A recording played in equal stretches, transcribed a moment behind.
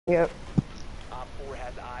Yep. Op 4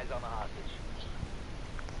 has eyes on the hostage.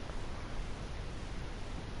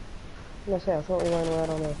 Let's say I thought we weren't right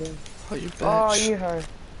on that thing. Oh, you Oh, bitch. you heard.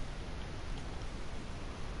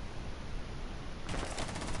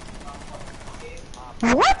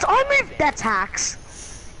 What? I moved. That's hacks.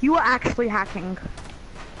 You were actually hacking.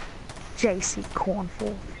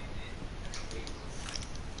 jccornforth.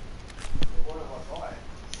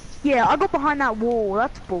 Yeah, I got behind that wall.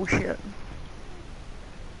 That's bullshit.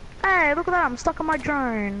 Hey, look at that. I'm stuck on my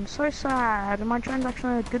drone. So sad. And my drone's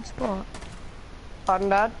actually in a good spot. Pardon,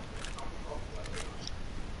 Dad?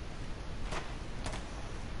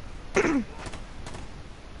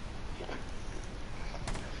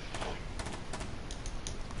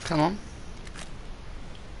 Come on.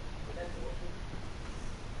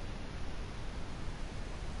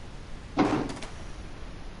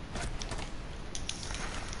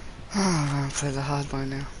 I'm gonna play the hard mode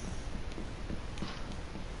now.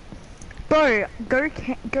 Bro, go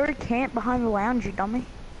camp behind the lounge, you dummy. You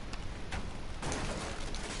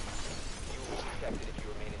will be detected if you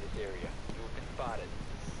remain in this area. You have been spotted.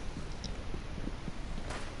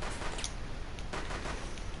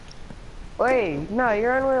 Wait, no,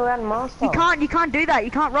 you're only allowed master. You can't do that.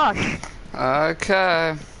 You can't rush.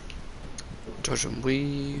 Okay. Dodge and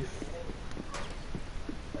weave.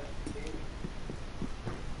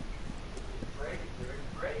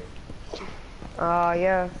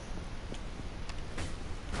 Yeah.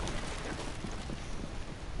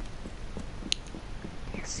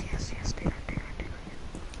 Yes, yes, yes. Do that, do that, do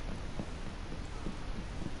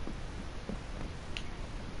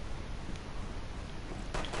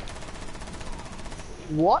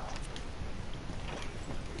that. What?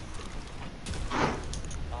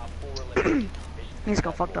 Op 4 eliminated. He just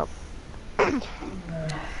got fucked up.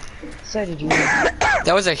 So did you.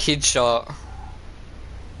 That was a headshot.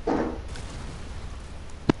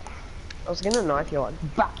 I was gonna knife you like,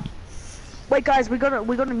 bah! Wait, guys, we gotta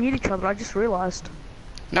mute each other. I just realized.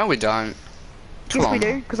 No, we don't. Come Yes, on. we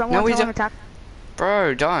do. Because I No, want we to don't. attack.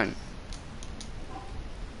 Bro, don't.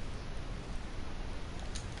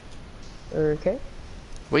 Okay.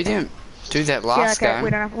 We didn't do that Yeah, last okay. game. We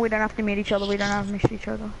don't have to meet each other. We don't have to miss each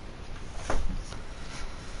other.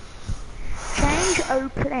 Change our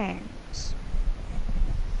plans.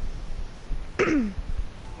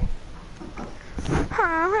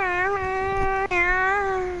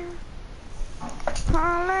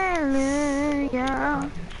 Hallelujah.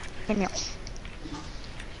 And yeah. 10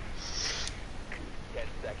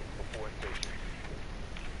 seconds before insertion.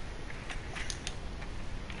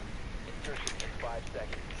 Insertion in 5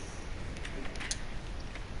 seconds.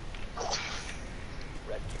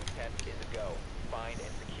 Rescue attempt is a go. Find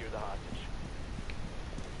and secure the hostage.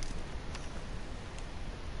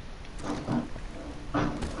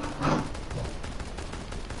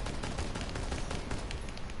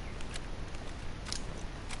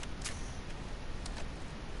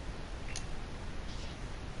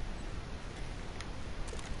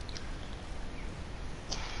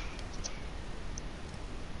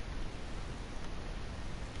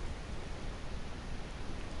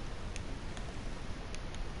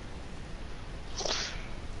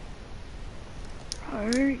 Oh,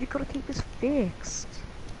 you gotta keep this fixed.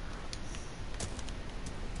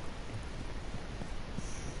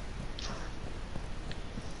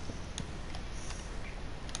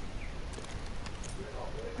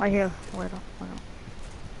 Right here. Wait up, wait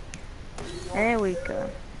up. There we go.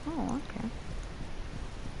 Oh, okay.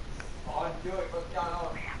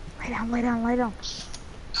 Lay down, lay down, lay down.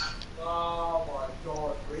 Oh my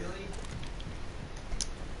god, really?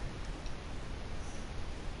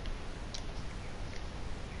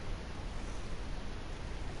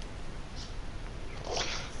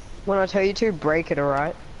 When I tell you to, break it,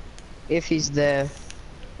 alright? If he's there.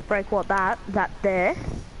 Break what? That there?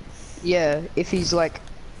 Yeah, if he's like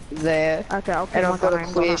there. Okay, I'll keep And my I've got gun a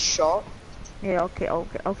aim, clear gun. shot. Yeah, okay, I'll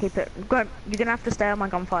keep it. Go. You're gonna have to stay on my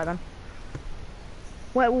gunfire then.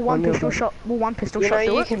 Wait, will one On your pistol gun. shot? Will one pistol You know shot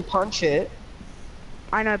do you it? can punch it.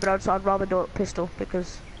 I know, but I'd rather do it pistol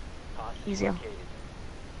because Hostage easier. located.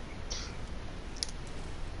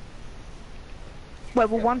 Wait,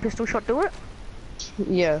 will one pistol shot do it?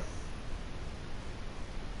 Yeah.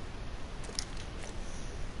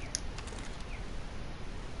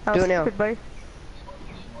 That Do was it now. stupid, bro.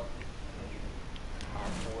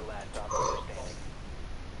 Op 4 last operator standing.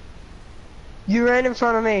 You ran in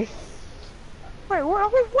front of me. Wait, what? I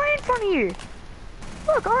was way in front of you.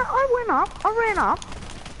 Look, I went up. I ran up.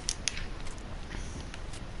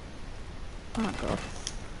 Oh god.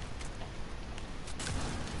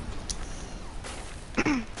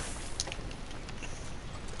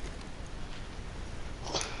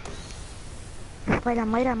 Lay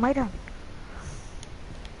down, lay down, lay down.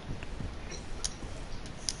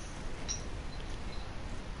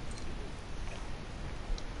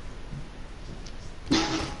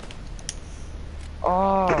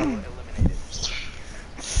 Oh, Eliminated.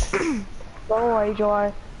 go away,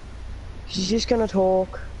 Joy. She's just gonna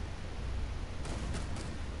talk.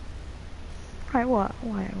 Wait, what?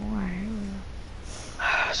 Wait.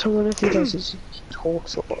 So what if he does is he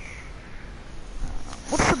talks a lot?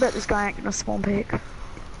 What's the bet this guy ain't gonna spawn peek? I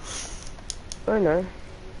don't know.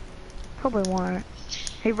 Probably won't.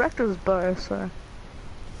 He wrecked his bow, so.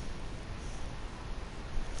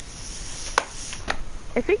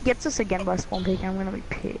 If he gets us again by spawn peeking, I'm gonna be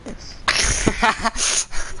pissed.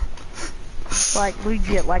 Like,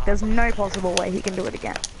 legit, like, there's no possible way he can do it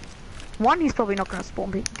again. One, he's probably not gonna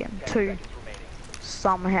spawn peek again. Two,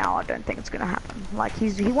 somehow I don't think it's gonna happen. Like,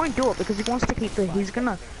 he won't do it because he wants to keep the,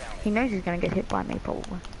 he knows he's gonna get hit by me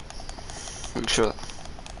probably. I'm sure.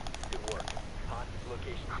 Good work. Hostage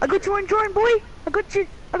location. I got you on drone, boy! I got you!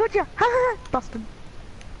 Ha ha! Busted.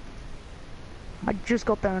 I just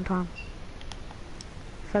got there in time.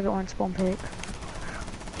 Faggot won't spawn peek.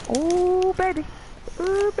 Oh baby!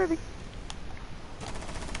 Oh baby!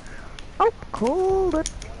 Oh, called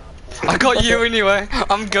it! I got you anyway.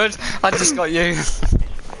 I'm good. I just got you.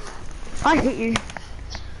 I hit you.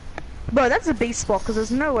 Bro, that's a beast spot because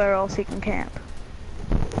there's nowhere else he can camp.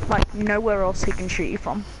 Like, nowhere else he can shoot you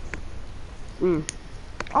from. Mm.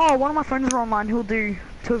 Oh, one of my friends are online who'll do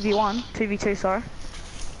 2v1, 2v2, sorry.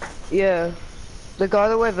 Yeah. The guy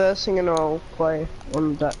that we're versing and I'll play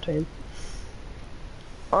on that team.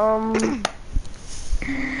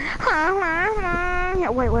 Yeah,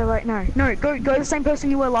 wait, no, go the same person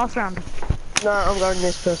you were last round. No, I'm going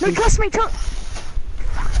this person. No, trust me,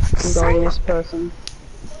 I'm going this person.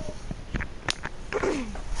 Define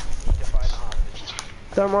the hostage.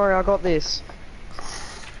 Don't worry, I got this.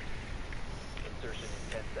 Insertion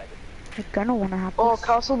in 10 seconds. You're gonna wanna have Oh, this.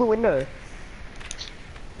 castle the window.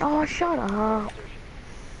 Oh, shut up.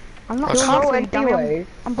 I'm not You'll castle, know you dummy. anyway.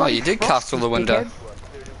 I'm Oh, bloody you did Frosty, castle the window. dickhead. You are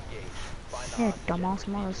clear to engage. Find the Yeah, hostage. dumbass,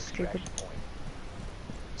 I'm not stupid. Extraction point.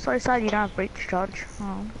 So sad you don't have breach charge.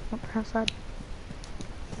 Oh, what the hell's that?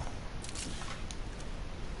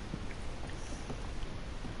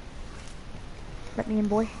 Let me in,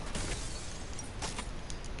 boy.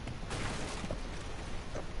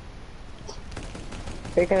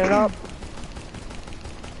 Picking it up.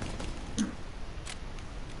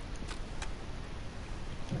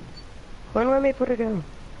 When let me put it down?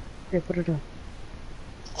 Yeah, put it down.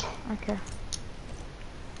 Okay.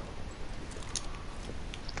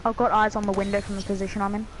 I've got eyes on the window from the position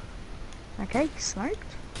I'm in. Okay,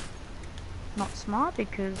 smoked. Not smart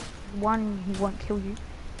because one, he won't kill you.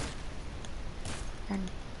 And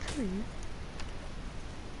two,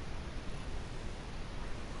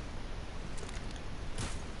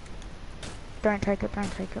 don't take it,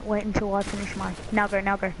 don't take it. Wait until I finish my, now go.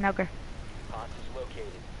 Hostage located.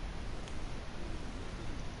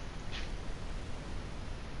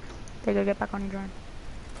 There you go, get back on your drone.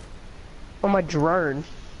 On my drone.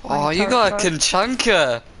 Oh, you got a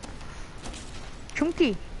Kanchunka.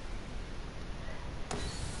 Chunky!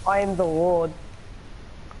 I am the Lord.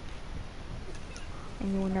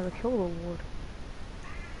 And you will never kill the ward.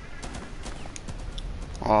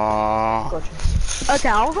 Oh. Gotcha. Okay,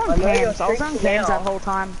 I was on I know you're cams. I was on streaking cams now. that whole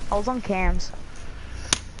time. I was on cams.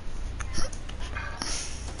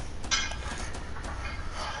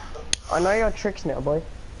 I know your tricks now, boy.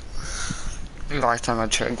 Lifetime of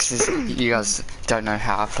tricks is you guys don't know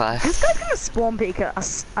how I play. This guy's gonna spawn peek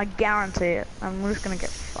us. I guarantee it. And we're just gonna get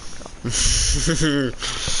fucked up.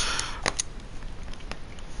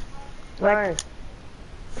 Like, No.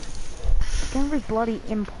 it's gonna be bloody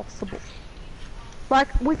impossible. Like,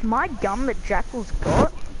 with my gun that Jackal's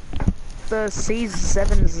got, the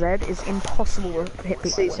C7Z is impossible to hit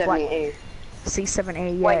people with. Like, C70E.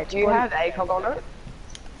 C7E, yeah. Wait, it's do you bloody- have ACOG on it?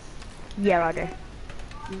 Yeah, I do.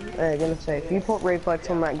 I'm gonna say, if you put reflex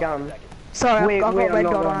on that gun, Sorry, I got we're red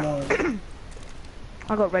not dot gonna on it.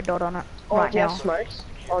 I got red dot on it Or right do you now. have smokes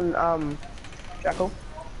on, Jackal?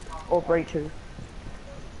 Or breaches?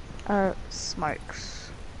 Smokes.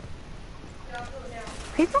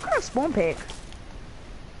 He's not gonna spawn pick.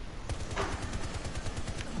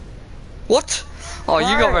 What? Oh, you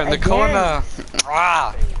got me in the again. corner.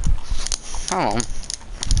 Ah. Come on.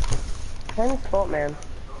 Same spot, man.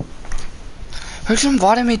 Who's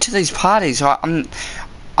inviting me to these parties? I'm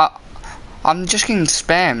just getting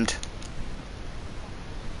spammed.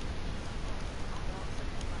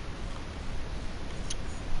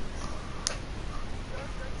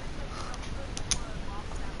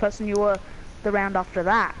 Person you were the round after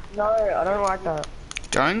that. No, I don't like that.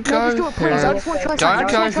 Don't No, just go do it, please. I here. just want to try Don't something. I go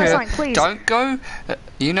just want to try here. something, please. Don't go.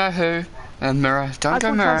 You know who? Mirror. I Don't just go want to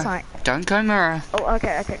try mirror. something. Don't go mirror. Oh,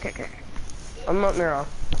 okay. I'm not Mirror.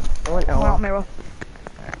 I want We're not Ella. mirror. Need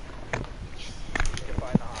to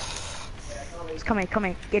find the hostage. Just come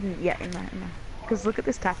here. Get in, yeah, in there. Because look at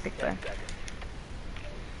this tactic, though. 10 seconds.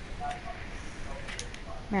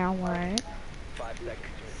 Now, wait. 5 seconds to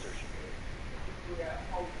insertion.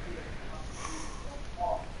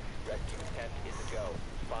 Rescue attempt is a go.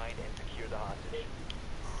 Find and secure the hostage.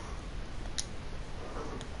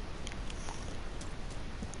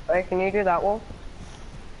 Hey, can you do that wall?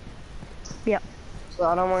 Yep. So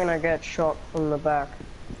I don't want to get shot from the back.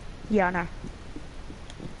 Yeah, I know.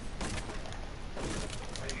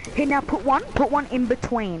 Okay, now put one in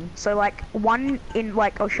between. So like one in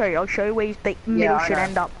like I'll show you where the middle I should know.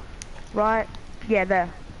 end up. Right? Yeah, there.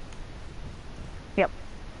 Yep.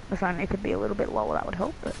 If only it could be a little bit lower, that would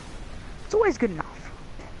help, but it's always good enough.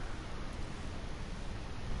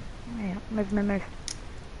 Yeah, move.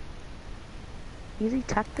 Easy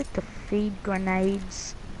tactic to feed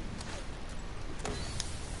grenades.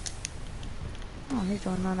 Oh, he's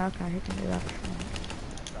doing that. Okay, he can do that.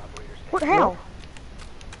 What? How?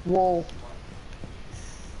 Wall.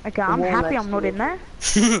 Okay, I'm wall happy next I'm not to in there.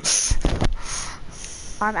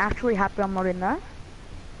 I'm actually happy I'm not in there.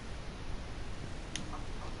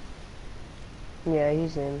 Yeah,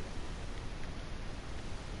 he's in.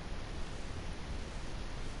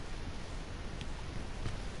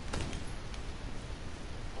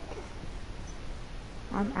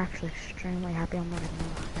 I'm actually extremely happy I'm not in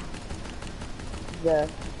Yeah. there.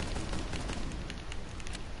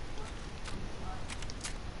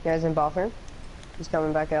 Yeah, he's in bathroom. He's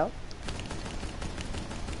coming back out.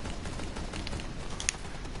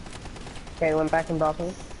 Okay, went back in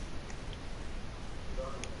bathroom.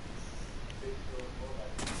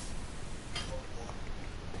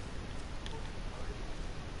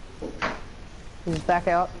 He's back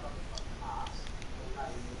out.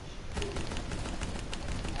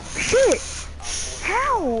 Shit!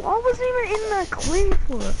 How? I wasn't even in the clear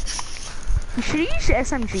for it. You should use the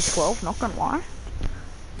SMG-12, not gonna lie.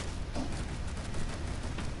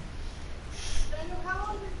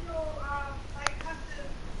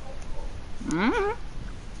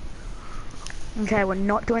 Okay, we're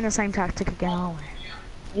not doing the same tactic again, are we?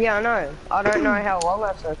 Yeah, I know. I don't know how long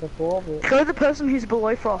I've said before, but... Go the person who's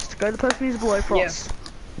below frost. Go the person who's below frost.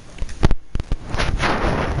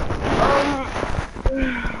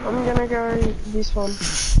 I'm gonna go this one.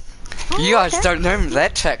 You guys okay. don't know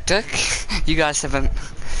that tactic. You guys haven't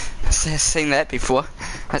seen that before.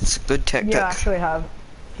 That's a good tactic. Yeah, I actually have.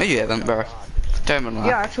 No, you haven't, bro. Don't lie.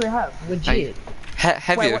 Yeah, I actually have. Legit.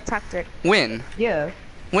 Have Wait, you? what tactic? When? Yeah.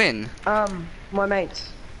 When? My mates.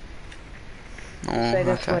 Oh, Say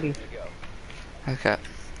they're okay. sweaty. Okay.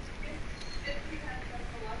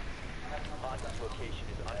 Hostage location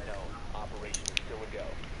is unknown. Operation is still a go.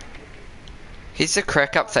 Here's the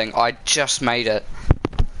crack up thing. I just made it.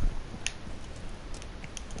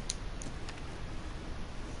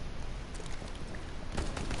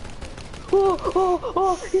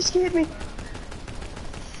 Oh, he scared me.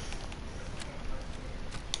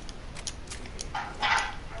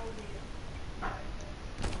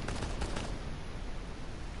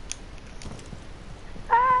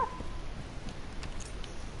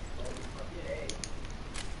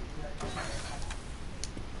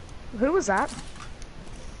 Who was that?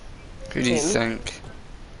 Who do you Him. think?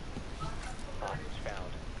 Hostage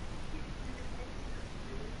found.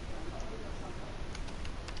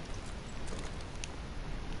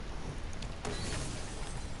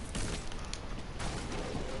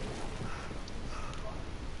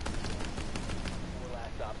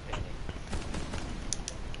 Last stop standing.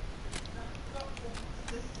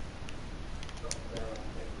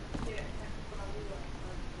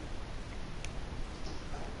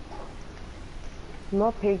 I'm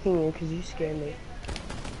not peeking you because you scared me.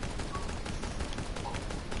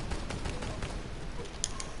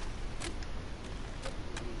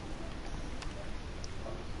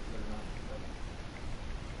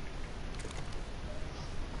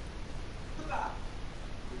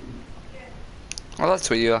 Oh, that's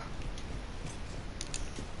where you are.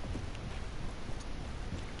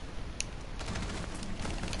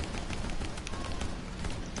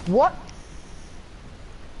 What?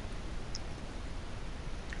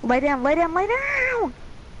 Lay down. No,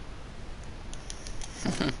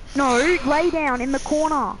 lay down in the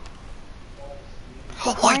corner. Oh,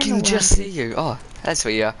 I Behind can the just one. see you. Oh, that's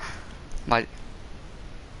where you are. My.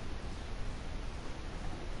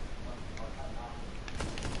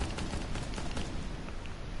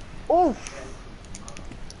 Oh,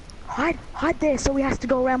 Hide there, so he has to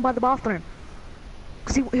go around by the bathroom.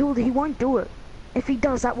 Cause he won't do it. If he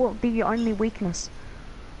does, that will be your only weakness.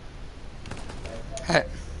 Hey.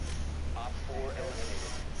 Op 4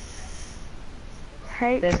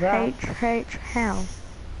 eliminated. How?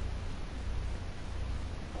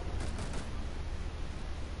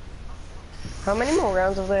 How many more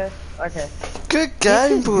rounds are there? Okay. Good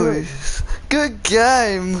game, boys. Good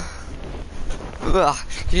game. Ugh,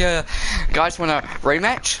 yeah. Guys, want a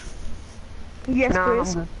rematch? Yes, Nah,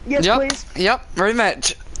 please. I'm good. Yes, Yep. please. Yep.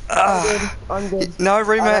 Rematch. I'm good. No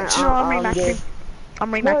rematch. No, I'm I'm rematching. good.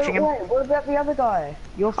 I'm No, rematching him. wait, what about the other guy?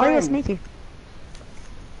 Your Oh friend? yeah, Sneaky.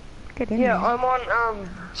 Get in Yeah, there. I'm on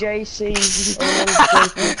JC. I'm on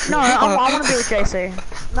JC. No, I want to be with JC.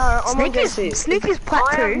 No, I'm on Sneaky's JC. Sneaky's plat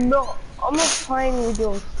I am 2. not. I'm not playing with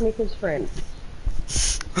your Snickers friend.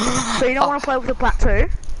 So you don't want to play with the plat 2?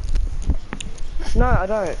 No, I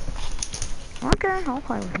don't. Okay, I'll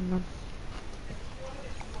play with him then.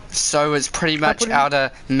 So it's pretty much put him- out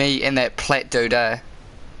of me and that plat dude, eh?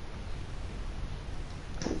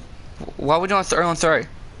 Why are we doing 3-on-3?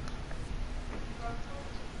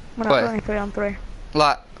 We're not Wait. going 3-on-3.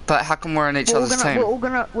 Like, but how come we're in each other's team? We're all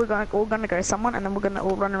gonna go someone, and then we're gonna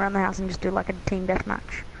all run around the house and just do like a team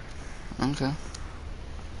deathmatch, Okay.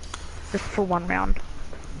 just for 1 round.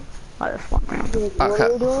 Like this 1 round, What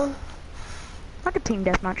are we doing? like a team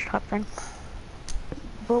deathmatch type thing.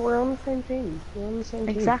 But we're on the same team. We're on the same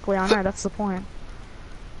team. Exactly, I know, that's the point.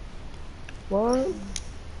 What?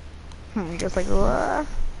 Just like, what?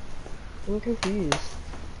 I'm confused.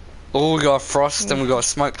 Oh, we got a frost and we got a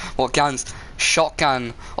smoke. What guns?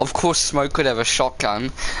 Shotgun. Of course, smoke could have a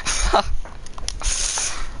shotgun.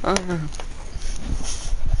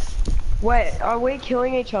 Wait, are we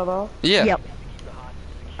killing each other? Yeah. Yep.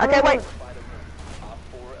 Okay, wait. Op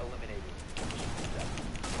 4 eliminated.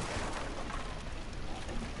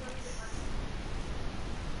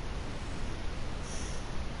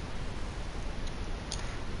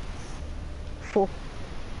 4.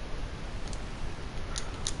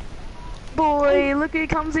 Boy, look who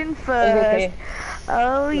comes in first. MVP.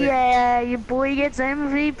 Oh yeah, your boy gets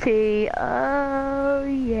MVP. Oh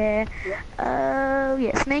yeah. Oh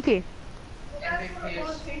yeah. Sneaky.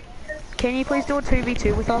 Can you please do a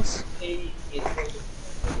 2v2 with us?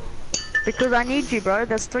 Because I need you, bro.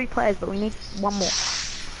 There's 3 players, but we need 1 more.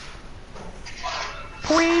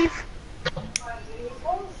 Please.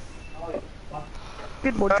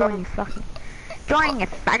 Good boy, join you fucking. Join you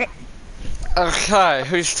faggot. Okay,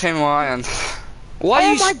 whose team am I on? Why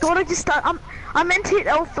Oh you? my god, I just started. I meant to hit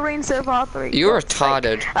L3 instead of R3. You're God's sake.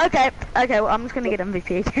 retarded. Okay, well, I'm just gonna get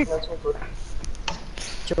MVP again.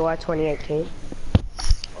 July 2018.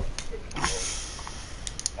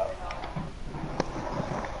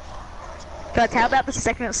 Guys, how about the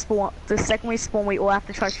second it spawn? The second we spawn, we all have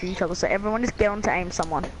to try to shoot each other. So everyone just get on to aim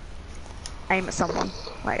someone. Aim at someone,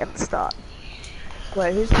 like at the start.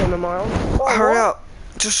 Wait, whose team am I on? Oh, Hurry what? up.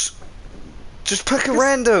 Just pick a Just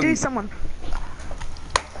random. do someone.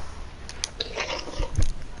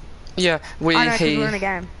 Yeah, I know, 'cause we're in a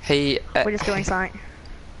game. he. We're just doing something.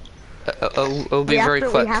 It'll be very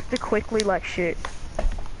quick. We have to quickly like shoot.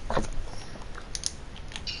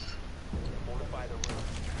 Fortify the room.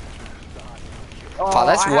 Oh,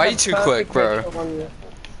 that's I have way a too perfect quick, bro. headshot on you.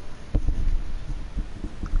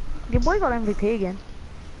 Your boy got MVP again.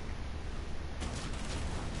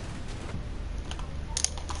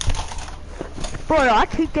 Bro, I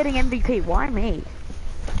keep getting MVP. Why me?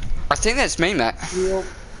 I think that's me, Matt.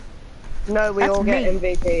 No, we That's all get me.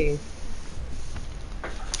 MVP.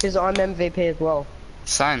 Because I'm MVP as well.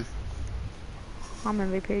 Same. I'm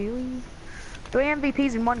MVP. 3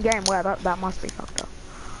 MVPs in 1 game. Wow, that must be fucked up.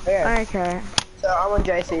 Yeah. Okay. So I'm on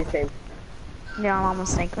JC's team. Yeah, I'm on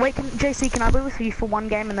sync. Wait, JC, can I be with you for 1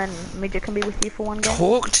 game and then Midget can be with you for 1 game?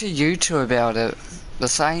 Talk to you two about it.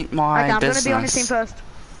 This ain't my Okay, I'm business. gonna be on his team first.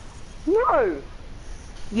 No!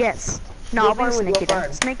 Yes. No, You're I'll be with fine with Sneaky your then.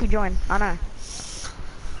 friend. Sneaky join. I know.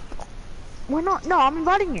 Why not? No, I'm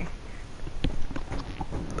inviting you.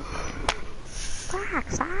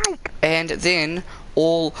 Fuck's sake. And then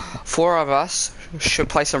all 4 of us should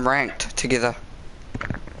play some ranked together.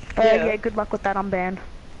 Yeah, good luck with that. I'm banned.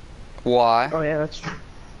 Why? Oh yeah, that's true.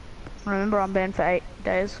 Remember, I'm banned for 8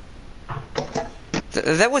 days.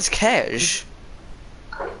 That was cash.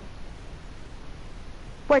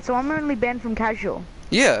 Wait, so I'm only banned from casual?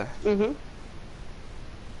 Yeah. Mm-hmm.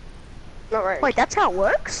 Not right. Wait, that's how it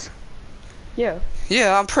works? Yeah.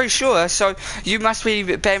 Yeah, I'm pretty sure. So you must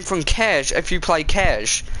be banned from cash if you play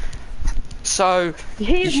cash. So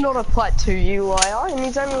He's not a plat 2 UII and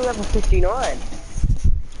he's only level 59.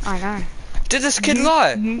 I know. did this kid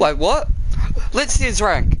lie? Wait, what? Let's see his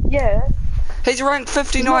rank. Yeah. He's ranked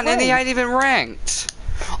 59 and he ranked. ain't even ranked.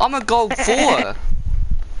 I'm a gold 4.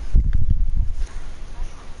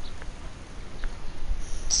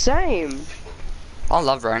 Same. I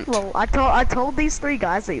love ranked. Well, I told these 3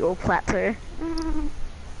 guys that you're plateau.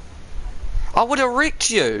 I would have wrecked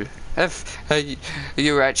you if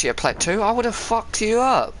you were actually a plateau. I would have fucked you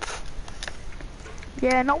up.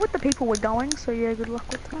 Yeah, not with the people we're going, so yeah, good luck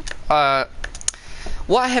with that.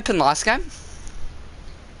 What happened last game?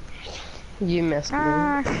 You missed me.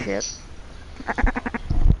 Shit.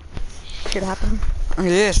 Shit happened.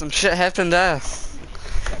 Yeah, some shit happened there.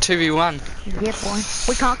 2v1. Yeah, boy.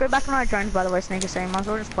 We can't go back on our drones, by the way, Sneaker, so you might as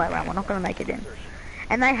well just play around. We're not gonna make it in.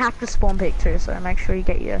 And they have to spawn peek too, so make sure you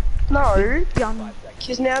get your No, gun.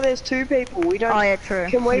 because now there's 2 people. We don't. Oh yeah, true.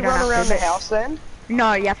 Can we You don't run have around to. the house then?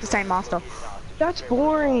 No, you have to say master. That's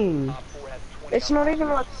boring. It's not even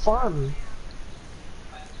like fun.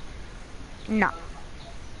 No.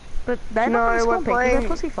 But they're No, not we're gonna spawn peek, 'cause they're playing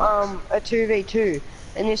pussy fucks. a 2v2,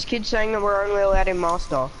 and this kid's saying that we're only allowed in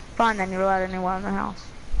master. Fine, then you're allowed anywhere in the house.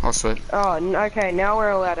 Oh, sweet. Oh, okay. Now we're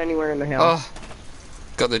allowed anywhere in the house. Oh,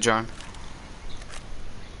 got the drone.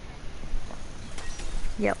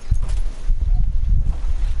 Yep.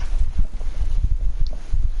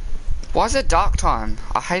 Why is it dark time?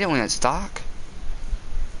 I hate it when it's dark.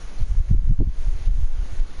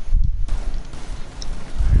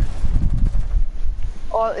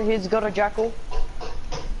 Oh, he's got a jackal.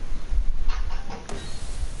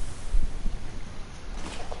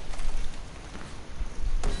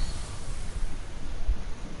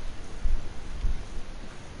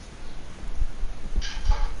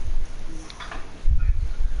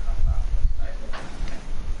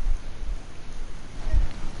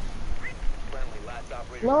 Friendly, last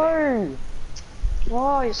operator No!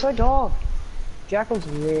 Oh, you're so dog. Jackal's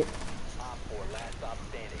lit. Op 4, last stop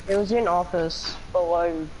standing. It was in office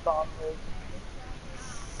below bathroom.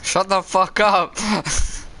 Shut the fuck up.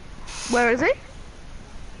 Where is he?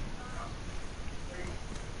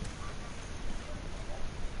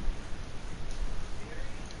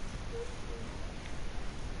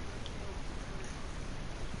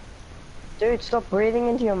 Dude, stop breathing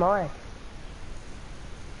into your mic.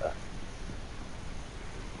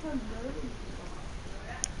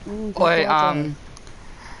 Wait,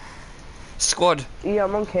 squad. Yeah,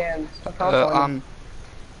 I'm on cams. I can't find him.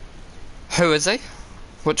 Who is he?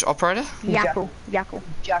 Which operator? Yackle. Yackle.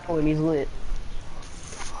 Jackal and he's lit.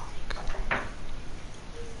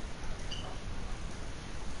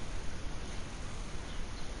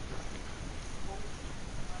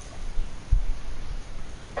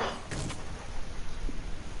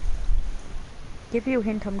 Give you a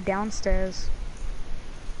hint, I'm downstairs.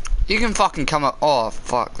 You can fucking come up. Oh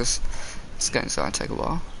fuck, this game's gonna take a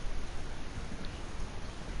while.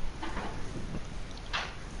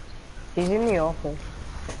 He's in the office.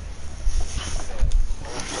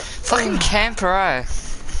 Fucking camper, eh?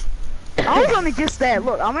 I was only just there.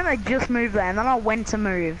 Look, I'm gonna just move there, and then I went to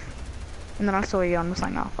move. And then I saw you, I'm just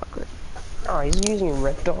like, nah, fuck it. Oh, he's using a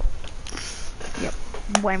red dot. Yep.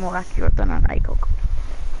 Way more accurate than an ACOG.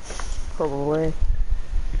 Probably.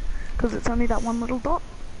 Because it's only that one little dot.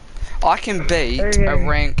 I can beat Okay. a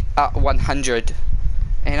rank 100,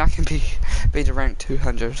 and I can beat a rank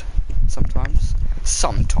 200 sometimes.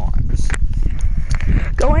 Sometimes.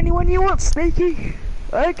 Go anyone you want, Sneaky.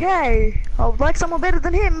 Okay. I would like someone better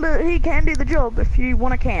than him, but he can do the job if you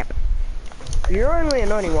want to camp. You're only a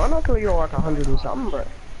 91. I thought you were like 100 and something, bro.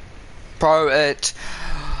 Bro, it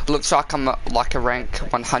looks like I'm like a rank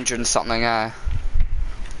 100 and something, eh?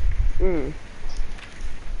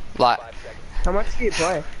 Like, How much do you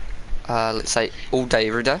play? let's say all day,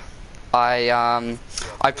 every day.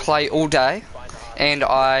 I play all day, and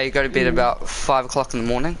I go to bed about 5 o'clock in the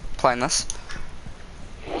morning playing this.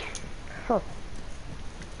 Huh.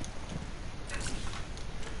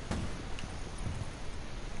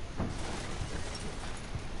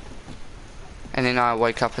 And then I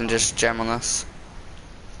wake up and just jam on this.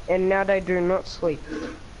 And now they do not sleep.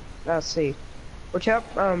 Let's see. Watch out,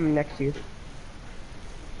 next to you.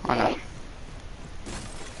 I know.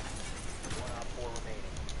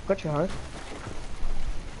 Gotcha, huh?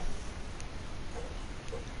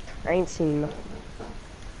 I ain't seen nothing.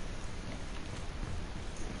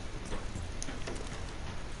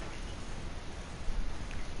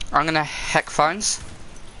 I'm gonna hack phones.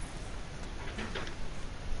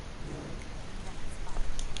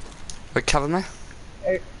 Wait, cover me.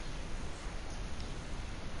 Hey.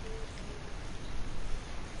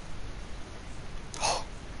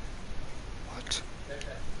 What?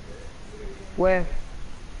 Where?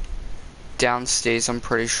 Downstairs, I'm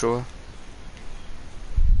pretty sure.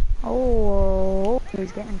 Oh.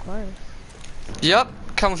 He's getting close. Yep,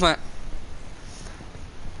 come with me.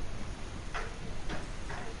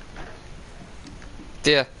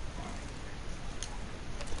 There,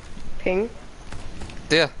 Ping.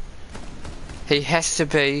 there. He has to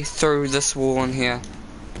be through this wall in here.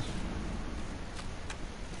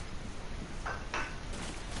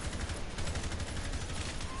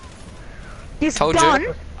 This Told you. gun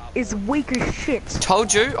is weak as shit.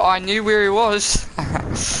 Told you, I knew where he was.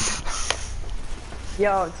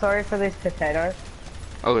 Yo, sorry for this potato.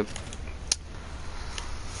 Oh, good.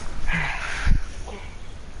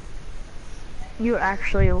 You're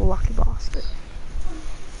actually a lucky bastard.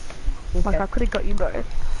 Like, Okay. I could have got you both.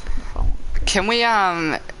 Can we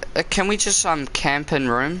just camp in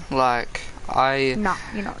room? Like, I No,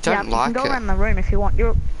 you're not. don't You like can go it. around the room if you want.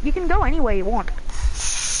 You can go anywhere you want.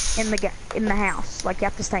 In the house. Like, you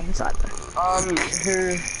have to stay inside though.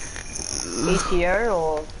 Who? ETO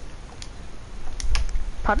or?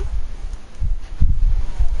 Pardon?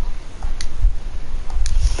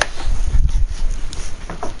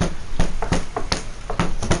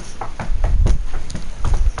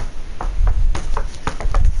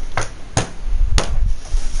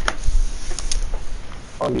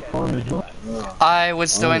 I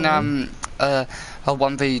was doing a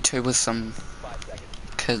 1v2 with some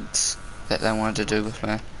kids that they wanted to do with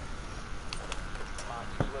me.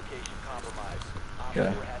 Hostage location compromised. Okay.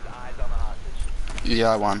 Operator has eyes on the hostage. Yeah,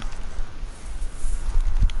 I won.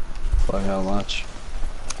 By how much?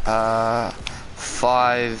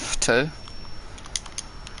 5-2.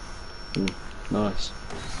 Nice.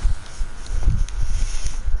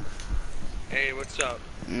 Hey, what's up?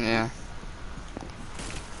 Yeah.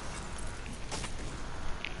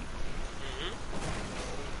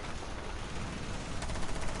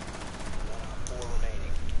 Four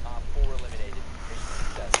remaining. Op 4 eliminated. Mission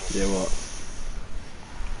successful. Yeah, what?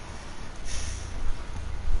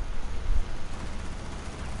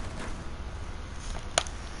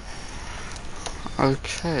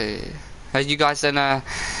 Okay. Are you guys in a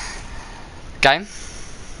game?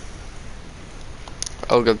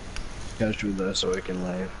 Oh, good. Go through there so we can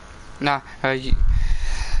leave. Nah, you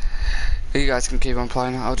guys can keep on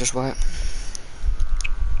playing. I'll just wait.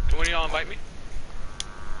 Can one of y'all invite me?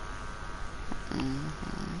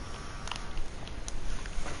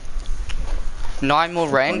 Nine more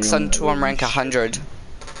ranks on until that I'm rank range. 100. Define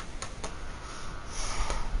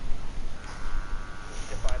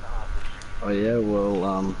the hostage. Oh yeah,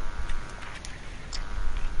 well,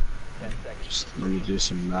 10 seconds. just let me do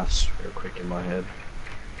some maths real quick in my head.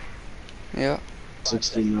 Yeah.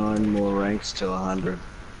 69 more ranks till 100.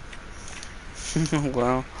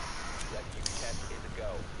 Wow. Rescue test is a go.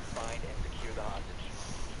 Find and secure the hostage.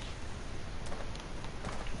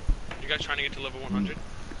 You guys trying to get to level 100?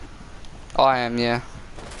 I am, yeah.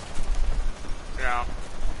 Yeah.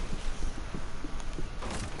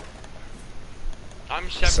 I'm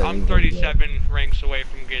Same 37 ranks away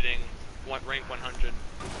from getting rank 100.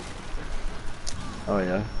 Oh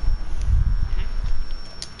yeah?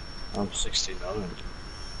 I'm 69.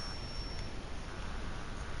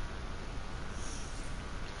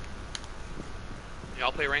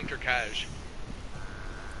 Y'all play ranked or cash?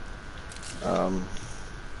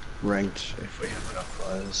 Ranked if we have enough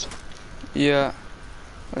players. Yeah.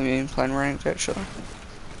 I mean, playing ranked actually.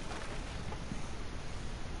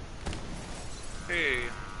 Hey.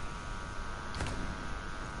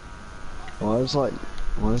 Why is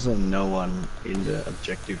there no one in the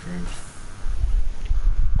objective room?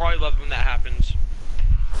 Oh, I love when that happens.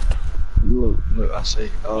 Look, I see.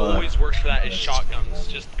 What Oh, always works for that is shotguns.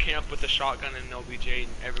 Just camp with a shotgun and LBJ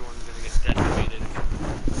and everyone's gonna get decimated.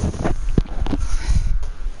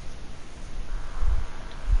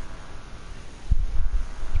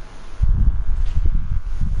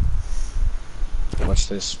 watch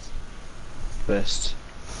this. Best.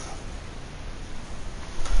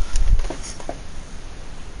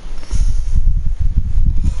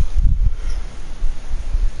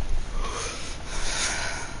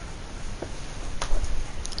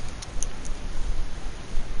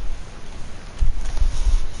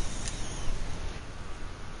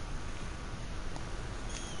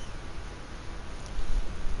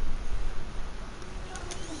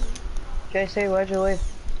 JC, where'd you leave?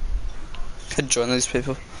 Could join these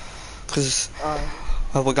people. Because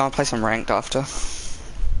Oh. we're gonna play some ranked after.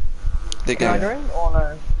 They're Can I gonna, join or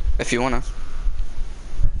no? if you wanna.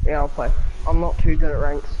 Yeah, I'll play. I'm not too good at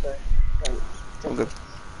ranks, so. All good.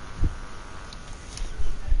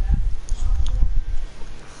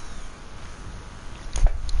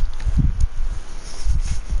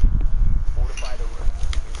 Fortify the room.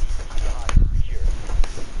 You need to keep the hostage secure.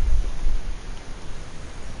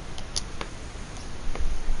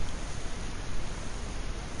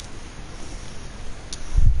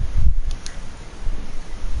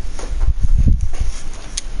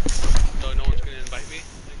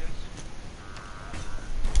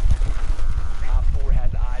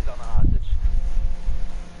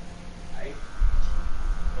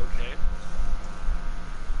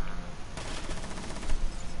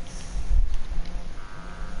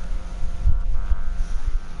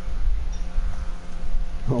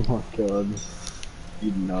 my god.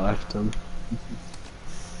 You knifed him.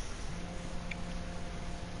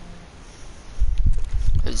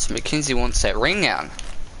 As Mackenzie wants that ring now.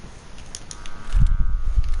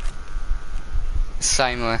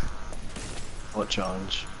 Same way. What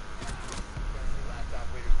challenge? Last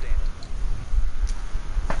operator standing.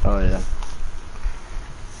 Oh yeah.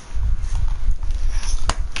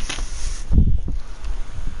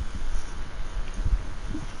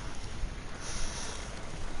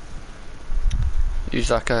 Use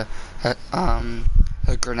like a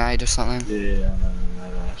grenade or something. Yeah, I know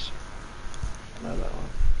that. I know that one.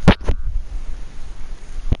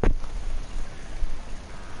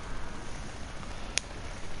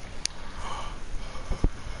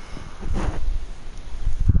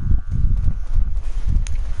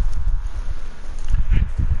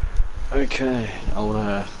 Okay, I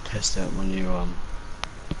wanna test out my new I'll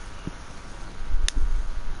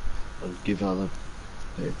give other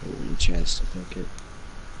people a chance to pick it.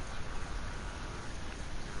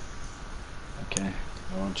 Okay,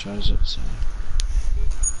 no one chose it, so.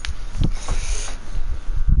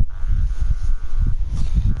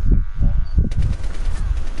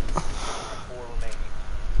 Four remaining.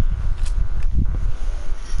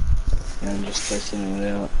 Yeah, I'm just testing it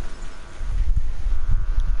out.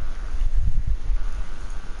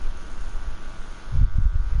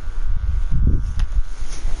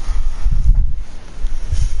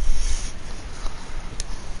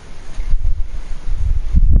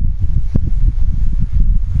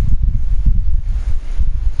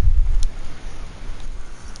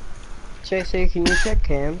 JC, can you check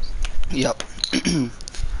cams? Yep.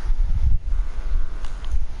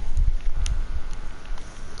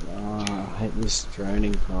 I hate this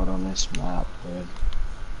droning pod on this map, dude.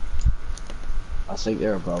 I think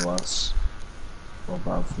they're above us. Or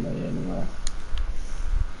above me, anyway.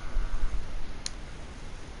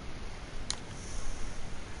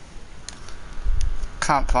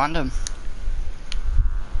 Can't find him.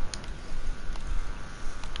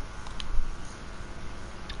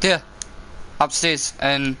 Yeah. Upstairs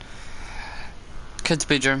in kid's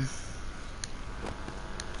bedroom.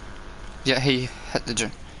 Yeah, he hit the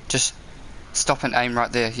gym. Just stop and aim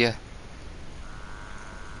right there, yeah.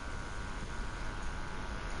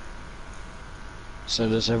 So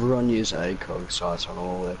does everyone use ACOG sights on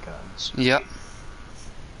all their guns? Yep.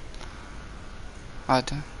 I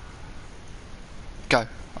do. Go.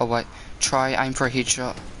 Oh wait. Try aim for a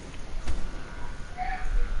headshot.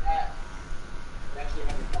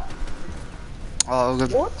 Oh,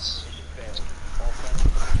 good. What?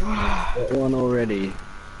 Got one already.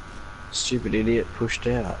 Stupid idiot pushed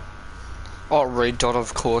out. Oh, red dot,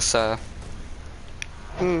 of course. Shit,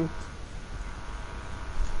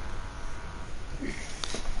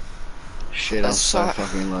 I'm so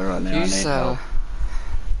fucking low right now. I need help.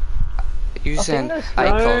 Use an No,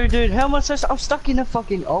 ACOG. dude, how am I supposed to? I'm stuck in a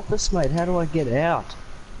fucking office, mate. How do I get out?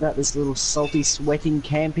 Not this little salty, sweating,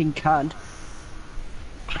 camping cunt.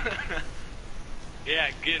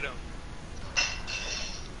 Yeah, get him.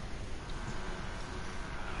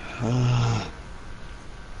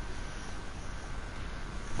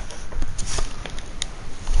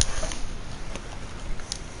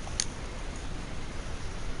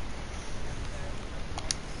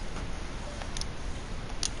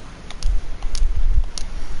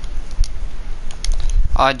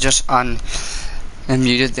 I just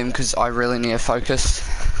unmuted them because I really need to focus.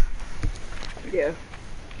 Yeah.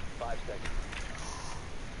 5 seconds.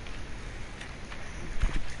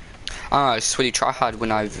 Oh, sweetie, try hard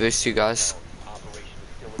when I verse you guys. Operation is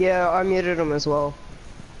still Yeah, I muted him as well.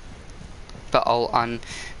 But I'll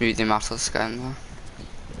unmute them after this game though.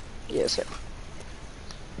 Yes, yeah.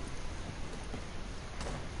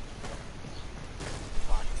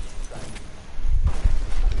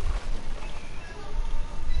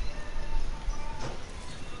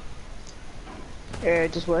 Yeah,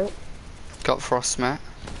 just wait. Got frost, Matt.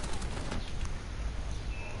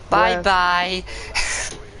 Bye Yeah. bye.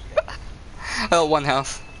 Oh, 1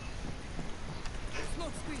 health. Do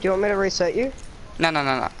you want me to reset you? No.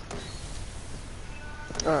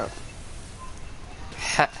 Alright.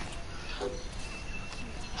 Ha.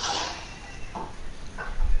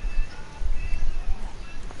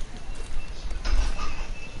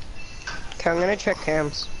 Okay, I'm gonna check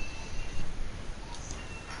cams.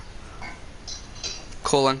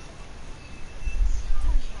 Calling.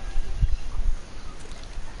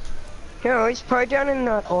 No, he's probably down in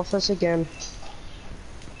that office again.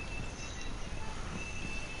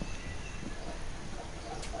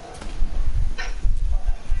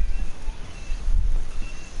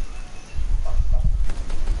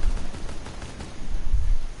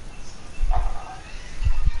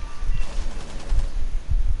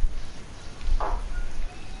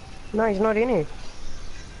 No, he's not in here.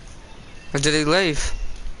 Or did he leave?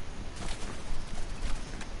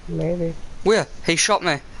 Maybe. Where? He shot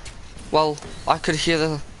me. Well, I could hear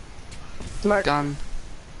the Smoke. gun.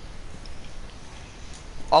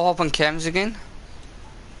 I'll hop on cams again.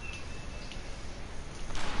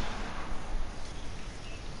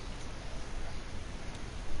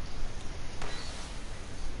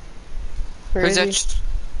 Where Who's is that?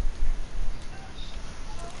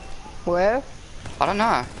 he? Where? I don't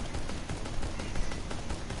know.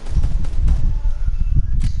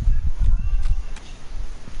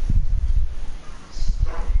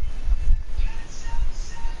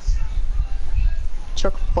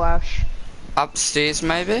 Chuck flash. Upstairs,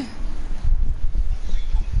 maybe?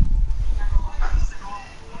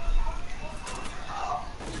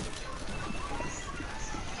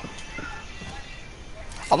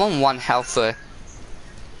 I'm on 1 health though.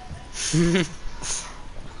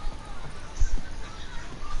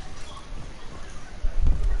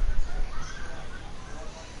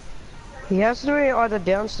 He has to be either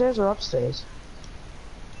downstairs or upstairs.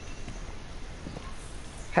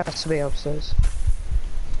 Has to be upstairs.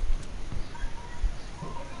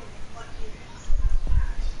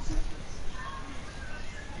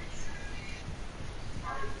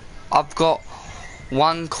 I've got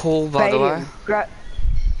 1 call by the way.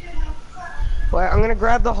 Wait, I'm gonna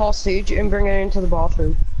grab the hostage and bring it into the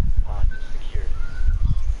bathroom. Hostage secured.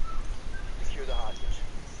 Secure the hostage.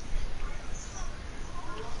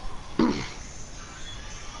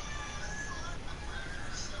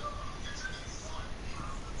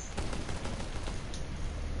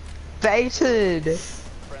 Baited!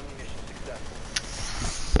 Friendly mission successful.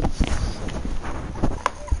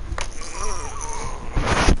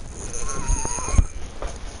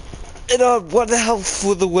 And 1 health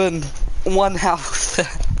for the win. 1 health.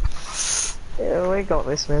 Yeah, we got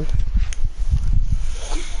this, man.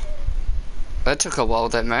 That took a while,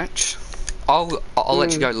 that match. I'll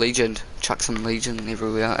let you go Legion. Chuck some Legion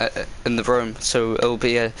everywhere in the room, so it'll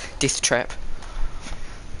be a death trap.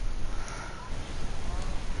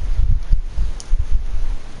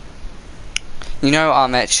 You know,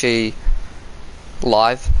 I'm actually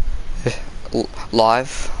live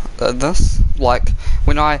this. Like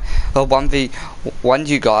when I 1v1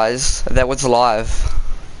 you guys, that was live.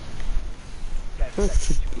 10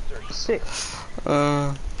 seconds to insertion. Sick.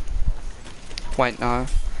 Wait, no.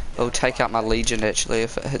 It'll take out my Legion actually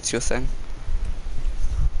if it hits your thing.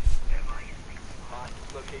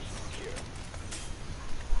 Hostage location secure.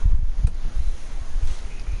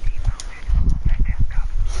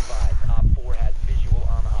 Advise, Op 4 has visual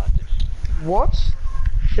on the hostage. What?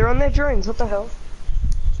 They're on their drones, what the hell?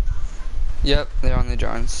 Yep, they're on their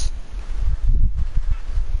drones.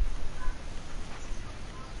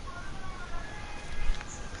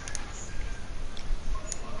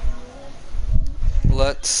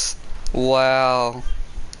 Let's. Wow.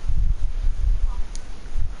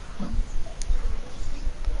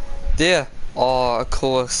 There. Oh, of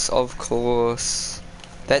course, of course.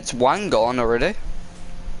 That's 1 gone already.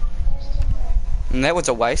 And that was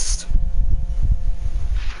a waste.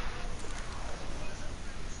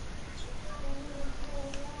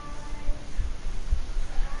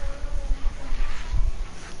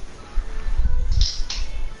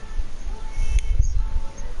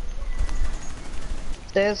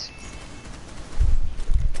 Stairs.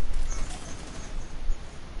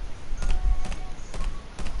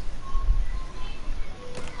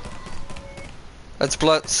 It's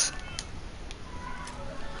Blitz.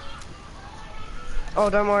 Oh,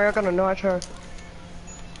 don't worry, I got a nitro.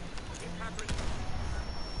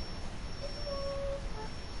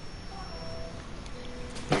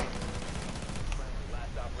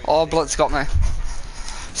 Oh, Blitz got me.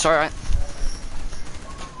 Sorry, right.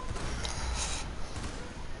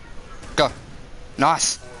 Go.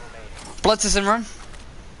 Nice. Blitz is in room.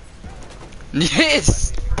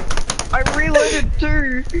 Yes! I reloaded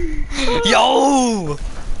too! Yo!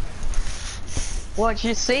 What,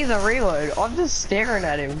 you see the reload? I'm just staring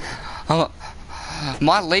at him.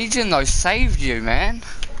 My Legion though saved you, man.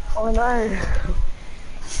 Oh no.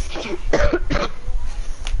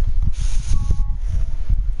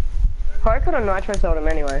 I could have nitro sold him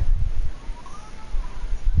anyway.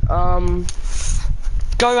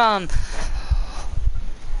 Go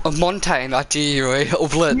Montaigne, I dare you, eh? Or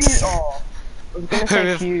Blitz. Oh, I was gonna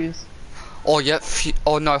say fuse. Oh yep,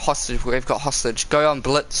 oh no, hostage, we've got hostage. Go on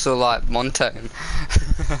Blitz or like Montaigne.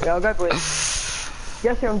 Yeah, I'll go Blitz.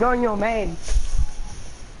 Yes, I'm going your main.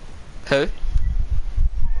 Who?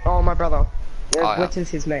 Oh, my brother. Yeah, Oh, Blitz is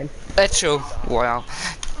his main. Actual, wow.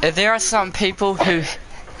 There are some people who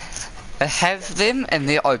I have them and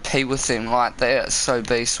they're OP with them, like they're so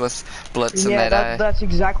beast with Blitz and Yeah, that, that's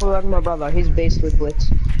exactly like my brother. He's beast with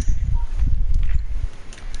Blitz.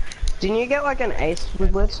 Didn't you get like an ace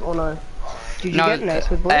with Blitz or no? Did you No, get an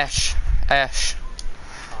ace with Blitz? Ash.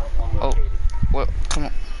 Oh, well, come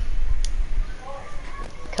on.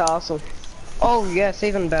 Castle. Oh yes,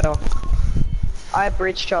 even better. I have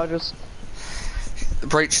breach charges.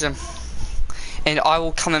 Breach them. And I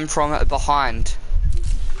will come in from behind.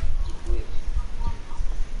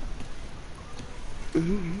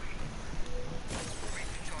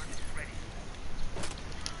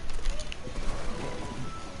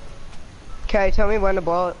 Okay, tell me when to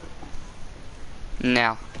blow it.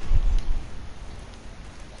 Now.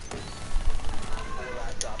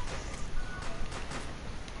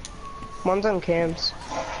 One's on cams.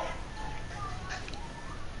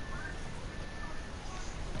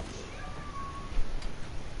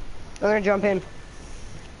 I'm gonna jump in.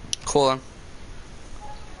 Call him.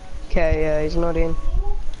 Okay, yeah, he's not in.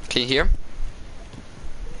 Can you hear him?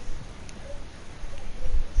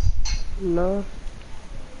 No.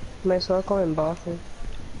 My circle in bathroom.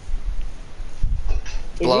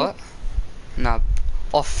 Is Blow he? it? No.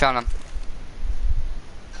 Oh, found him.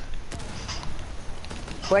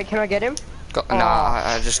 Wait, can I get him? Nah,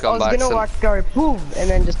 I just got I by was gonna accident. like go boom and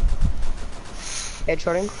then just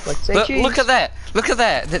headshot him. Like say cheese. Look at that! Look at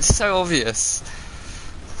that! That's so obvious.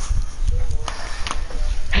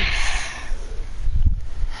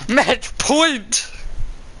 Match point!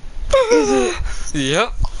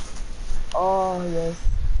 Yep. Oh yes.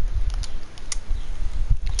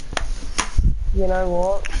 You know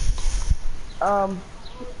what?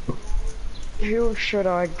 Who should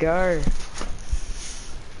I go?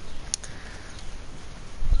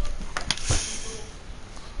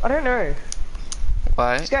 I don't know.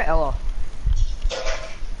 Let's Wait. go Ella.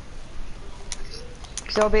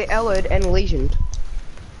 Cause I'll be Ella'd and Legioned.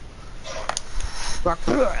 Like,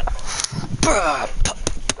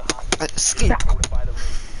 Skin.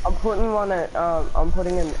 I'm putting one at, I'm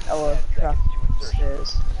putting an Ella trap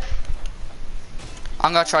upstairs.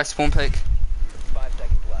 I'm gonna try spawn peek. 5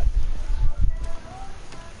 seconds left.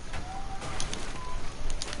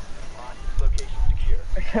 Location secure.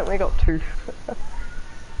 I only got 2.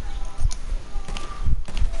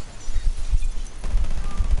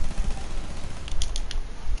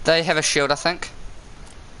 They have a shield, I think.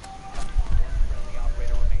 Friendly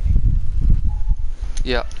operator remaining.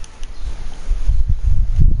 Yep.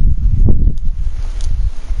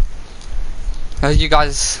 Are you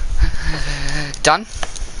guys done?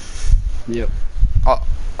 Yep.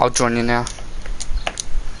 I'll join you now.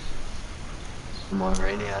 My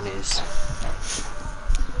radiout is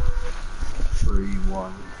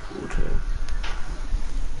 3142.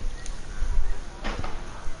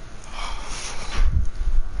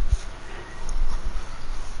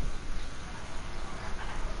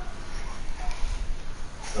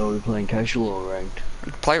 Are we playing casual or ranked?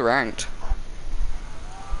 Play ranked.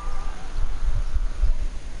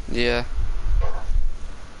 Yeah.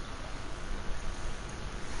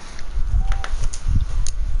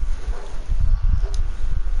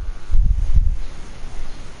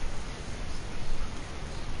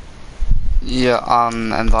 Yeah,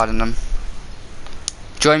 I'm inviting them.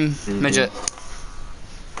 Join midget.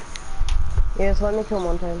 Yes, let me kill him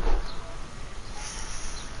one time.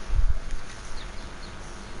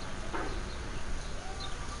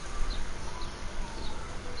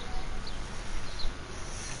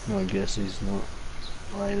 I guess he's not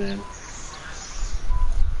right then.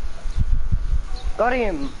 Got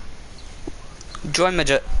him! Join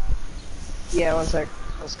midget. Yeah, one sec.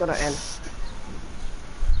 It's gotta end.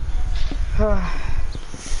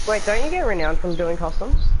 Wait, don't you get renowned from doing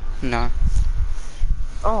customs? No.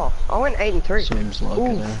 Oh, I went 8 and 3. Seems like Ooh.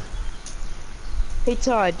 it, eh?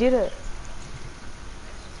 Pizza, I did it.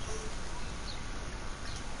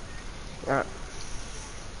 Alright.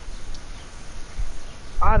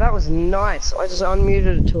 Ah, that was nice. I just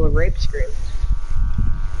unmuted it to a rape scream.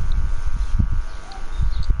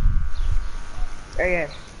 Okay.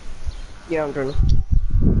 Yeah, I'm doing it.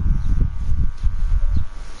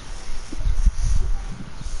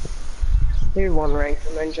 Do one rank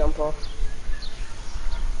and then jump off.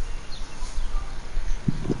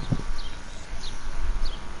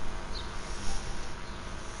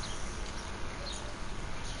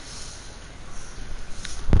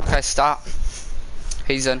 Okay, start.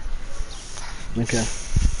 He's in. Okay.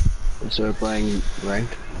 So we're playing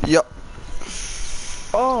ranked? Yep.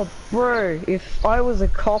 Oh, bro, if I was a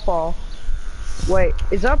copper... Wait,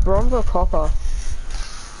 is that bronze or copper?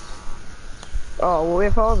 Oh, well,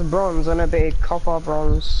 if I was bronze, then it'd be copper,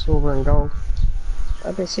 bronze, silver, and gold.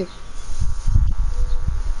 That'd be sick.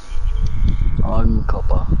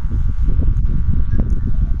 copper.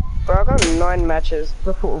 Bro, I got 9 matches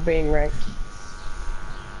before being ranked.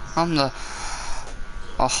 I'm the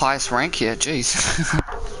highest rank here, jeez.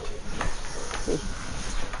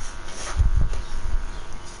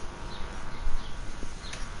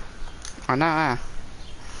 I know, I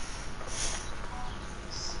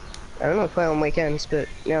don't know play on weekends, but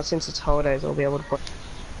now since it's holidays, I'll be able to play.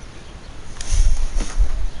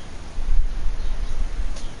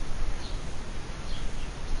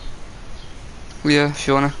 Yeah, if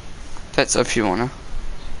you wanna. That's if you wanna.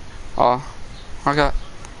 Oh, okay.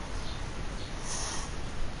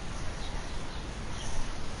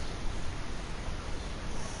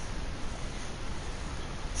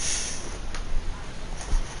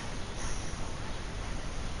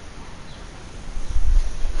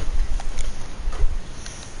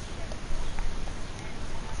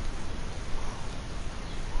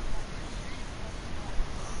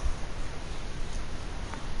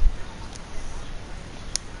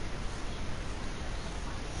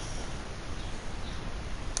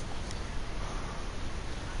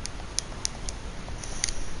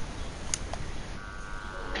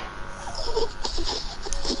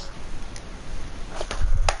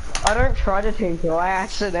 I don't try to team kill, I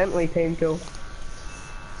accidentally team kill.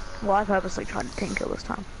 Well, I purposely tried to team kill this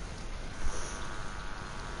time.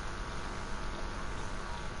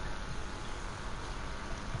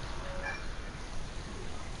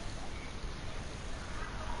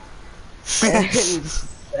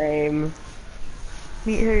 Same.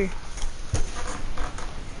 Me who?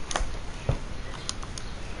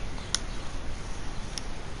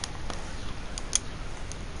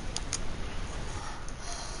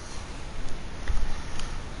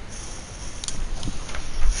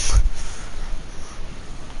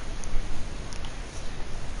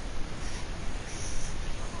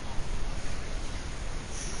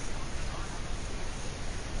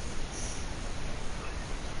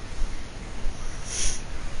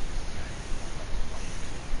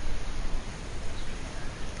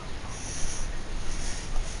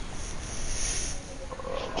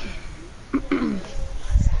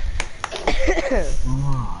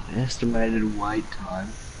 Oh, estimated wait time.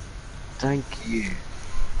 Thank you.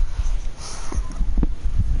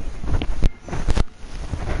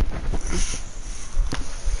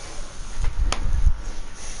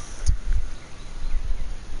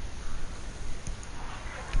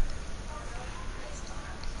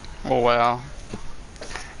 Oh wow.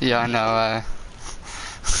 Yeah, I know.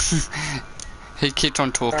 He kept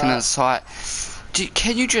on talking. It's like,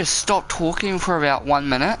 can you just stop talking for about 1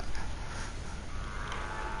 minute?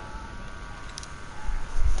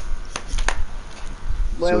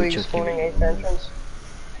 Where were you Chucky. spawning east entrance?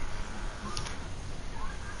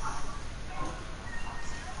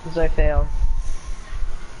 Zofale.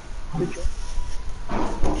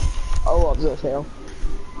 I love Zofale.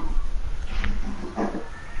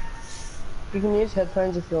 You can use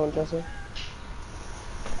headphones if you want, Jesse.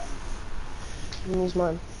 You can use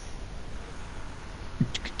mine.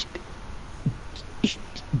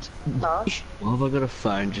 Huh? Why have I got a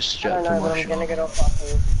phone just I strapped don't to know, but my I'm gonna shoulder? get off after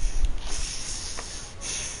this.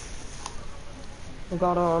 I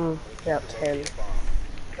got on about 10.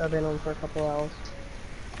 I've been on for a couple hours.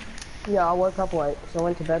 Yeah, I woke up late, so I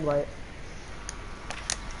went to bed late.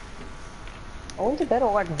 I went to bed at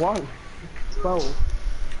like 1. 12.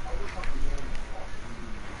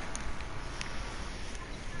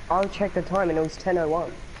 I checked the time and it was 10:01.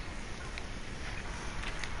 Drone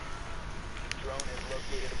has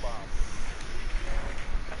located a bomb.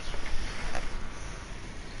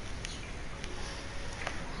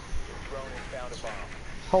 Drone has found a bomb.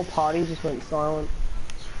 Whole party just went silent.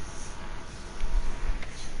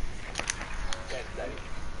 10 seconds.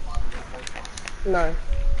 No.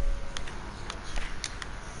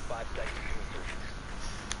 5 seconds to insertion.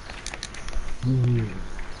 Mm.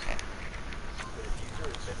 The diffuser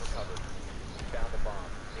has been recovered. You found a bomb.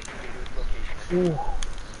 Make your way to its location. Ooh.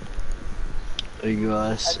 Hey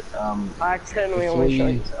guys, I accidentally before almost shot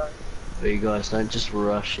you, you, sorry. hey guys, don't just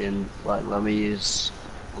rush in. Like, let me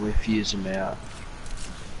fuse them out.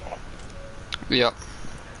 Yep.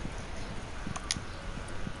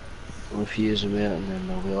 Let me fuse them out, and then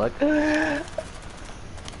they'll be like,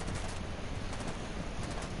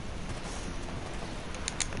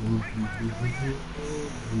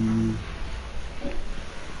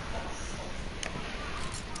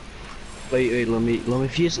 wait, let me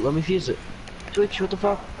fuse it, Twitch, what the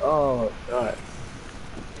fuck? Oh, alright.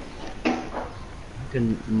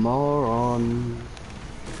 Fucking moron.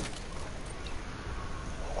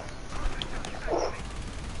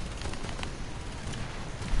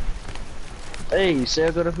 Hey, you say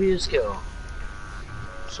I got a fuse kill.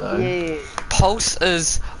 So. Yeah. Pulse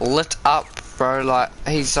is lit up, bro. Like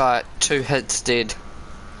he's like 2 hits dead.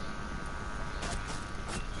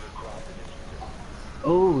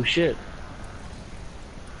 Oh shit.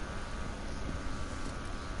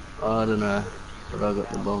 I don't know, but I got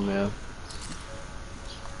the bomb now.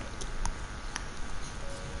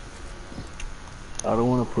 I don't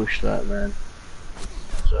want to push that, man.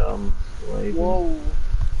 So I'm leaving. Whoa.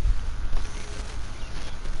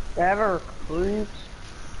 Ever creeps.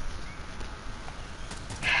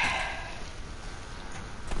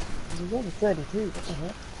 He's over 32. What the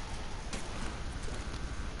heck?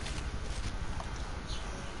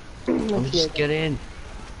 Let's just get in.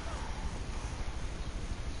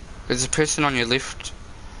 There's a person on your left,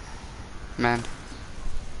 man.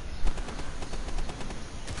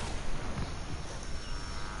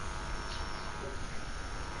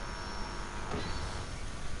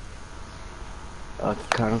 I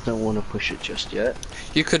kind of don't want to push it just yet.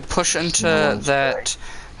 You could push into No one's that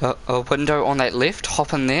a window on that left,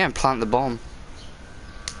 hop in there and plant the bomb.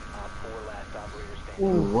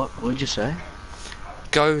 What'd you say?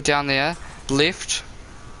 Go down there, left.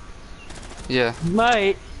 Yeah.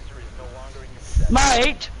 Mate!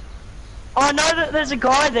 Mate! I know that there's a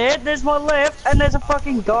guy there, there's my left, and there's a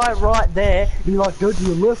fucking guy right there. And you're like, go to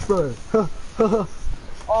your left, bro.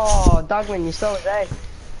 Oh, Dugman, you stole it, eh?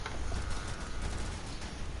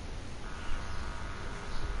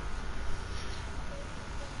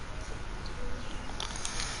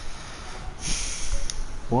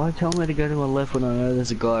 Why tell me to go to my left when I know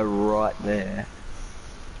there's a guy right there?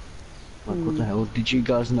 Like, what the hell? Did you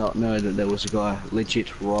guys not know that there was a guy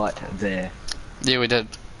legit right there? Yeah, we did.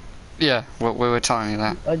 Yeah, we were telling you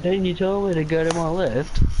that. Didn't you tell me to go to my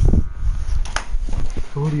left?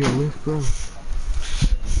 Go to your left, bro.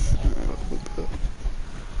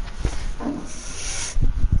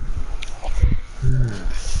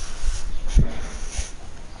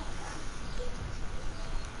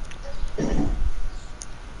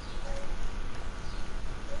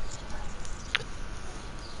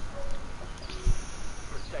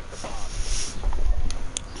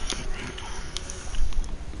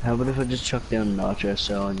 How about if I just chuck down Nacho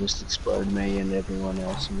Cell and just explode me and everyone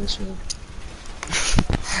else in this room?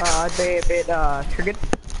 I'd be a bit, triggered.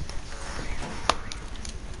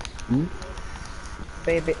 Hmm?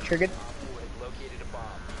 Be a bit triggered.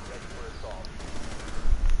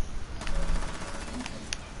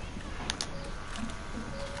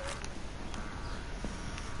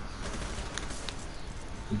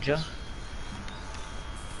 Would ya?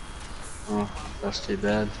 Oh, that's too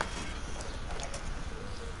bad.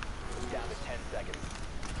 Down to 10 seconds.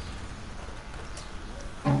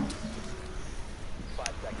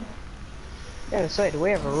 5 seconds. Yeah, say, do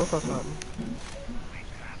we have a roof or something?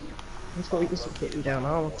 Let's go eat this getting down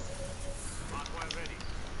home.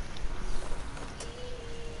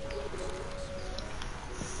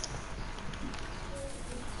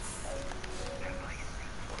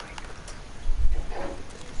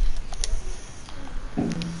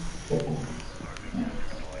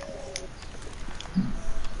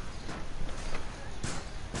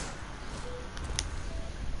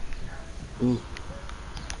 Ooh.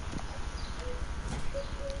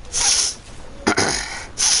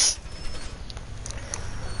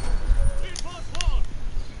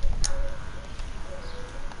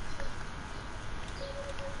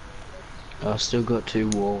 I've still got 2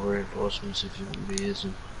 wall reinforcements if you want to be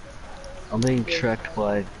using. I'm being tracked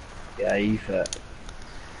by Fat.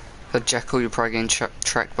 The jackal you're probably getting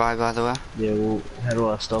tracked by the way. Yeah, well, how do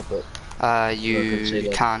I stop it? You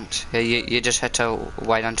can't. Yeah, you just have to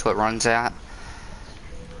wait until it runs out.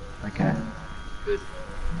 Okay. Good.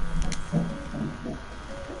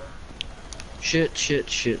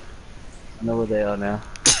 Shit. I know where they are now.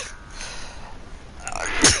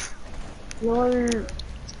 No!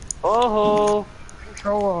 Oh!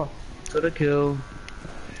 Controller! Got a kill.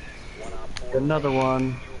 Got another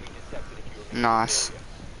one. Nice.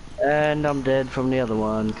 And I'm dead from the other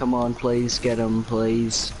one. Come on, please get them,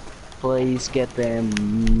 please. Please get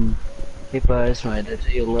them. Hippos, mate, they're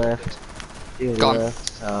to your left. To your Gone.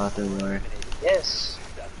 left. Oh, don't worry. Yes!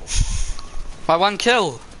 My 1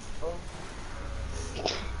 kill!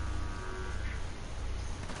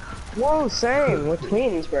 Whoa, same! We're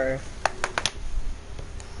twins, bro.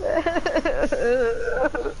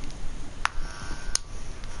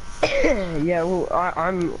 Yeah, well,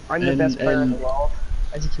 I'm the best player in the world,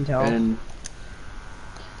 as you can tell. And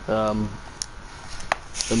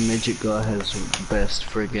the midget guy has the best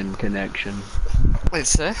friggin' connection. Let's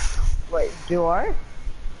see. Wait, do I?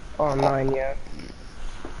 Oh, 9, yeah.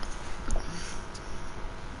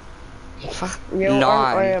 Fuck. Yeah, well,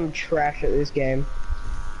 9. I am trash at this game.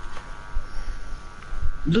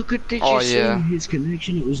 Look at this. Oh, You see yeah. his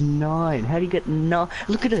connection? It was 9. How do you get 9?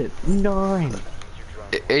 Look at it. 9.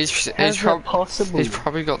 He's How's that possible? He's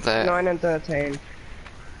probably got that. 9 and 13.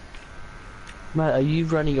 Mate, are you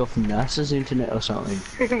running off NASA's internet or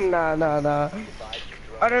something? Nah.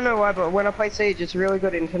 I don't know why, but when I play Siege, it's really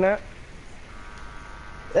good internet.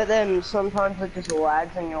 But then sometimes it just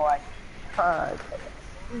lags and you're like, okay.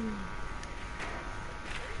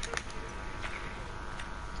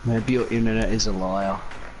 Maybe your internet is a liar.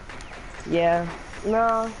 Yeah.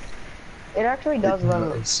 No. It actually does run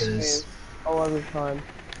It says. all of the time.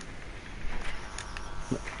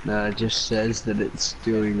 No, it just says that it's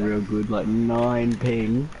doing real good, like 9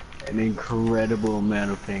 ping, an incredible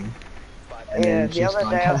amount of ping. And Yeah, then it's the just other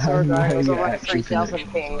like, day I saw a guy who was on your like actual 3,000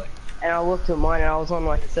 connection ping, was like- and I looked at mine and I was on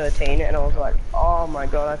like 13, and I was like, oh my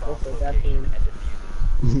god, I feel so bad for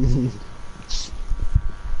him.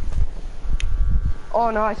 Oh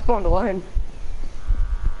no, I spawned alone.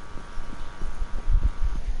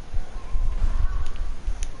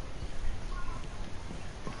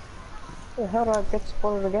 Yeah, how do I get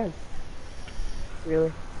spawned again?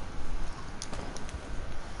 Really?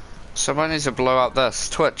 Someone needs to blow up this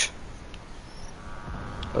Twitch.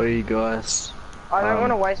 Oh, you guys. I don't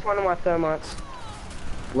want to waste one of my thermites.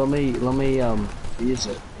 Let me use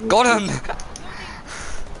it. Got him.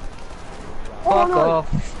 Oh, Fuck no.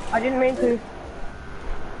 off. I didn't mean to.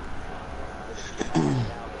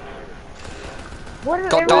 What is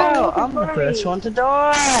Got everyone done. Oh, looking I'm the for first me? one to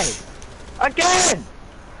die! Again!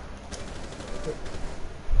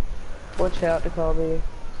 Watch out, Jacoby.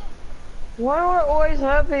 Why do I always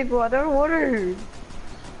hurt people? I don't want to.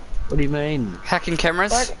 What do you mean? Hacking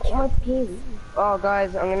cameras. Like, my team. Oh,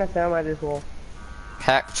 guys, I'm gonna thermite this wall.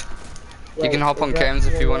 Hacked. You Wait, can hop is on that cams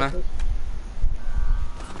if you really wanna. working?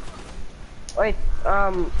 Wait,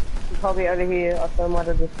 Jacoby over here. I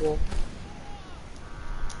thermited this wall.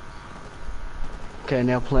 Okay,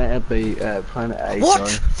 now planet B, planet A, What?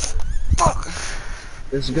 sorry. Fuck.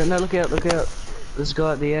 There's a guy, no, look out, look out. There's a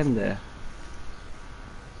guy at the end there.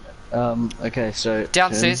 Okay, so...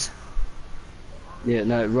 Downstairs. Yeah,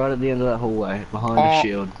 no, right at the end of that hallway, behind Oh, the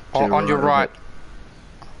shield. Oh, to on your of right. it.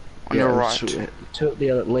 On Yeah, your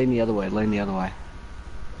right. lean the other way, lean the other way.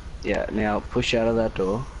 Yeah, now push out of that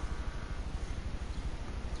door.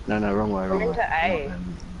 No, wrong way, I'm wrong way. into A.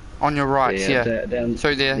 On your right. Yeah. Down,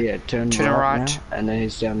 Through there. yeah, turn To the right, right. now, and then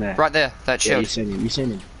he's down there. Right there. That Yeah, shield. you seen him, you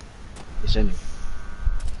seen him. You seen him.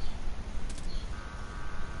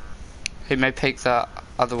 He may peek the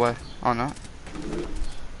other way. Oh no.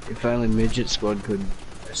 If only Midget Squad could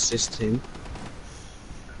assist him.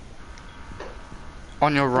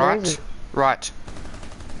 On your Where is right. he? Right.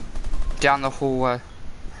 Down the hallway.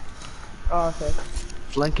 Oh, okay.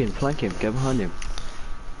 Flank him, go behind him.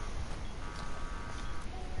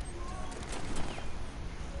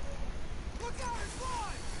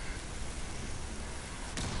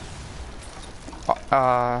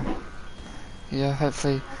 Yeah,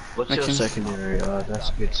 hopefully. What's Making- your secondary? Oh, that's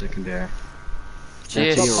a good secondary.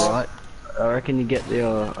 Yes. Now to your right, I reckon you get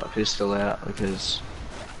your pistol out because,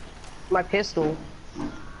 My pistol.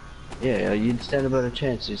 yeah, you'd stand a better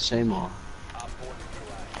chance. You'd see more.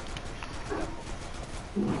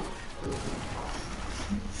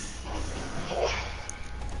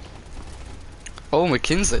 Oh,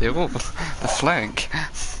 McKinsey. Oh, the flank.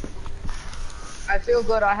 I feel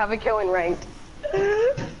good. I have a kill in ranked.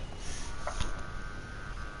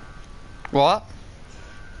 What?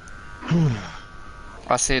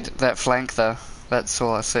 I said that flank though. That's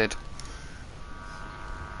all I said.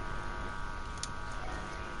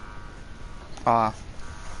 Ah.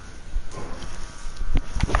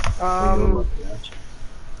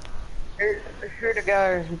 Who to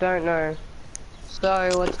go? Don't know. So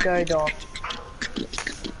let's go, Doc.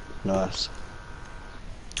 Nice.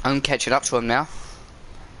 I'm catching up to him now.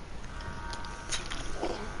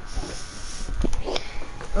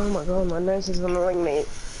 Oh my god, my nose is annoying me.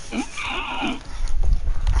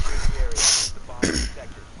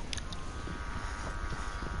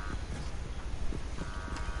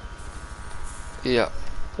 Yeah.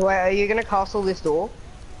 Wait, are you gonna castle this door?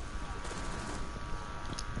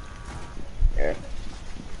 Yeah.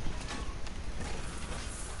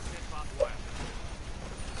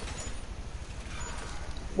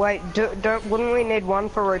 Wait, wouldn't we need one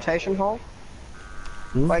for rotation hole?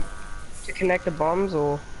 Hmm? Like, to connect the bombs,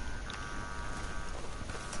 or?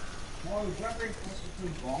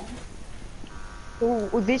 Ooh,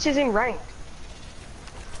 this is in ranked.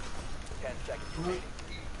 10 seconds remaining.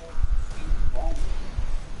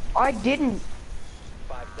 I didn't.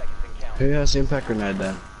 5 seconds and count. Who has the impact grenade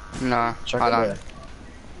then? No, Chuck I it don't. there.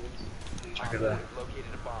 Chuck it there. Located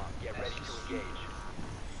a bomb. Get ready to engage.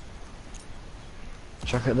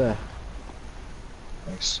 Chuck it there.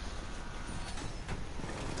 Thanks.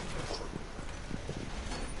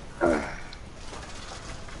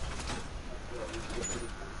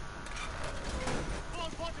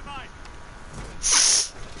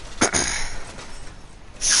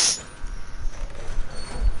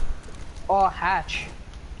 Oh, hatch.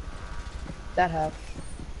 That hatch.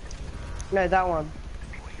 No, that one.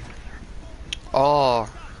 Oh,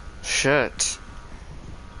 shit.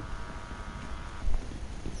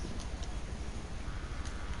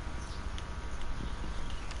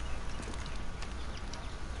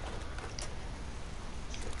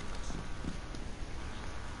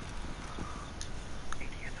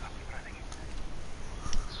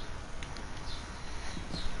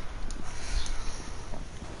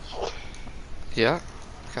 Yeah.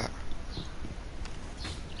 Okay.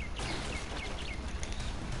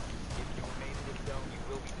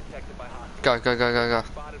 Go, go, go, go, go.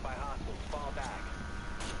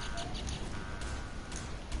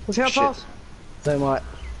 Watch out, Shit. Pulse. They might.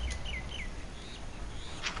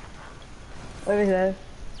 Over there.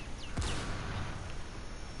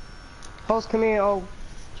 Pulse, come here. I'll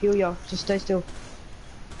heal ya. Just stay still.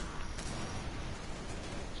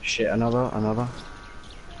 Shit, another.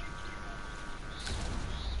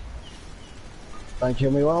 Don't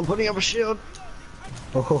kill me while I'm putting up a shield.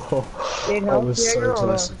 Oh, Need I help? was Yeah, so you're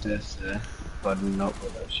close alright. to death there. If I did not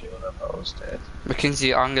put that shield up, I was dead.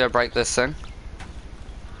 Mackenzie, I'm gonna break this thing.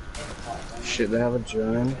 Shit, they have a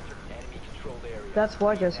drone. That's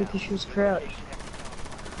why, Jesse, because she was crouched.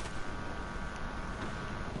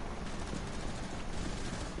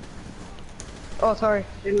 Oh, sorry.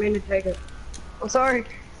 Didn't mean to take it. I'm sorry.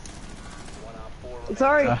 I'm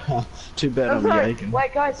sorry. Too bad I'm I'm sorry. yaking.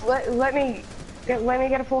 Wait, guys, let me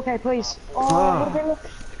get a 4K, please. Oh, what have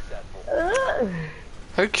been...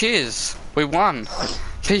 Who cares? We won.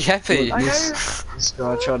 Be happy. I know. This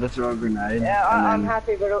guy tried to throw a grenade. Yeah, I'm and then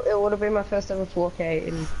happy, but it would have been my first ever 4K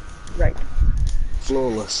in rank.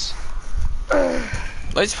 flawless.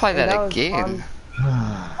 Let's play that was again. fun.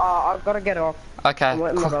 I've got to get off. Okay. I'm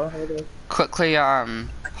letting my brother have a go. Quickly,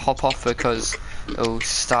 hop off because it'll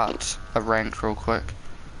start a rank real quick.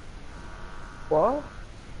 What?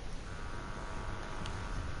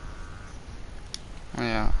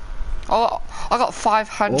 Yeah. Oh, I got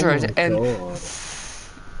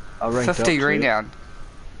 550 renown.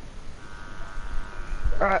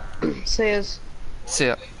 Alright, see yous. See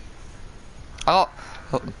ya. I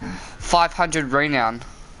got 500 renown.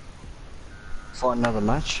 Fight another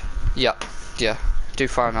match. Yep. Yeah. Do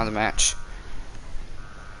find another match.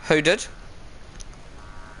 Who did?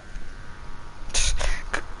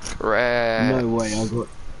 No way, I got...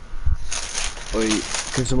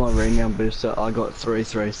 Because of my renown booster, I got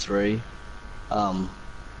 333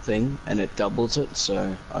 thing, and it doubles it,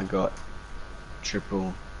 so I got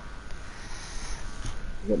triple...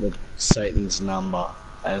 I got the Satan's number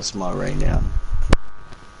as my renown.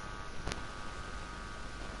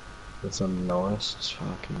 That's the lowest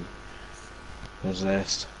fucking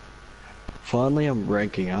possessed. Finally I'm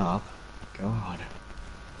ranking up. God.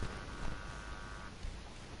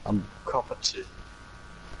 I'm copper 2.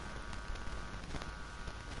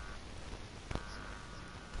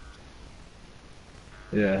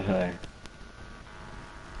 Yeah, hey.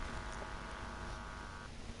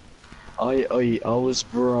 I was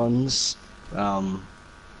bronze, I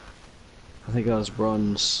think I was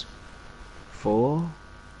bronze 4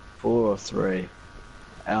 or 3.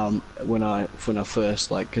 When I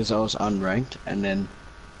first, like, cause I was unranked, and then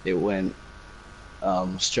it went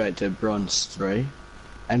straight to bronze 3,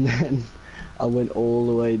 and then I went all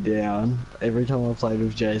the way down. Every time I played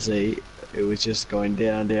with JC, it was just going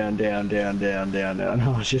down, down, down, down, down, down, down.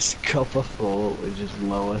 I was just copper 4, which is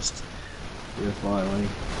lowest. Yeah, finally.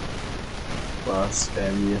 Last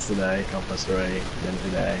game yesterday, copper 3, then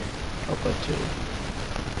today, copper 2.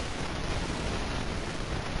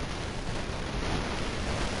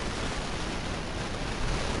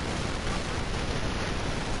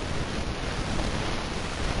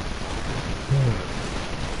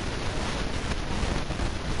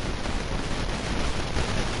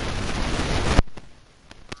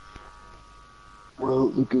 Well,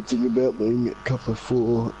 the good thing about being at copper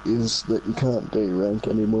 4 is that you can't de-rank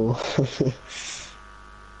anymore.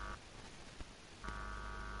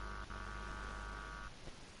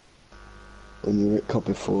 When you're at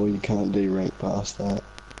copper 4, you can't de-rank past that.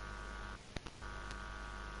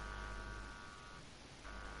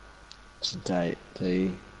 It's date,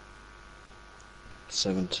 the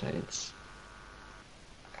 17th.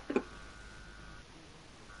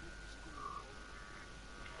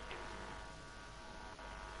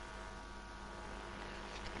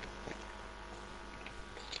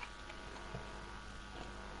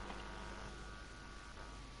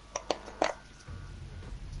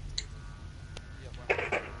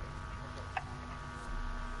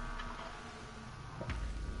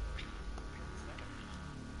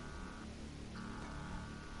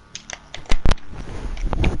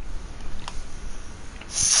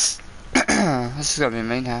 this is gonna be a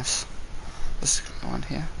mean house. This one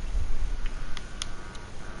here.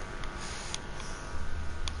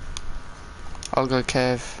 I'll go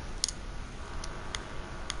cave.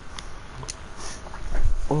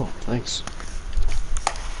 Oh, thanks.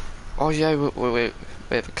 Oh yeah, we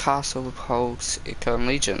have a castle with holds Echo and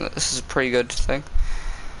Legion. This is a pretty good thing.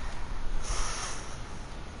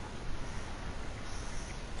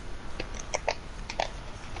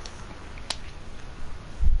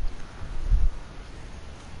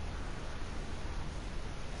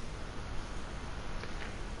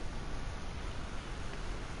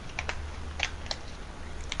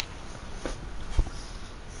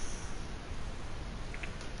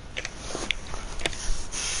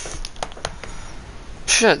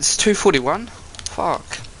 Shit, it's 2:41.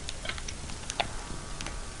 Fuck.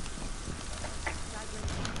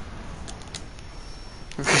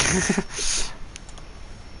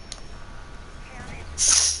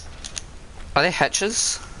 Are there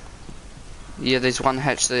hatches? Yeah, there's one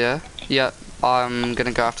hatch there. Yep, I'm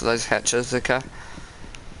gonna go after those hatches, okay?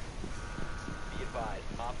 Be advised,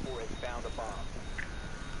 Op 4 has found a bomb.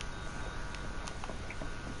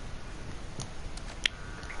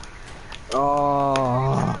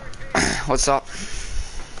 Oh. What's up? 10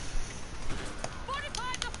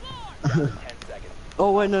 seconds.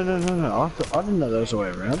 Oh wait, no. I didn't know there was a way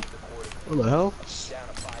around. What the hell? Down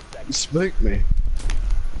to 5 You seconds. spooked me.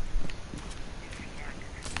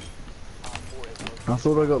 Op 4 has located. I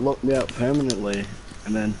thought I got locked out permanently,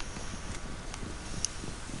 and then.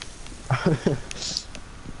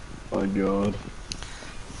 Oh god.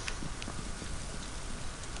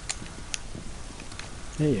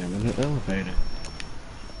 Hey, I'm in the elevator.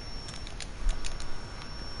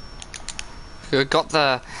 We got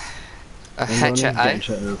the hatch at A.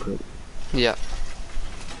 Chat real quick. Yep.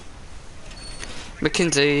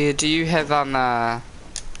 Mackenzie, do you have a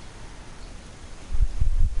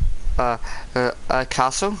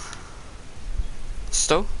castle?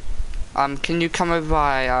 Still? Can you come over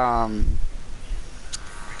by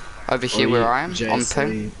over here where I am on JC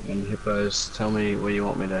ping? and Hippos, tell me where you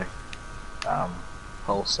want me to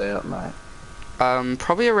pulse out, mate.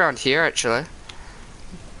 Probably around here actually.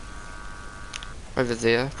 Over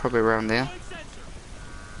there, probably around there.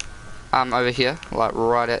 Over here, like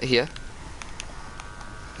right out here.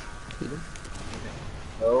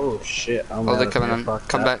 Oh shit, I'm Oh, out they're of coming here. in. Fuck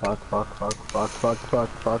Come that. back. Fuck.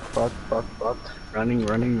 Running.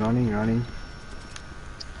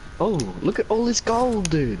 Oh, look at all this gold,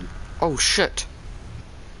 dude. Oh shit.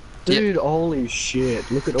 Dude, holy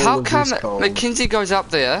shit. Look at all How of come this gold. Mackenzie goes up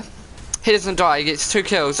there, he doesn't die, he gets 2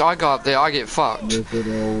 kills, I go up there, I get fucked. Look at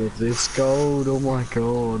all of this gold. Oh my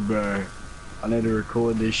god, bro. I need to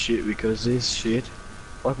record this shit because this shit.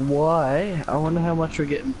 Like, why? I wonder how much we're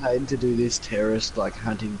getting paid to do this terrorist, like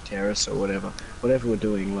hunting terrorists or whatever. Whatever we're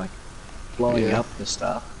doing, like blowing Yeah. up the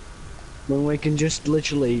stuff. When we can just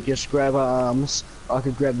literally just grab our arms. I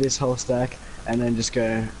could grab this whole stack and then just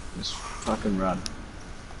fucking run.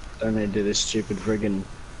 Don't need to do this stupid friggin'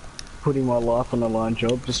 putting my life on the line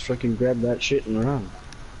job. Just fucking grab that shit and run.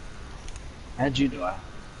 How'd you die?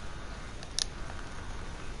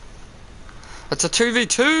 It's a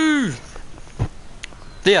 2v2!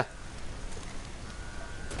 There!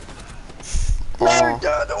 No, Oh,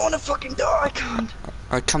 I don't wanna fucking die, I can't.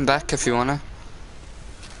 I'll come back if you wanna.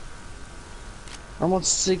 I'm on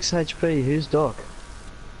 6 HP, who's Doc?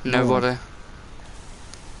 Nobody.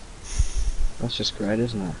 That's just great,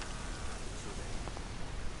 isn't it?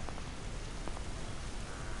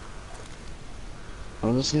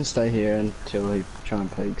 I'm just gonna stay here until he try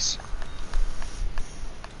and peeks.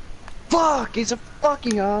 Fuck! He's a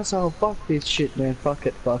fucking asshole! Fuck this shit, man. Fuck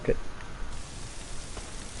it.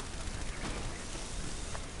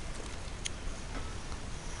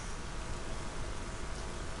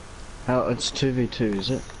 How? It's 2v2, is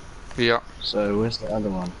it? Yeah. So, where's the other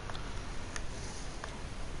one?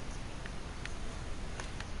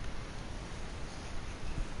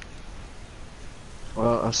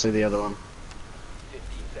 Well, I see the other one.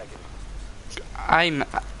 15 seconds. Aim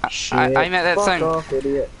at that Fuck thing. off,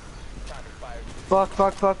 idiot. Time expired. Fuck.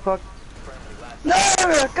 Friendly last No!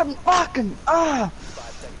 I couldn't fucking. 5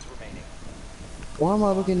 seconds remaining. Why am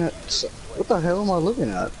I looking at... What the hell am I looking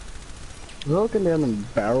at? Was I looking down the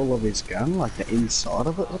barrel of his gun, like the inside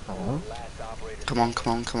of it? What the hell? Last operator. Come on.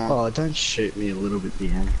 Oh, don't shoot me a little bit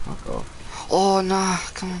behind. Fuck off. Oh, nah,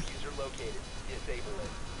 come on. User located. Disable it.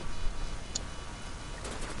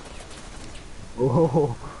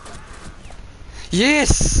 Oh,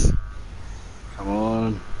 Yes! come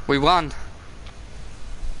on. We won.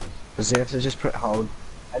 Does he have to just hold?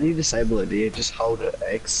 How do you disable it? Do you just hold it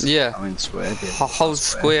X? Yeah. I mean square. Hold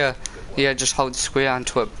square. Yeah, just hold square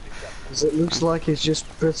onto it. 'Cause it looks like he's just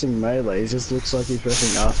pressing melee. It just looks like he's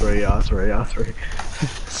pressing R3, R3, R3.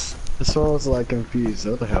 That's why I was like confused.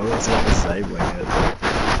 What the hell is it disabling it?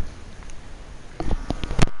 I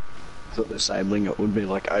thought disabling it would be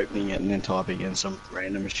like opening it and then typing in some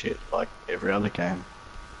random shit like every other game.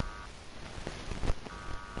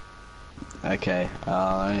 Okay,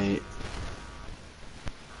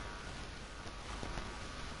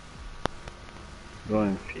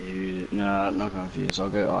 going fuse. No, not confused. I'll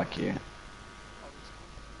go IQ.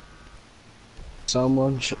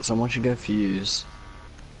 Someone should go fuse.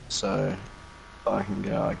 So I can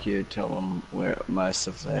go IQ, tell them where most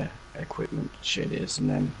of their equipment shit is, and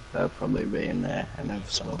then they'll probably be in there. And if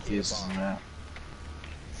someone fuses them out.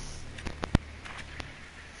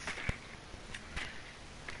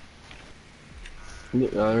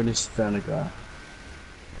 Look, I already found a guy.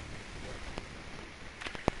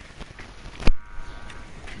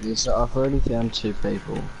 Yes, I've already found 2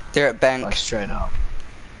 people. They're at bank. Like straight up.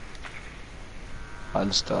 I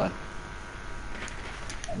just died.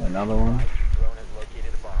 And another one. Your drone has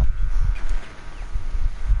located a bomb.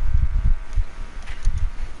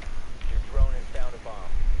 Your drone has found a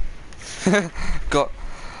bomb. Got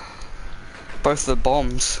both the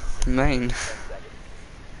bombs. Main. 10 seconds.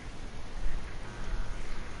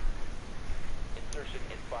 Insertion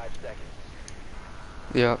in 5 seconds.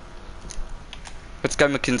 Yeah. Let's go,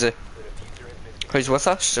 Mackenzie. The diffuser has been Who's with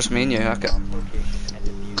us? Just me and you. Okay. location and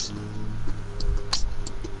defused.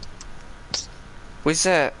 Where's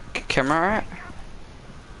that camera at?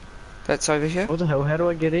 That's over here? What the hell? How do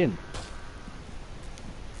I get in?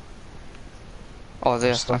 Oh,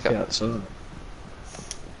 there. I'm stuck Okay. outside.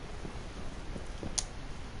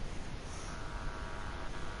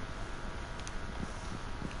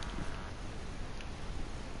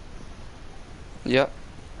 Yep.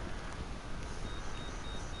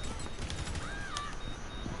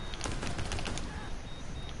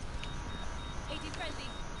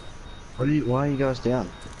 Why are you guys down?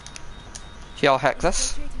 Here, I'll hack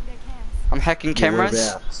this. I'm hacking cameras.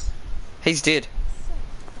 Whereabouts? He's dead.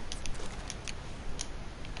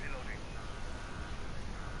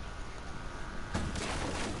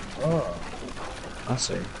 Oh, I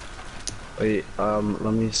see. Wait, let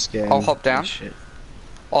me scan. I'll hop down. this Shit.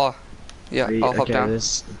 Oh, yeah, Wait, I'll hop okay, down.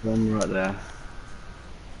 there's one right there.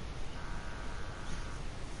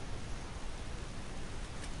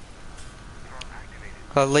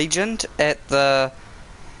 A legend at the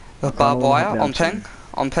can't barbed all wire hop on down ping. too.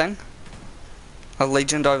 On ping. A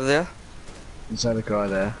legend over there. Is that a guy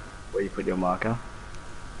there? Where you put your marker?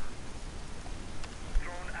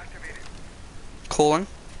 Calling.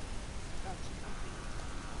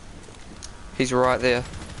 He's right there.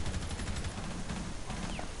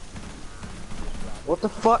 What the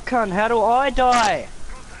fuck, cunt? How do I die?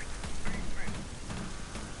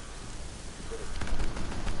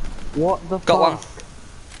 What the Got one. fuck?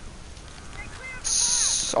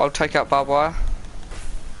 I'll take out barbed wire.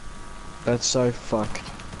 That's so fucked.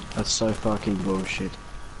 That's so fucking bullshit.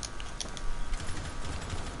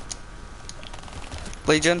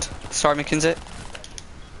 Legend. Sorry, Mackenzie. The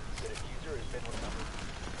diffuser has been recovered.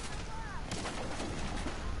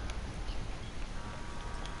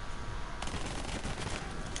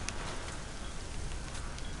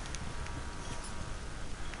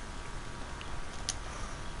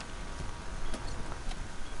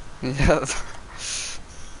 Yeah. The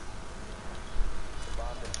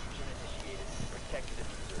bomb diffusion initiated. Protect the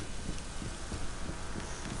diffuser.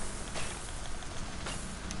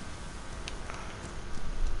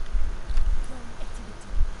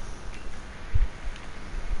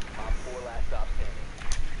 Op 4 last stop standing.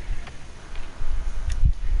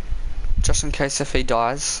 Just in case if he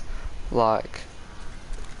dies, like,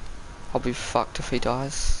 I'll be fucked if he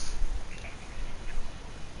dies.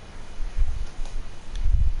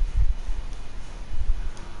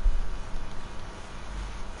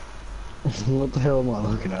 What the hell am I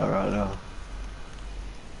looking at right now?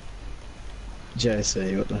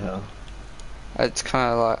 JC, what the hell? It's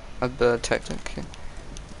kind of like a bird tactic.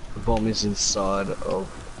 The bomb is inside of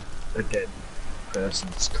a dead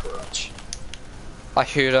person's crotch. I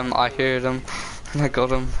heard him, and I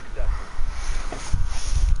got him.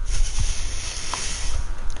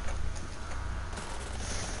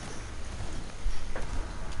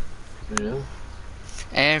 Yeah.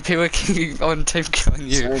 And people keep on team killing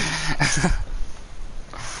you. So-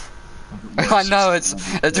 I know, it's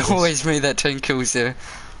always me that team kills you.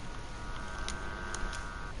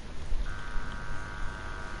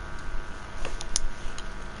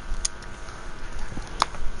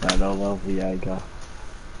 I don't love the Jaeger.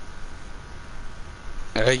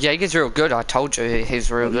 Jaeger's real good. I told you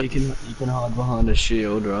he's real You good. can hide behind a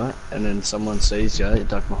shield, right? And then someone sees you, you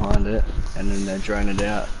duck behind it, and then they drain it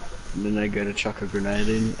out. And then they go to chuck a grenade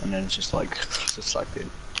in, and then it's just like, just sucked in.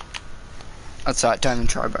 That's alright. Don't even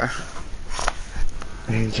try, bro.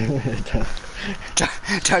 And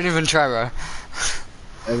Don't even try, bro.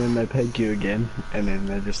 then they peg you again, and then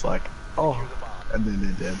they're just like, oh, and then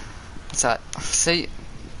they're dead. What's that? See,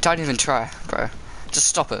 don't even try, bro. Just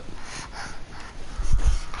stop it.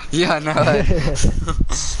 Yeah, no.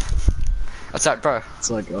 What's that, bro?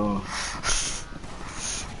 It's like, oh.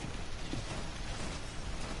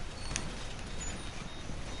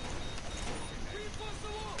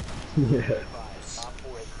 Yeah.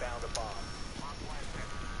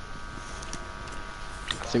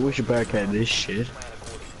 I think we should barricade this shit.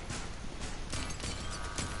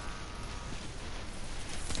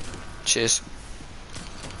 Cheers.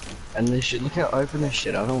 And this shit, look how open this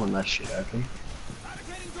shit. I don't want that shit open.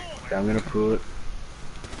 Okay, I'm gonna put.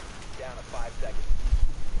 Down to 5 seconds.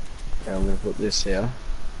 Okay, I'm gonna put this here.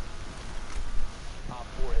 Op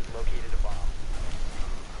 4 has located a bomb.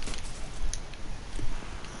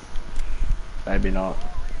 Maybe not.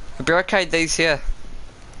 Barricade these here.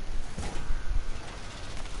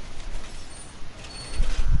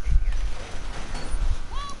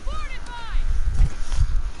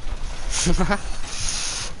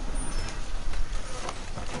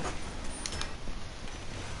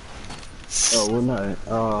 Oh, well, no.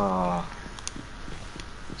 Oh.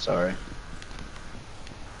 Sorry.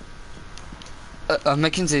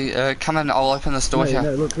 Mackenzie, come in. I'll open this door No, here.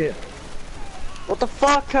 no, look here. What the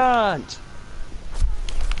fuck, cunt?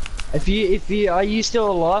 If you, are you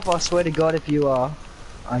still alive? I swear to God, if you are.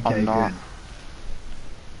 Okay, I'm not. good.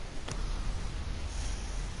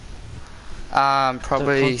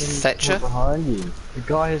 Probably The fucking Thatcher. one behind you. The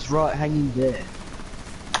guy is right hanging there.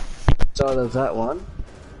 So there's that one.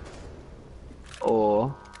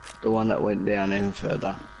 Or the one that went down even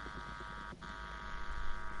further.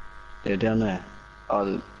 Yeah, down there.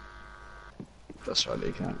 Oh, that's right,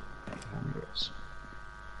 you can't hear us.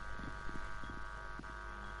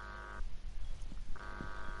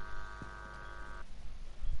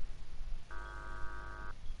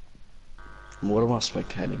 What am I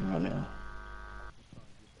spectating right now?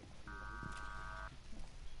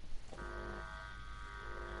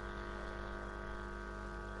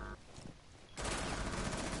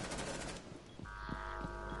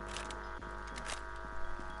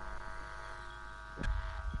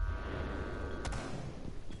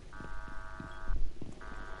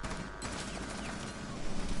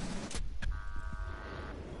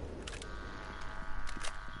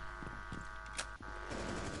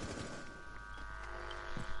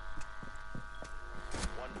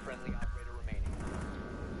 One friendly operator remaining.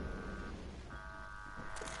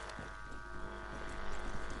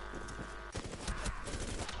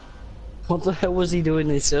 What the hell was he doing?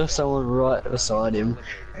 He saw someone right beside him,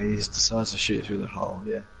 and he just decides to shoot through the hole,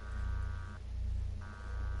 yeah.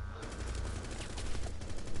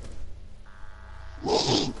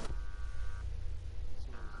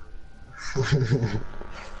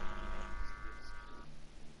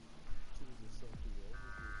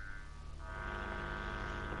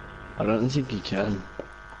 I don't think you can.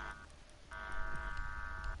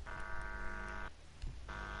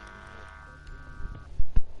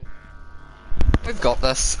 We've got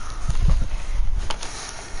this.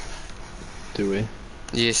 Do we?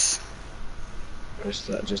 Yes. Or is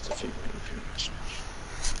that just a few minutes?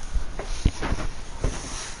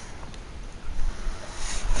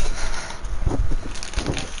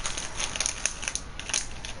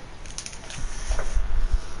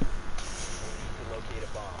 To locate a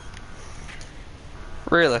bomb.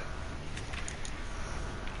 Really?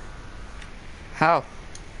 How?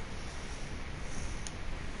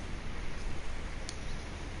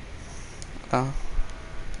 Oh.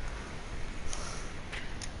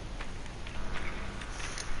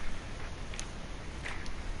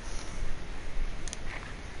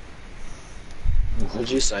 Did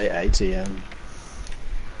you say ATM?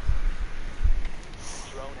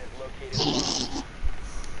 Drone has located a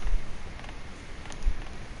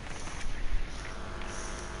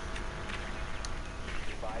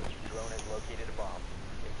bomb. Advise your drone has located a bomb.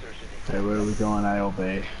 Insertion in Okay, where are we going, A or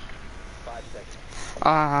B? 5 seconds.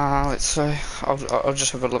 Let's see. I'll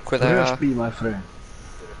just have a look where they Rush are. B, my friend.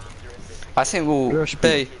 The diffuser has been I think we'll Rush B.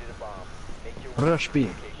 located a bomb. Make your way Rush to B. the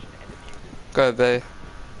location and defuse it. Go B.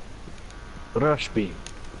 Rush B.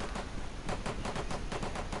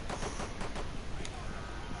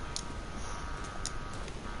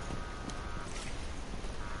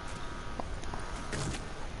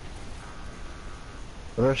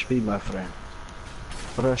 Rush B, my friend.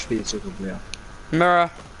 Proszę pić kupię. Mirror. A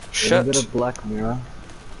bit Shit. of black mirror.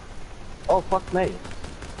 Oh fuck me.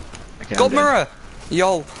 Okay, Gold I'm dead. mirror!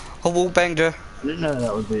 Yo, I wall banged her. I didn't know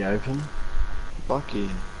that would be open. Fuck you.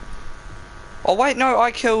 Oh wait, no,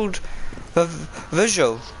 I killed the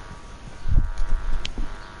visual.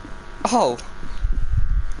 Oh.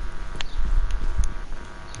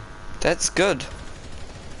 That's good.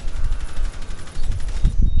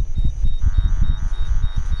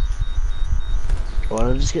 Why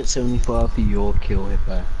did I just get 75 for your kill,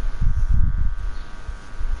 Hippo?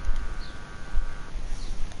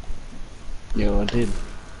 Yeah, I did.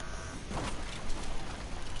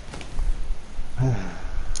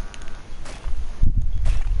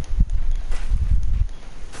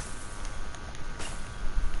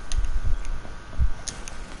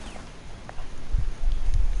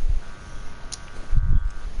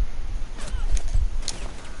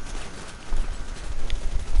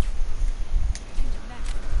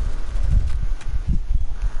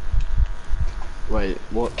 Wait,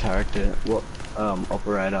 what character, what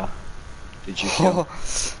operator did you kill?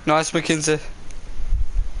 Nice, Mackenzie.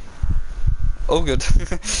 All good.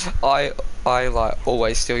 I like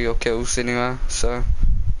always steal your kills anyway, so.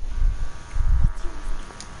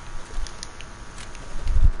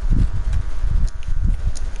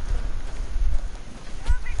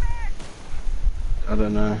 I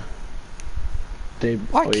don't know.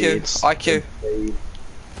 IQ, it's IQ.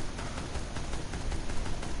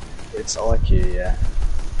 It's IQ, yeah.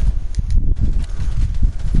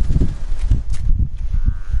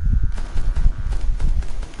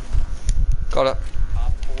 Got it.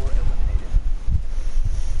 Op 4 eliminated.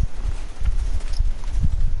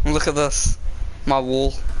 Look at this. My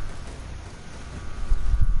wall.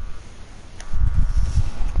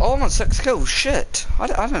 Oh, I'm on 6 kills. Shit. I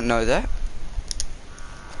don't know that.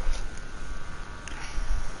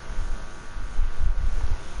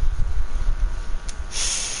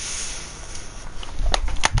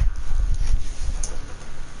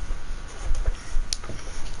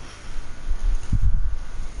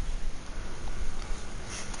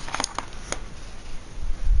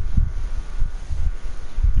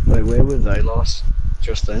 Wait, where were they last?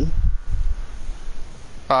 Just then?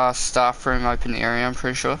 Staff room open area, I'm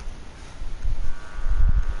pretty sure.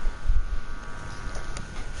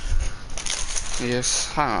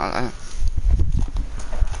 Yes, hang on.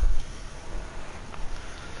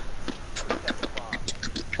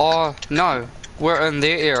 Oh, no. We're in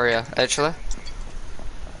their area, actually.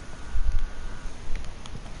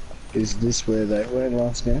 Is this where they were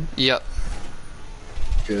last game? Yep.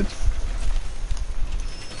 Good.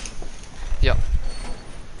 Yep.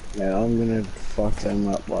 Yeah, I'm gonna fuck them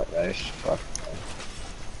up like they should fuck them.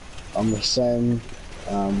 I'm the same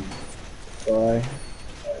guy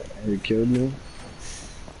who killed me.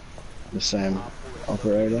 The same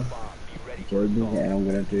operator who killed me, and I'm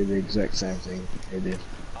gonna do the exact same thing he did.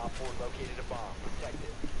 Op 4 located a bomb. Protect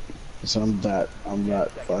it. Cause I'm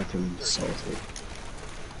that fucking salty.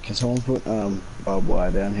 Can someone put barbed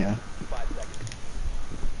wire down here? 5 seconds.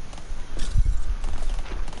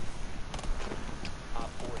 Op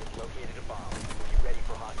 4 has located a bomb. Be ready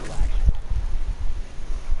for hostile action.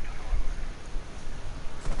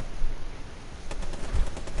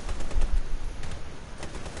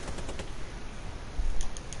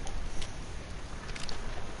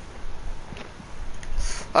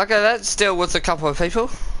 Okay, let's deal with a couple of people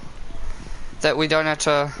that we don't have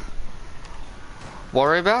to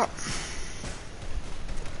worry about.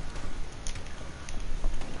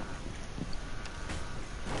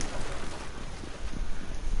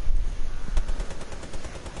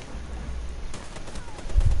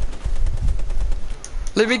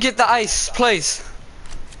 Let me get the ace, please.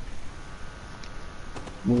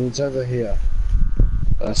 Well, it's over here.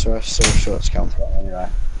 That's where I saw shots come from anyway.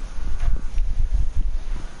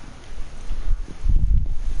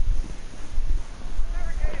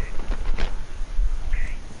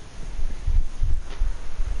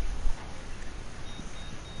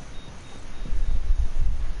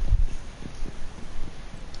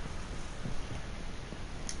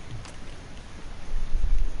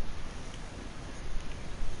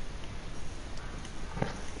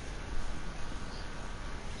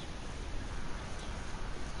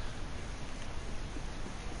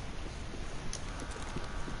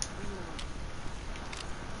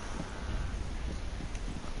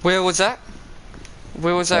 Where was that?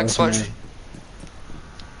 Where was that That was me. explosion?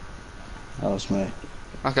 That was me.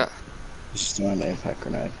 Okay, Just throwing an impact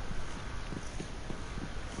grenade.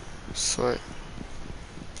 sweet.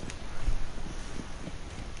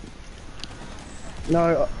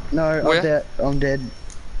 No, no, Where? I'm dead. I'm dead.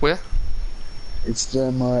 Where? It's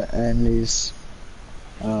Thermite and Liz.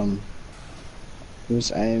 He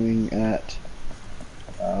was aiming at,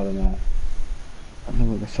 I don't know. I don't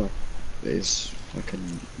know what the fuck is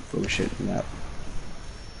fucking bullshit map.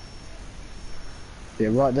 Yeah,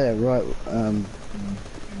 right there, right,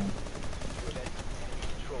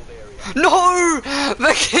 No!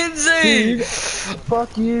 Mackenzie! Dude,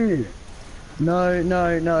 fuck you! No,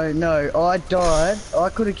 no, no, no, I died. I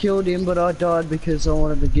could have killed him, but I died because I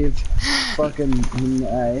wanted to give fucking him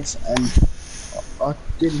the ace, and I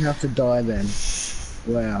didn't have to die then.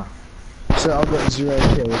 Wow. So I've got 0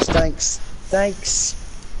 kills. Thanks. Thanks.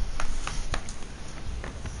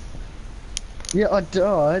 Yeah, I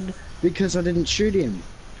died because I didn't shoot him.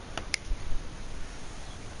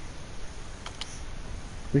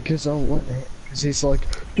 Because I want, because he's like,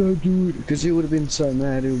 don't do it. Because he would have been so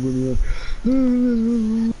mad. He would have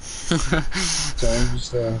been like, so I'm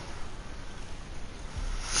just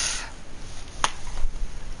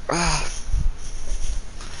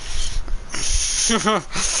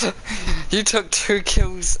You took 2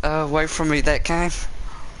 kills away from me that game.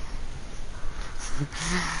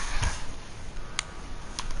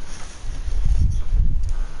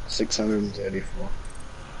 634.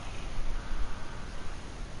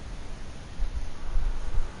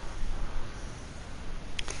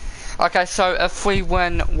 Okay, so if we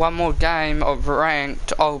win one more game of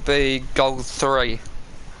ranked, I'll be gold 3.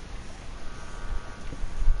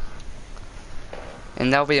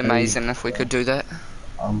 And that'll be amazing if we could do that.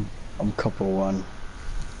 I'm copper 1.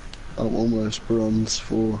 I'm almost bronze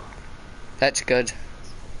 4. That's good.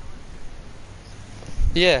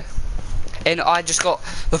 Yeah. And I just got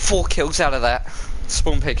the 4 kills out of that.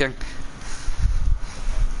 Spawn picking.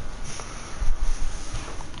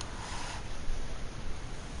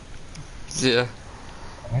 Yeah.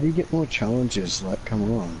 How do you get more challenges? Like,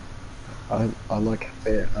 come on. I like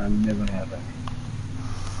it. I never have any.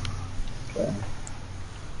 Okay.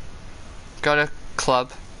 Go to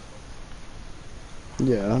club.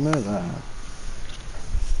 Yeah, I know that.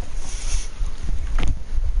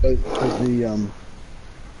 But the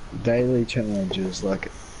daily challenges, like,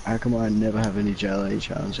 how come I never have any daily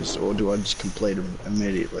challenges, or do I just complete them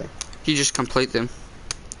immediately? You just complete them.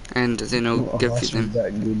 And then it'll give you them.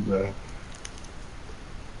 That good though.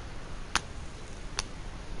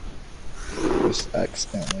 Just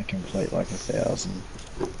accidentally complete like 1,000.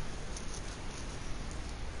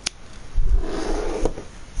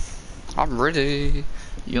 I'm ready.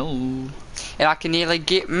 Yo. And I can nearly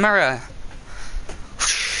get mirror.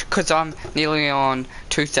 Because I'm nearly on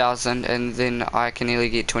 2,000 and then I can nearly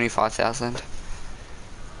get 25,000.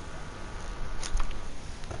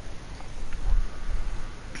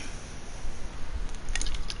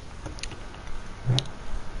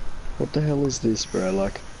 What the hell is this, bro?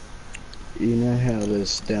 Like, you know how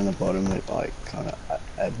there's down the bottom like kind of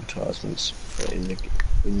advertisements for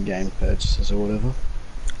in-game purchases or whatever?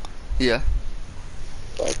 Yeah.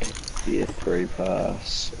 Like year 3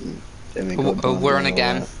 pass and demigod We're in a and all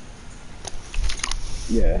game. that.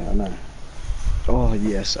 Yeah, I know. Oh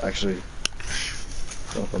yes, actually.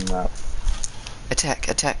 Got the map. Attack,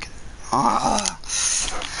 attack. Ah.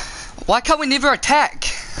 Why can't we never attack?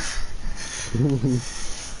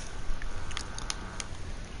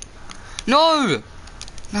 No!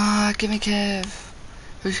 No, give me Kev.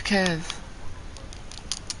 Who's Kev?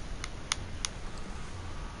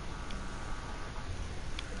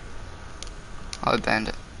 Oh,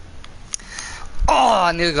 bandit. Oh,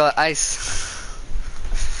 I nearly got ace.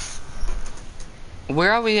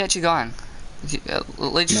 Where are we actually going?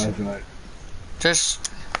 Let's No. just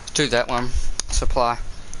do that one. Supply.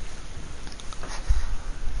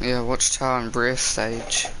 Yeah, watchtower and breath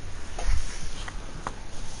stage.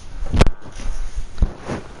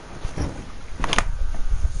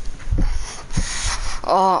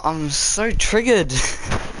 Oh, I'm so triggered.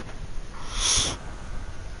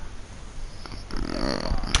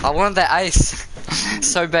 I wanted that ace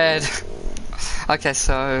so bad. Okay,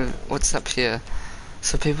 so what's up here?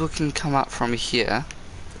 So people can come up from here.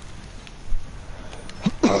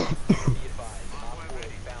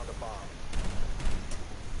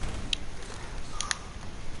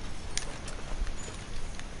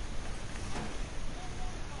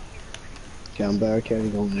 Okay, I'm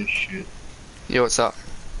barricading all this shit. Yo, what's up?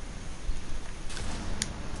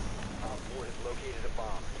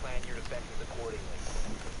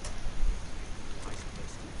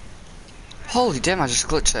 Holy damn, I just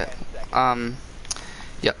glitched it.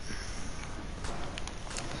 Yep.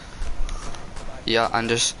 Yeah, I'm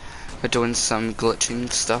just doing some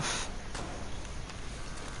glitching stuff.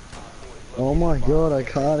 Oh my god, I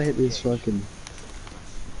can't hit this fucking...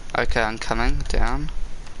 Okay, I'm coming down.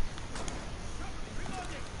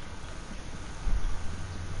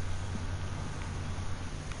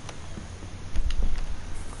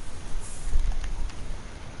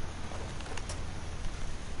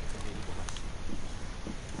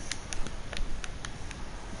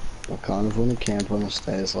 kind of want to camp on the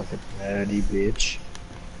stairs like a nerdy bitch.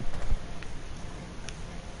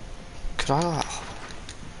 Could I?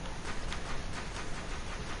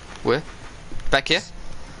 Where? Back here?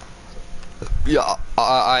 Yeah,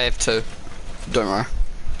 I have two. Don't worry.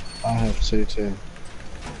 I have two too.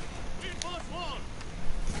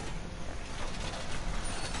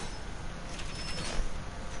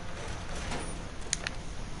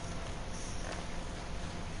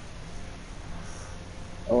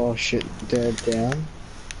 Oh shit, dead down.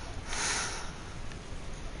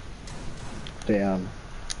 Down.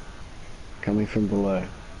 Coming from below.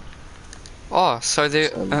 Oh, so they're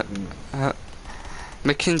So,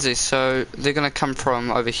 Mackenzie. So they're gonna come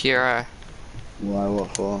from over here. why,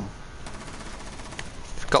 what for?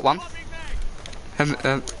 Got one.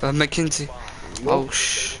 Mackenzie. Oh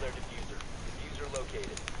sh. Diffuser located.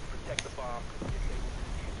 Protect the bomb.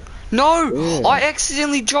 No! Yeah. I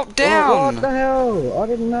accidentally dropped Oh, down. what the hell? I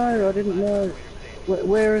didn't know.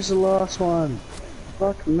 Where is the last one?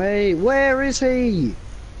 Fuck me. Where is he?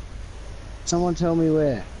 Someone tell me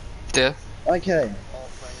where. There. Okay. All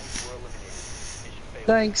friendlies were eliminated. Mission failed.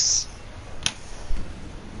 Thanks.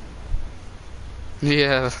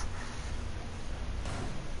 Yeah.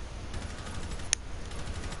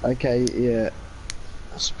 Okay, yeah.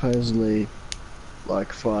 Supposedly,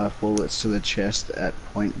 like 5 bullets to the chest at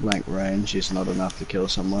point blank range is not enough to kill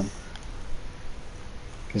someone.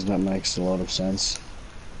 Because that makes a lot of sense.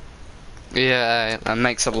 Yeah, that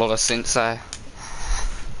makes a lot of sense. Huh?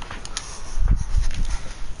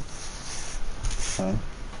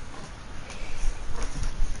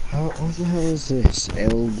 What the hell is this?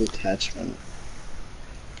 L detachment.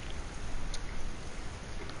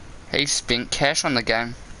 He spent cash on the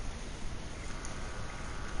game.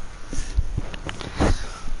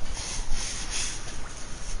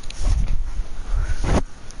 We need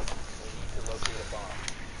to locate a bomb.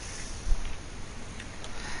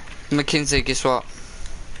 Mackenzie, guess what?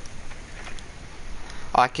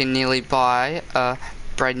 I can nearly buy a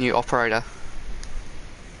brand new operator.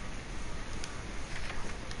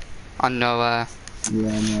 I know, Yeah,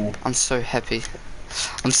 no. I'm so happy.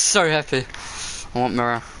 I'm so happy. I want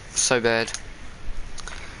mirror so bad.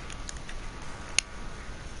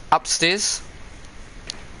 Upstairs?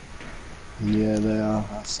 Yeah, they are.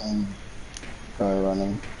 I seen guy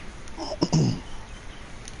running. 10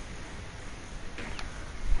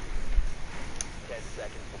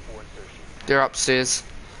 seconds before insertion. They're upstairs.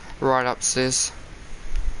 Right upstairs.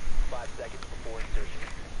 5 seconds before insertion.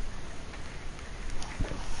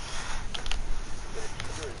 The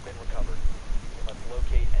diffuser has been recovered. You must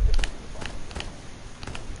locate and defuse the bomb.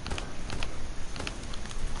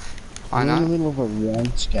 I I'm in the know. middle of a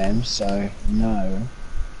ranked game, so no.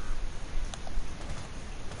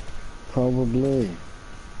 Probably.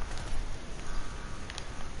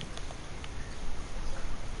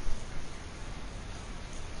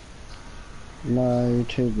 No,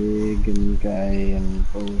 too big and gay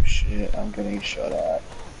and bullshit. I'm getting shot at.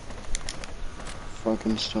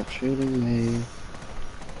 Fucking stop shooting me.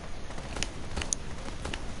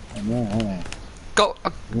 I know. Got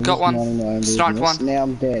one. Sniped one. Now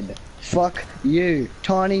I'm dead. Fuck you,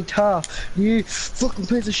 tiny tough. You fucking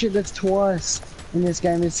piece of shit. That's twice in this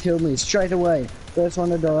game. It's killed me straight away. First one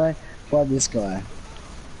to die by this guy.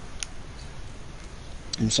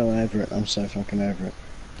 I'm so over it. I'm so fucking over it.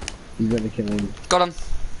 You better kill him. Got him.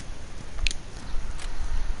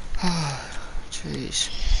 Jeez.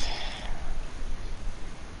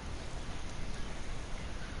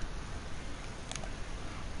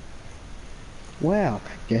 Wow.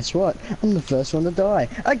 Guess what? I'm the first one to die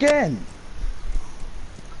again.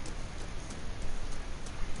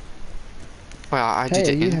 Well, I Hey, did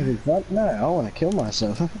are it. you having fun? No, I want to kill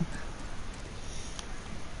myself.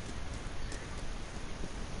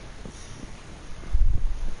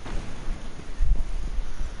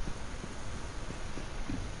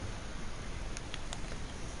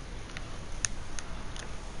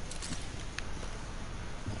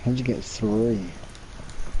 How'd you get 3?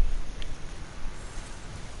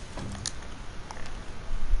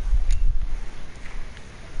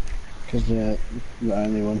 Because they're the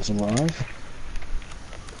only ones alive?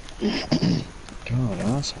 God,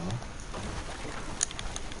 asshole.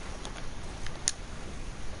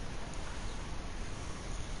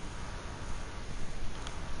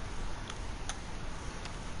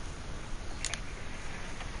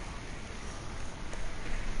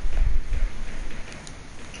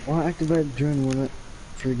 Why activate drone when it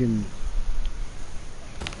friggin'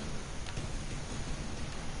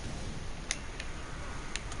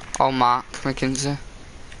 I'll mark Mackenzie.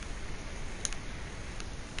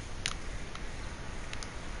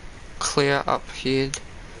 Clear up here. You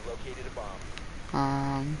located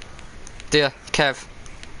There, Kev.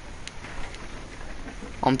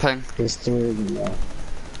 On ping. There's 3 of them there.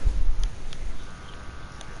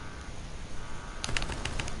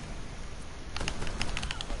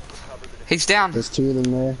 He's down. There's 2 of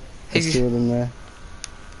them there. There's He's- 2 of them there.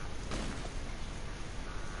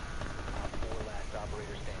 Four last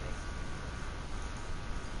operator standing.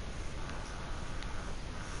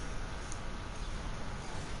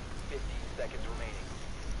 15 seconds remaining.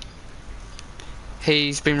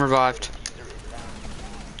 He's been revived. Diffuser is now.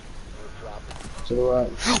 You have dropped it. To the right.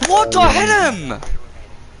 What? I hit him! Op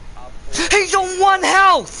 4 He's on 1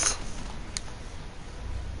 health!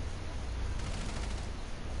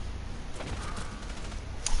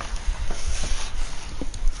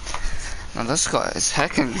 Now this guy is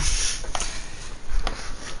hacking.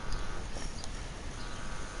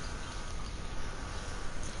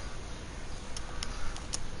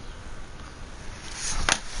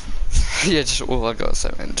 Yeah, just all I gotta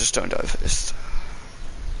say, man, just don't die first.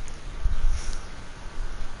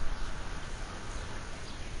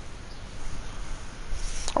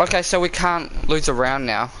 Okay, so we can't lose a round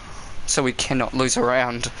now. So we cannot lose a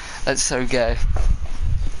round. That's so gay.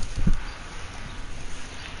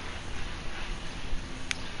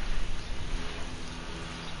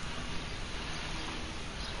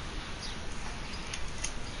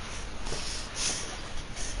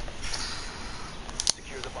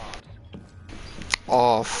 secure the bombs.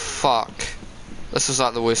 Oh, fuck. This is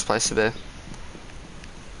like the worst place to be.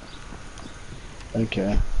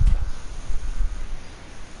 Okay.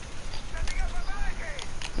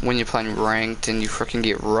 When you're playing ranked and you freaking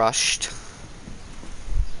get rushed.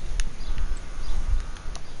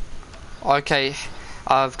 Okay,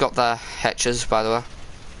 I've got the hatches, by the way.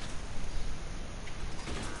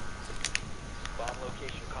 Bomb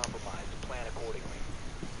location compromised. Plan accordingly.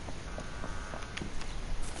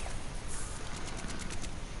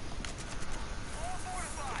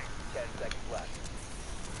 Ten seconds left.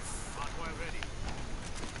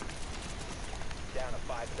 Down to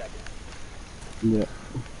 5 seconds. Yeah.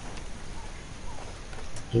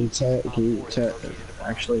 Can you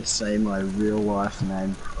actually say my real life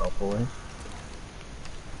name properly?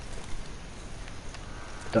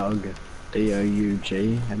 Doug.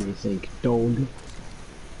 D-O-U-G. How do you think? Dog.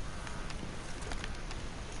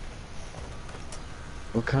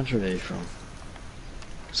 What country are you from?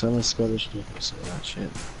 Some of Scottish people say that shit.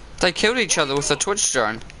 They killed each other with a Twitch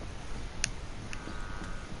drone.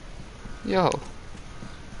 Yo.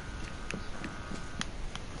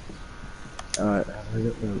 Alright, have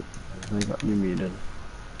I got you muted?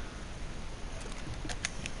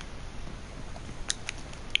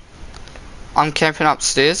 I'm camping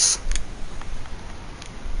upstairs.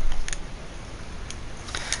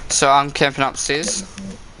 So I'm camping upstairs.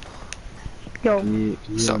 Yo, Can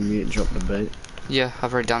you So- unmute, drop the beat? Yeah,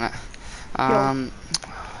 I've already done it.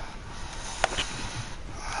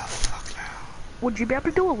 would you be able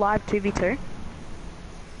to do a live 2v2?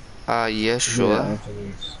 Yeah, sure. Yeah,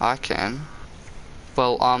 afterwards. I can.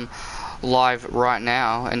 Well, live right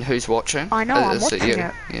now, and who's watching? I know, I'm Is it watching you?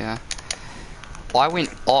 it. Yeah. I went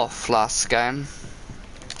off last game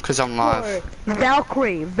because I'm live. Bro,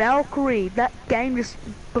 Valkyrie, that game just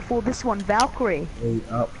before this one, Valkyrie. Hey,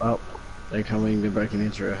 up. They're coming, they're breaking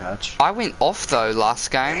into a hatch. I went off though last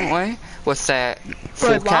game, with that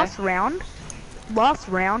Bro, 4K. last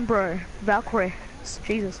round, bro, Valkyrie,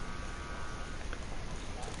 Jesus.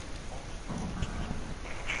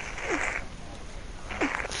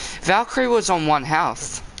 Valkyrie was on 1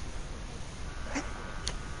 health.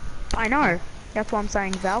 I know, that's why I'm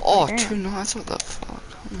saying Valkyrie. Oh, damn. 2 nights. What the fuck?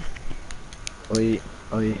 Oi,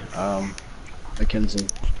 Mackenzie.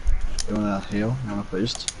 You wanna heal? You wanna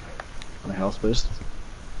boost? Want a health boost?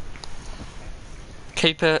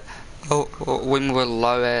 Keep it when we're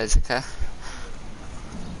low as, okay?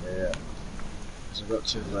 Yeah. So I've got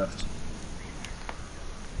 2 left.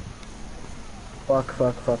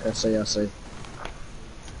 Fuck, I see.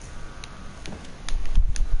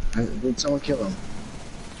 Did someone kill him?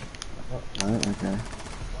 No, okay.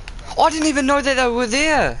 I didn't even know that they were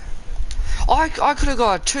there. I could have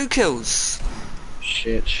got 2 kills.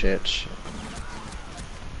 Shit.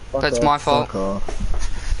 Fuck That's off, my fault. fuck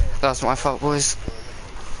off. That's my fault, boys.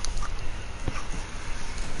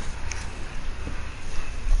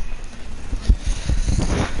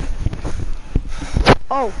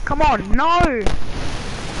 Oh, come on, no!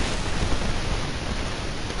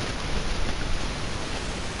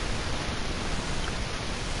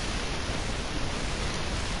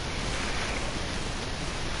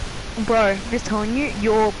 Bro, just telling you,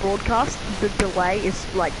 your broadcast, the delay is,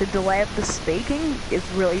 like, the delay of the speaking is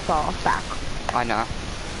really far back. I know.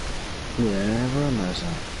 Yeah, everyone knows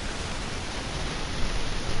that.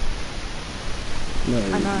 No,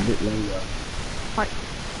 I know. a bit longer. Like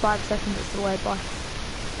 5 seconds it's delayed by.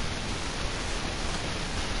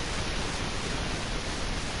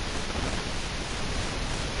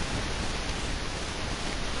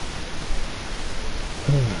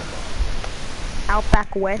 Out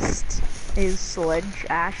back west is Sledge,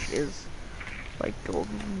 Ash is like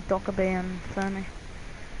Dockerbee and Fernie.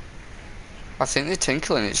 I think they're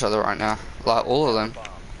tinkling each other right now. Like, all of them.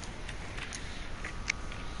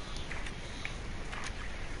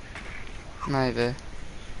 Maybe.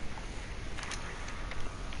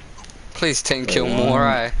 Please team kill more,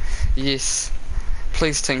 eh? Yes.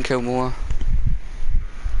 Please team kill more.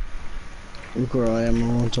 Look where I am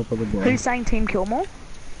on top of the bomb. Who's saying Team Killmore?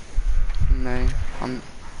 Me.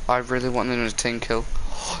 I really want them to team kill.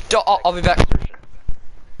 I'll be back.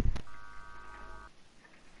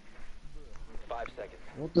 5 seconds.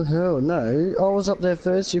 What the hell? No, I was up there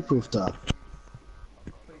first, you poofed up.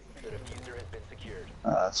 The diffuser has been secured.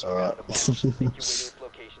 Ah, that's The bomb. alright. Make your way to its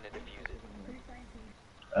location and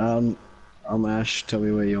defuse it. I'm Ash, tell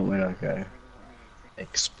me where you want me to go.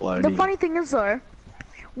 Exploding. The funny thing is though,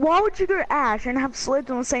 why would you go Ash and have Sledge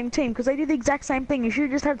on the same team? Because they do the exact same thing. You should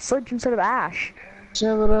have just had Sledge instead of Ash.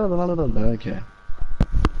 Okay.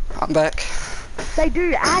 I'm back. They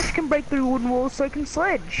do. Ash can break through wooden walls, so can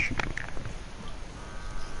Sledge.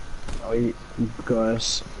 Wait,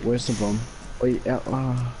 guys, where's the bomb? Wait,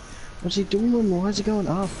 what's he doing? Why is he going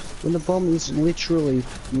up? When the bomb is literally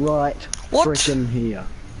right What? frickin' here.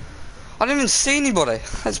 I didn't even see anybody.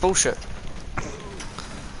 That's bullshit.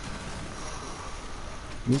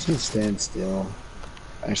 I'm just gonna stand still.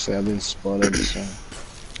 Actually, I've been spotted, so...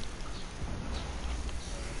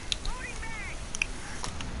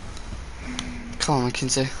 Come on,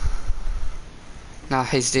 Mackenzie. Nah,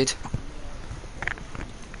 he's dead.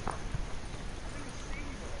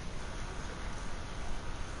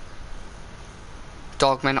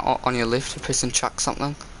 Dogman on your left, you press and chuck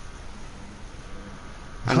something.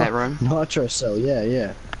 In that room. Nitro cell,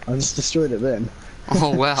 yeah. I just destroyed it then.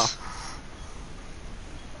 Oh wow.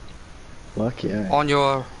 Lucky, yeah. On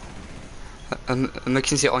your...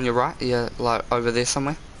 Mackenzie, on your right? Yeah, like over there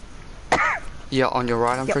somewhere. Yeah, on your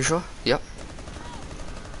right, I'm pretty sure. Yep.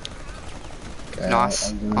 Okay,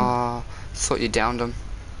 Nice. Thought you downed him.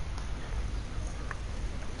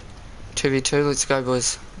 2v2, let's go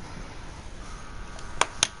boys.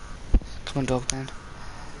 Come on, dog man.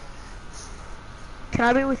 Can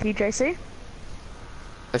I be with you, JC?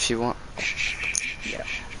 If you want. Yeah.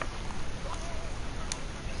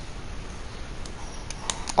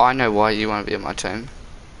 I know why you want to be on my team.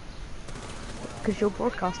 Because you're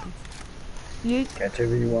broadcasting. Yeet. Okay,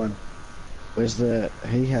 2v1. Where's the...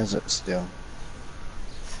 He has it still.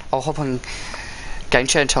 I'll hop on game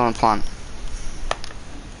chat and tell him plant.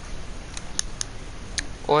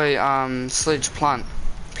 Oi, Sledge, plant.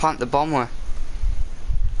 Plant the bomb where?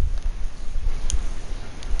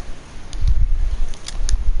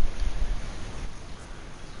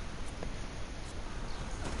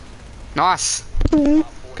 Nice.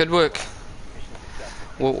 Good work.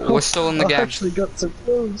 We're still in the game. I actually got some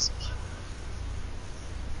kills.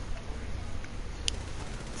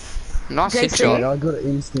 Nice JC? headshot. Yeah, I got an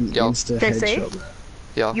instant JC? headshot.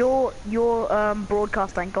 Yeah. Your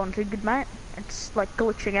broadcast ain't gone too good, mate. It's like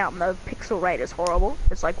glitching out and the pixel rate is horrible.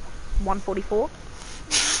 It's like 144.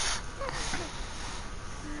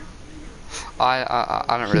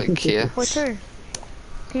 I don't really care. Where to?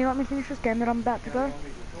 Can you let me finish this game that I'm about to go?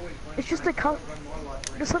 It's just a cut.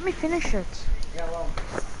 Just let me finish it.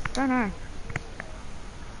 Don't know.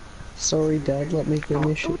 Sorry, Dad, let me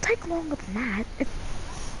finish It will it. take longer than that.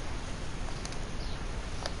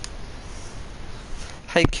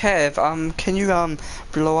 Hey Kev, can you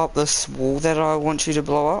blow up this wall that I want you to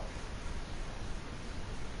blow up?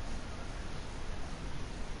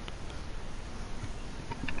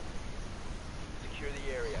 Secure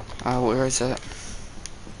the area. Where is it?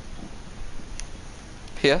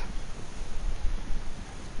 Here?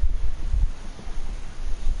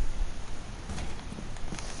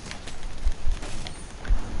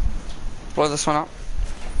 Blow this one up.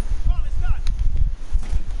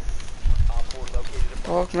 Op 4 located a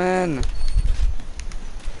bomb. Dogman.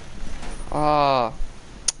 Ah.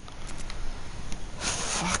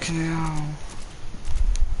 Fucking hell.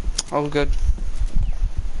 All good.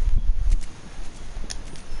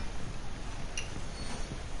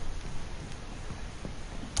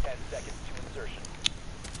 Seconds to insertion.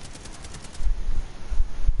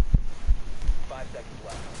 5 seconds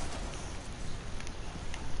left.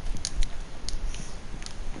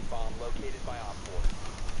 Bomb located by Op 4.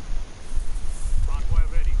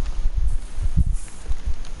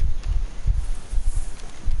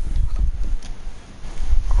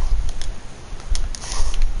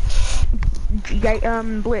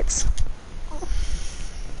 Blitz.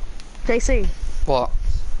 JC. What?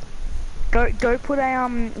 Go put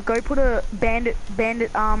a bandit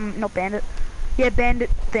not bandit. Yeah, bandit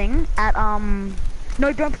thing at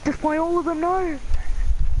no, don't destroy all of them, no.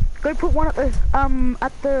 Go put one at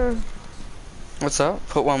the What's up?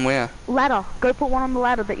 Put one where? ladder. Go put one on the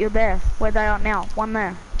ladder that you're there, where they are now. One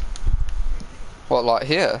there. What, like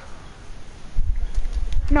here?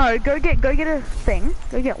 No, go get a thing.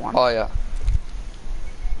 Go get one. Oh yeah.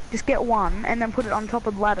 Just get one and then put it on top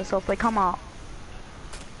of the ladder so if they come up.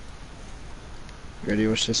 Ready,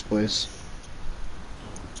 watch this, please.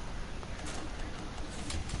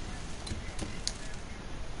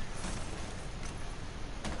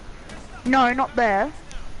 No, not there.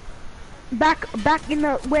 Back in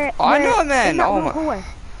the where. I know, man. In that Oh little my. hallway.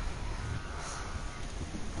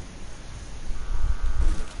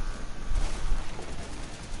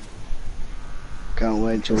 Can't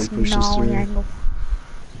wait till he pushes Gnarly through. angle.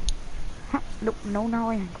 Huh, nope, no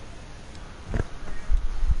gnarly angle.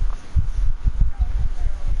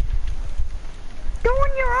 Go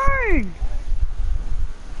on your own!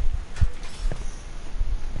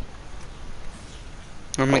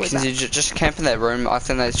 I'm mixing you just camp in that room. I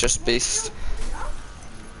think that's just best.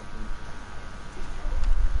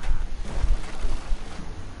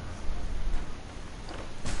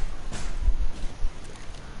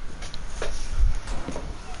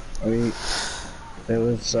 There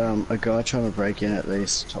was a guy trying to break in at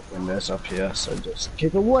these top windows up here, so just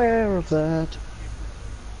keep aware of that.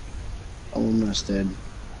 I'm almost dead.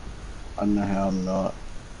 I don't know how I'm not.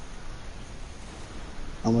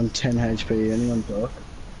 I'm on 10 HP. Anyone talk?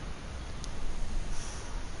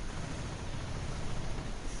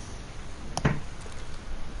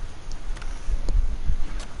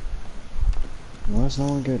 Why does no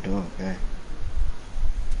one go talk? Okay.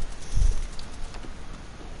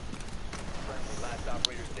 Last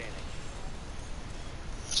operator standing.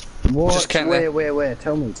 What? Just camp there. Where?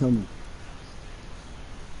 Tell me.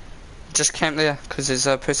 Just camp there, because there's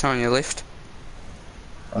a person on your left.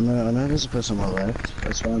 I know there's a person on my left.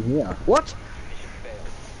 That's why I'm here. What? Mission failed.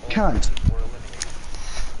 Cunt. Were eliminated.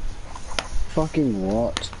 Fucking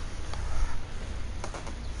what?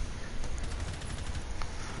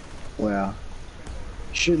 Wow.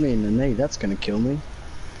 Shoot me in the knee, that's gonna kill me.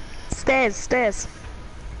 Stairs.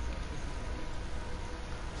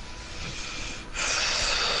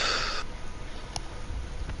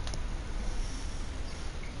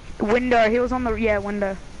 Window, he was on the,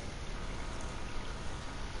 window.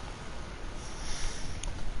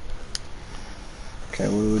 Okay,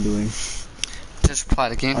 what are we doing? Just play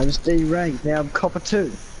it again. I just deranked, now I'm copper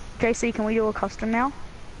 2. JC, can we do a custom now?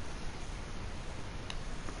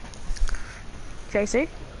 JC?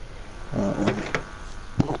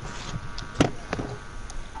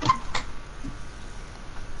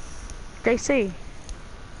 JC?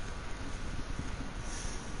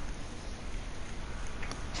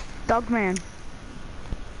 Dogman.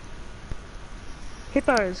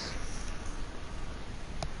 Hippos.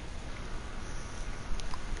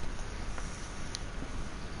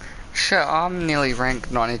 Shit, I'm nearly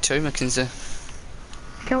rank 92, Mackenzie.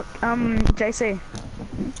 JC.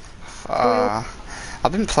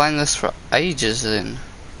 I've been playing this for ages then.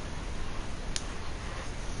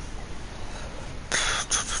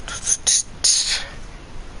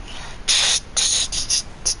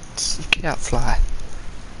 Get out, fly.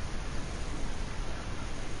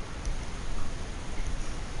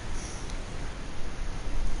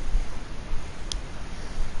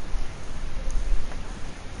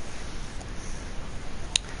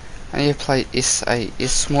 I need to play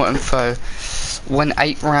SAS, more info. Win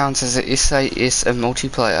 8 rounds as a SAS in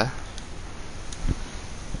multiplayer.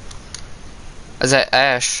 Is that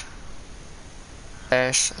Ash?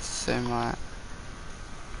 Ash Thermite.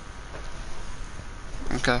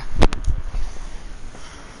 Okay.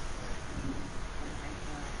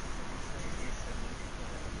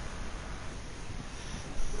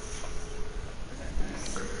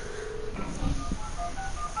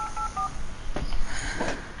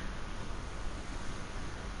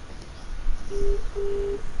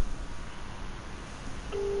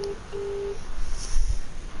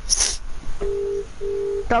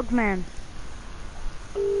 Dogman.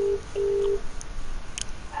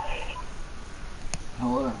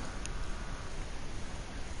 Hello.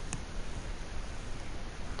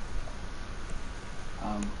 I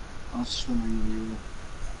was just wondering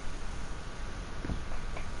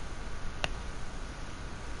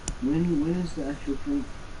when is the actual thing?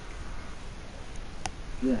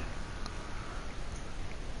 Yeah.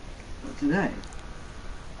 What, today?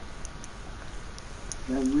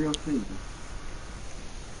 That real thing.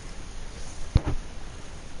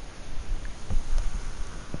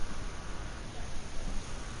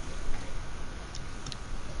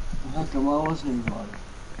 come I wasn't invited?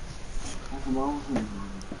 How come I wasn't invited?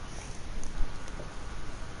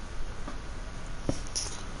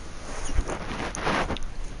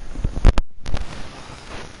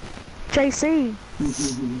 JC.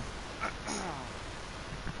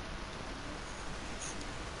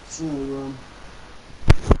 So,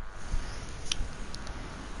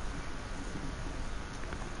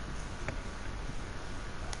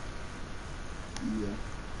 yeah.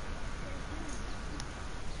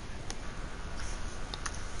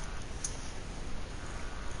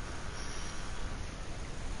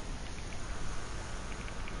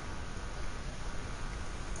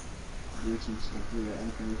 Do some stuff, yeah,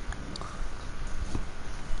 okay.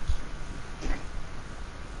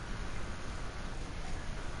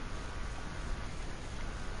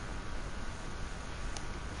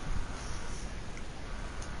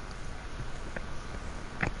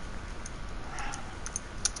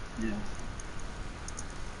 Yeah.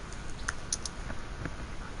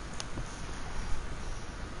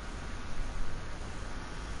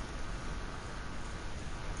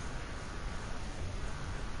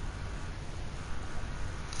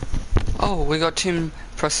 Oh, we got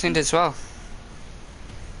 10% as well.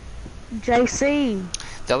 JC.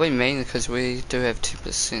 That'll be mean because we do have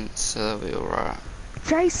 10%, so that'll be alright.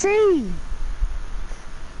 JC.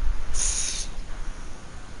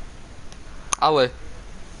 Are we?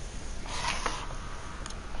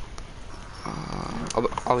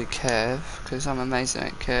 Are we Cav? Because I'm amazing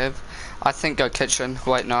at Cav. I think go kitchen.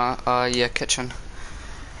 Wait, no. Yeah, kitchen.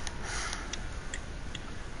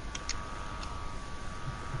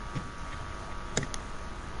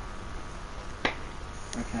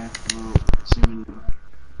 Okay, well, see you in...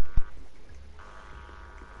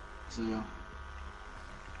 See ya.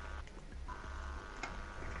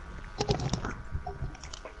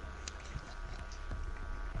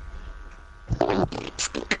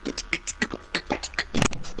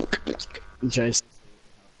 Jason.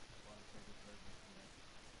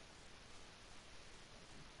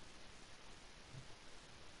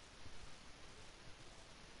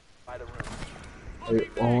 By the room.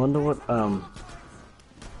 I wonder what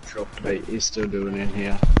drop bait is still doing in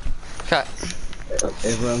here. Okay.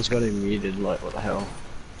 Everyone's got him muted, like what the hell?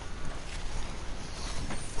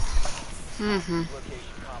 Mm-hmm. Location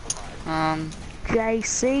compromised.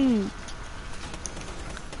 JC.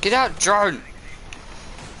 Get out, drone!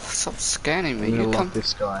 Stop scanning me. I'm gonna You lock come.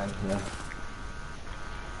 this guy in here.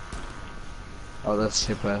 Oh, that's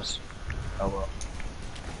hip ass. Oh well.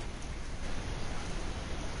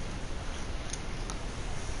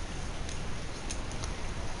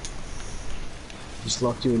 Just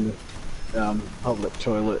locked you in the public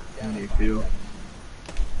toilet in your field.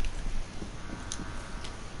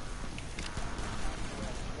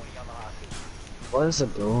 Close the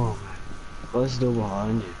door. Close the door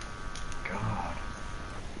behind you. God.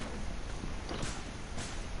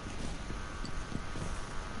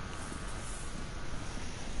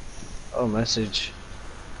 Oh, message.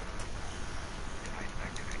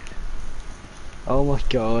 Oh my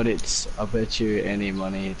god, it's, I bet you any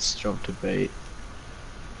money it's dropped a beat.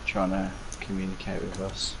 Trying to communicate with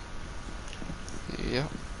us.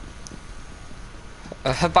 Yep.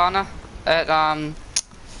 Habana at on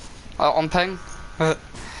ping.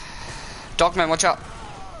 Dogman, watch out.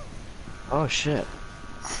 Oh shit.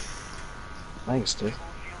 Thanks, dude.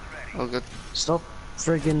 Oh good. Stop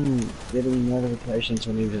friggin' getting notifications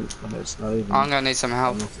when it's not even. I'm gonna need some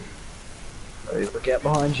help. Oh, look out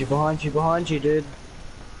behind you, dude.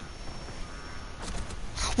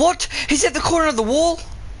 What? He's at the corner of the wall?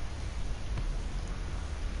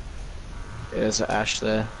 Yeah, there's an ash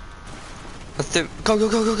there. Go, go,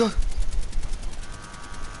 go, go, go.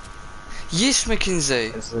 Yes,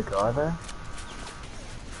 Mackenzie. Is there a guy there?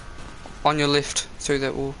 On your left, through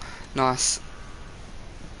that wall. Nice.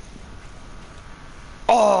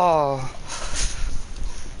 Oh!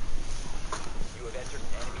 You have entered an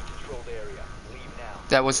enemy controlled area. Leave now.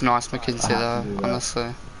 That was nice, Mackenzie, I though, have to do that.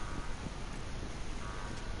 honestly.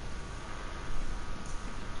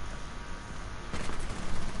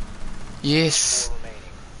 Yes. 4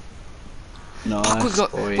 remaining.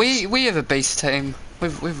 Fuck, Nice, boys. we have a beast team.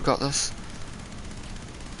 We've got this.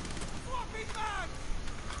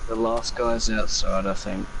 The last guy's outside, I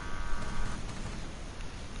think.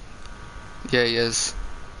 Yeah, he is.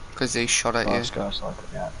 Because he shot at you. Last guy's like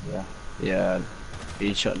out here. Yeah,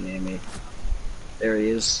 he shot near me. There he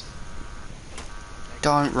is.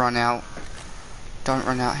 Don't run out. Don't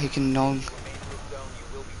run out. He can know. Remain in this zone.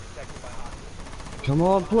 You will be protected by hostiles. Come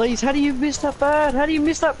on, please. How do you miss that bad? How do you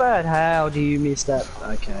miss that bad? How do you miss that?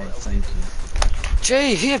 Okay, thank you.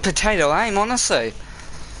 Gee, he had potato aim, honestly.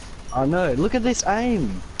 I know. Look at this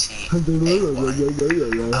aim. Shoots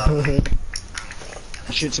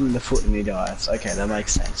him in the foot and he dies. Okay, that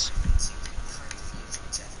makes sense.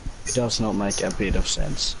 It does not make a bit of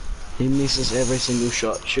sense. He misses every single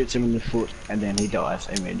shot, shoots him in the foot, and then he dies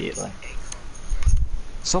immediately.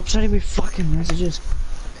 Stop sending me fucking messages.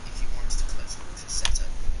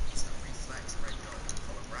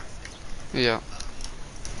 Yeah.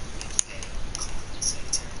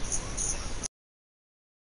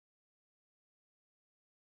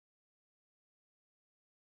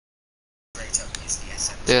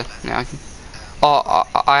 Yeah, now I can. Oh,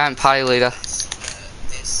 I am party leader. Need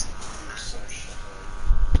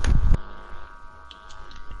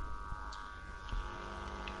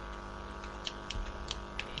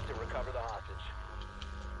to recover the hostage.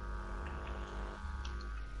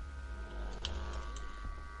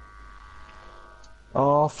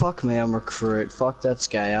 Oh, fuck me, I'm recruit. Fuck, that's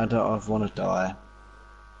gay. I want to die.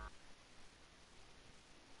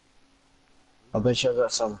 I bet you I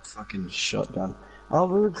got some fucking shotgun. I'll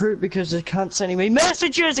recruit because they can't send me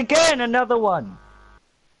messages again! Another one!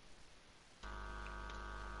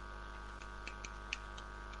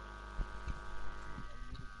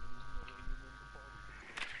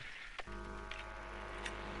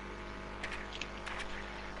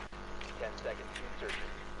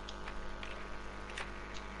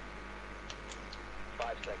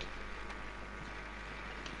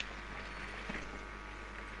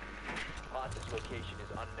 Hostage location is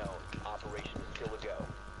unknown. Operation is still a go.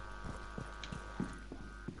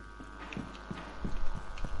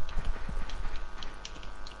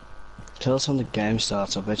 Tell us when the game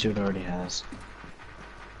starts, I bet you it already has.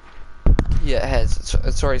 Yeah, it has.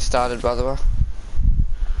 It's already started, by the way.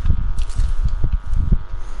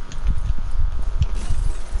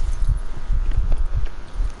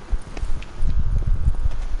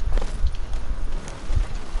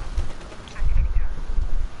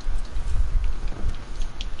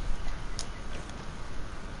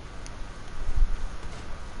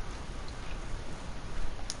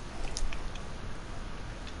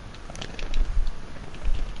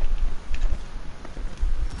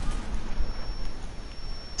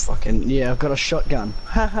 Fucking, yeah, I've got a shotgun.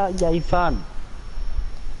 Haha, yay fun.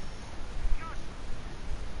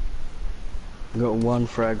 I've got one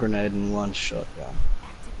frag grenade and one shotgun.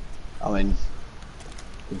 I mean,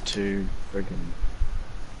 with two friggin',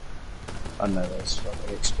 I don't know, those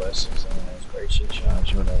fucking explosives and those breaching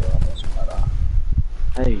charge, whatever, it doesn't matter.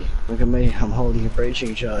 Hey, look at me, I'm holding a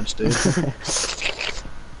breaching charge, dude.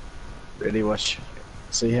 Ready, watch.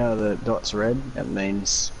 See how the dot's red? It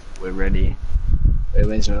means we're ready. It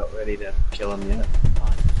means we're not ready to kill him yet.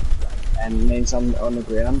 And it means I'm on the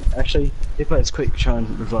ground. Actually, Hippo's quick, try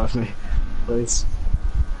and revive me, please.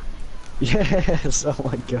 Yes, oh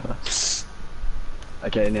my god.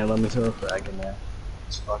 Okay, now let me throw a frag in there.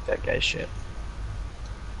 Just fuck that gay shit.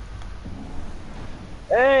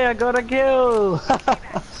 Hey, I got a kill!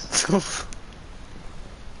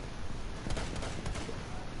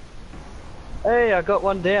 Hey, I got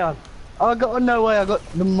one down. I got no way. I got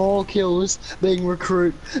the more kills being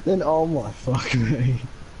recruit than oh my fuck me.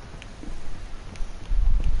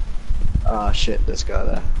 Ah shit, this guy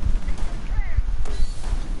there.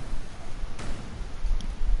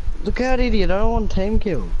 Look out, idiot! I don't want team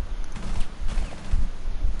kill.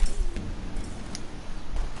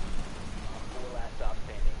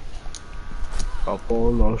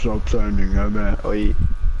 Four last stop standing over. Oi.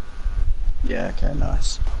 Yeah. Okay.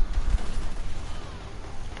 Nice.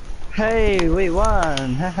 Hey, we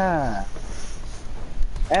won! Haha!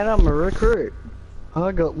 And I'm a recruit.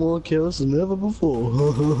 I got more kills than ever before.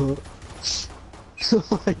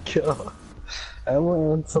 Oh my god. I'm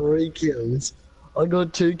on 3 kills. I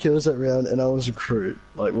got 2 kills that round and I was recruit.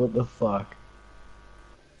 Like, what the fuck?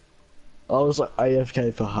 I was like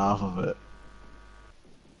AFK for half of it.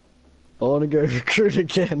 I wanna go recruit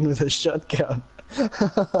again with a shotgun.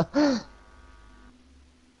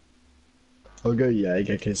 I'll go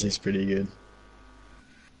Jaeger because he's pretty good.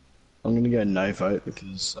 I'm gonna go no vote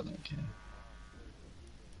because I don't care.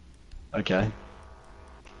 Okay.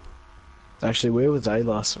 Actually, where was they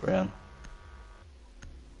last round?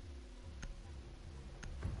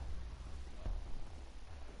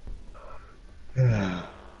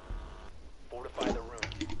 Fortify the room.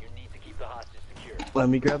 You need to keep the hostage secure. Let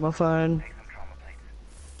me grab my phone.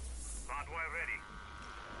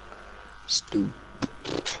 Stupid.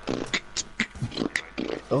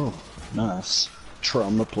 Oh, nice.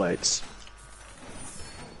 Trauma plates.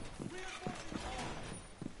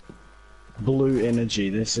 Blue Energy.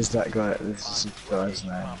 This is that guy. This is the guy's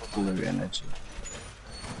name. Blue Energy.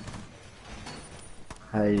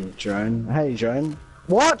 Hey, drone. Hey, drone.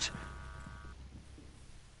 What?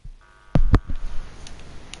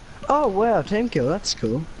 Oh wow, team kill, that's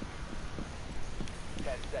cool. 10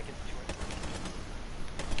 seconds to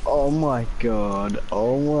Oh my god,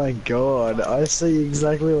 I see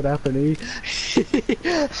exactly what happened.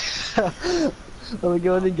 I'm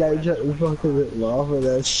going to game chat and fucking laugh at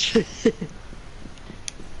that shit.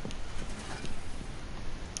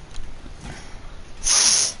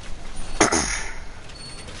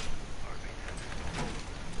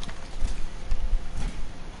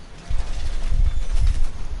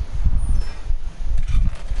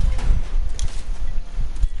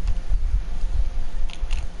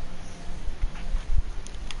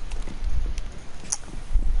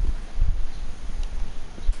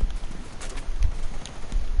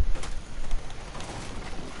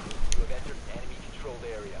 You have entered an enemy-controlled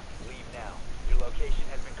area. Leave now. Your location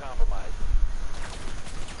has been compromised.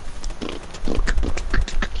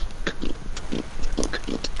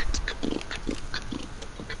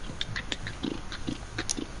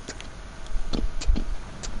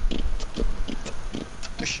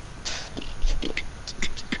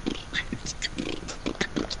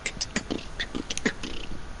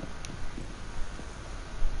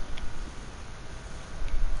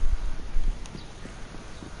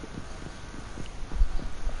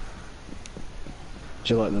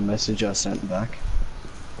 Do you like the message I sent back?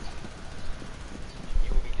 You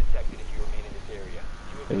will be detected if you remain in this area.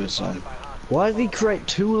 You have It been was spotted by hostiles. why did he create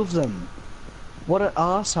 2 of them? What an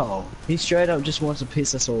asshole. He straight up just wants to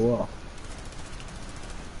piss us all off.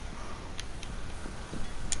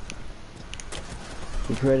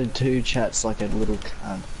 He created 2 chats like a little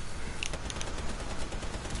cunt.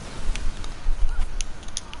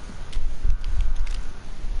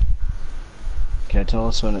 Okay, tell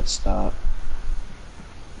us when it starts.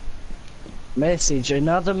 Message,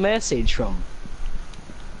 another message from.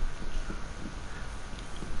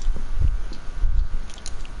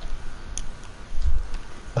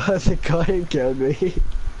 The guy who killed me,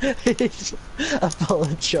 he's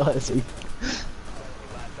apologizing.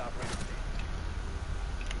 Last operator standing.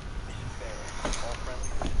 Mission failed. All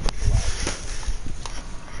friendlies are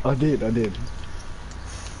neutralized. I did.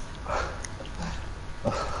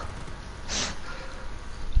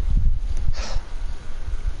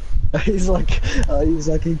 He's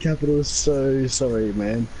like in capitals, so sorry,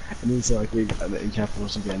 man. And he's like in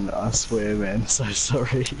capitals again, I swear, man, so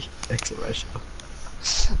sorry. Exclamation.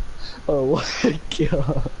 Oh my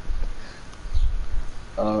god.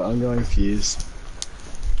 Oh, I'm going fuse.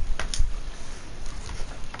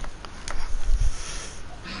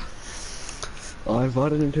 I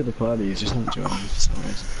invited him to the party, he's just not joining for some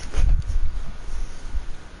reason.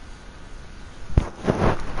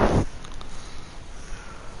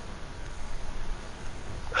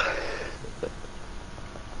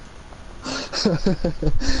 Need to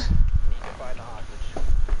find the hostage.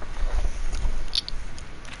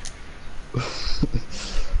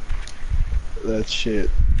 That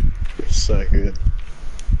shit is so good.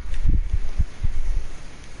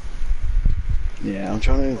 Yeah, I'm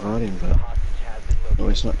trying to invite him, The but hostage has been located. oh,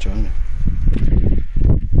 he's not joining.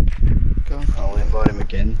 Go. I'll invite him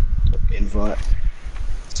again. Invite.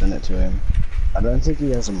 Send it to him. I don't think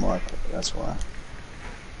he has a mic, that's why.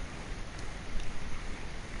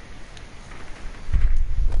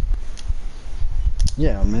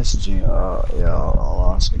 Yeah, I'm messaging. Yeah,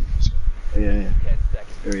 I'll ask him. Yeah, 10 seconds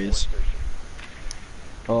there he before is. insertion.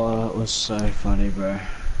 Oh, that was so funny, bro.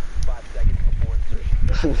 5 seconds before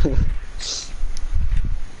insertion.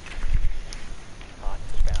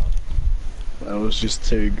 Hostage found. That was just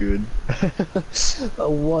too good. A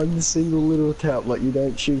one single little tap, like you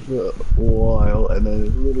don't shoot for a while, and then a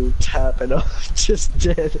little tap, and I'm just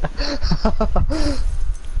dead.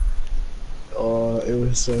 Oh, it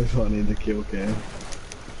was so funny, the kill cam.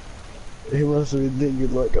 He must have been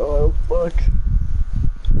thinking like, oh fuck.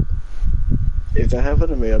 If that happened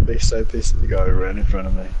to me, I'd be so pissed at the guy who ran in front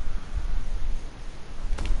of me.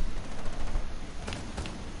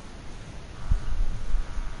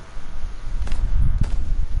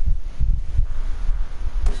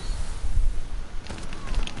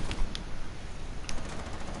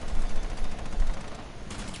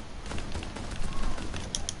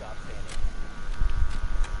 Stop standing.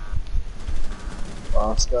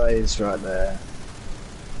 Last guy is right there.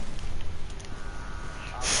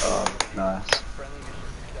 Oh, nice. Friendly mission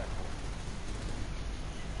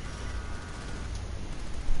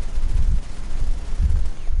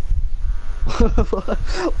successful.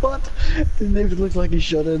 What? Didn't even look like he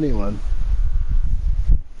shot anyone.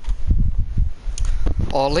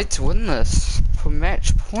 Oh, let's win this for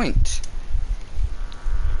match point.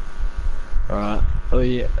 Alright. Oh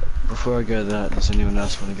yeah, before I go that, does anyone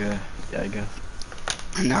else want to go? Yeah, go.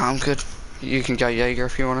 No, I'm good. You can go Jaeger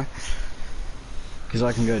if you wanna. Because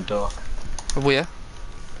I can go dock. Where?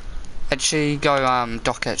 Actually, go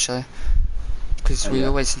dock actually. Because we yeah.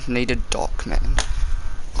 always needed dock, man.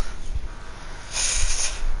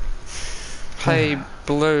 Hey,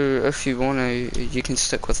 Blue, if you wanna, you can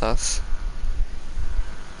stick with us.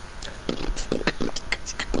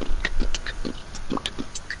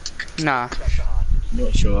 Nah,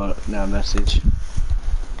 Not sure. No message.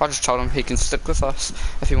 I just told him he can stick with us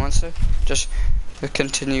if he wants to. Just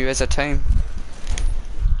continue as a team.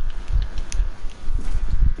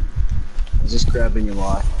 I was just grabbing your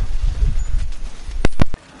mic.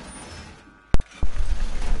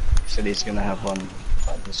 He said he's gonna have one.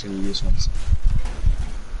 I'm just gonna use one.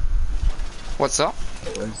 What's up?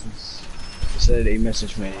 Where's this? He said he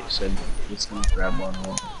messaged me. He said he's gonna grab one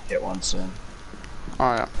or get one soon.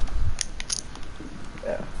 Oh yeah,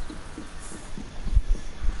 Yeah.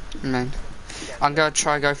 man. I'm gonna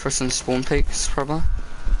go for some spawn peaks, probably.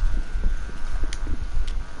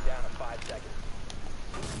 Down to 5 seconds.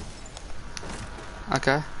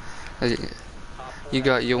 Okay. You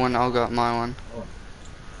got your one, I'll got my one.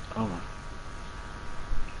 Oh.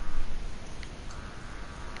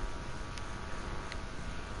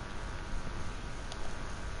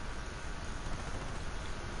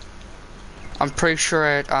 I'm pretty sure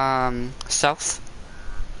at south.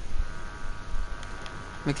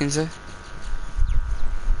 Mackenzie. You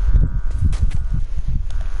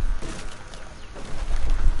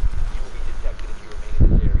will be detected if you remain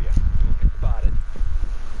in this area. You have been spotted.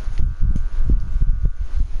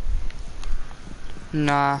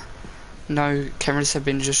 Nah, no cameras have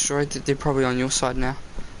been destroyed. They're probably on your side now.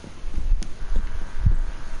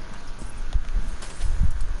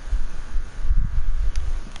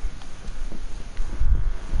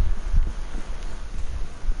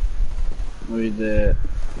 Maybe they're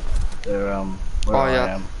where Oh, I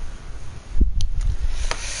yeah. am.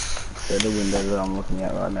 They're the window that I'm looking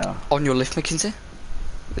at right now. On your left, Mackenzie.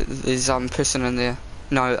 There's person in there.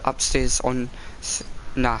 No, upstairs on.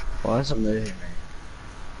 Nah, Why is it moving me?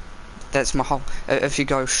 that's my whole. If you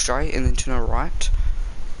go straight and then turn a right,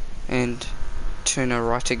 and turn a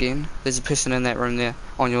right again, there's a person in that room there.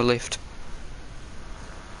 On your left.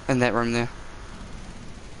 In that room there.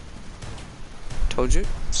 Told you.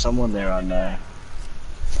 Someone there I know.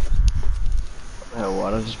 Oh,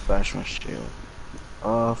 why did I just bash my shield?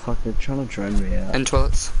 Oh fuck, they're trying to drone me out. In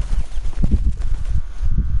toilets.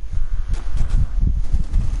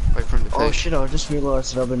 Wait for him to Oh peek. shit, I just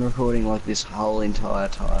realised that I've been recording like this whole entire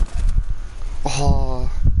time.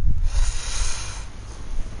 Oh,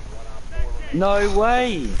 No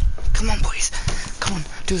way! come on, boys. Come on,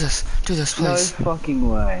 do this, No please. fucking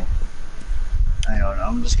way. Hang on,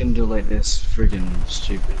 I'm just gonna delete this freaking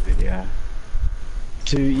stupid video.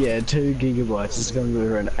 2 gigabytes, it's gonna be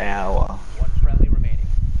for an hour. One friendly remaining.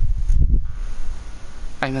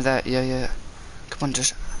 Aim at that, yeah. Come on,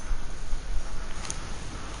 just.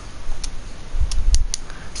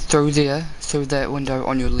 Through there, through that window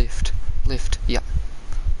on your left. Left, yep.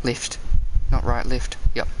 Left. Not right, left,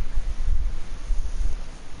 yep.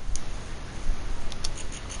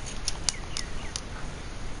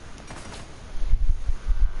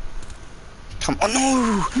 Come on,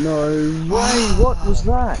 no! No way, what was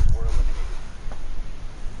that?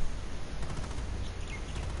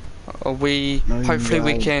 No Hopefully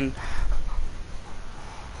we way. can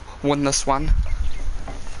win this one.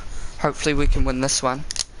 Hopefully we can win this one.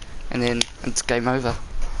 And then it's game over.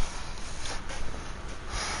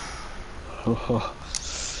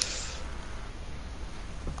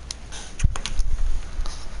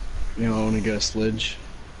 You know, I wanna go sledge.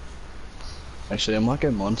 Actually, I might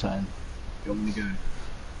go mountain. You want me to go?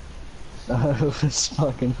 Oh, it was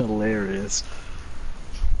fucking hilarious.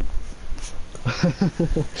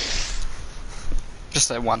 Just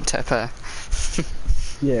that one tapper.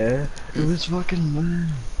 Yeah, it was fucking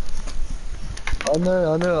mad. I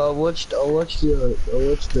know. I watched the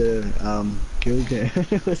kill cam.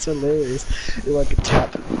 It was hilarious. You're like a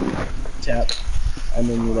tap, and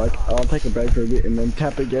then you're like, I'll take a break for a bit, and then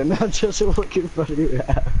tap again. I just walk in front of you.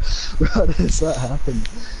 Right as that happened.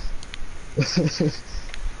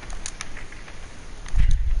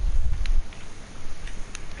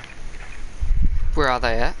 Where are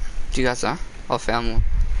they at? Do you guys know? I found one.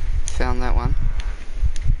 Found that one.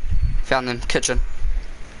 Found them. Kitchen.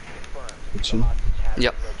 Kitchen.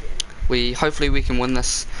 Yep. Hopefully we can win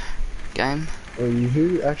this game.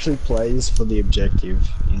 Who actually plays for the objective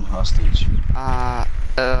in hostage? Uh,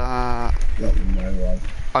 Not no one.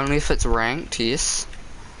 only if it's ranked, yes.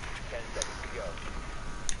 10 seconds to go.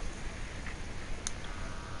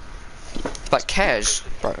 But cash,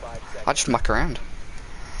 bro, I just muck around.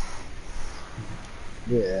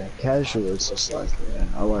 Yeah, casual is just like, yeah,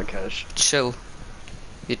 I like casual. Chill.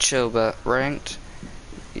 You chill, but ranked,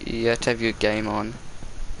 you have to have your game on.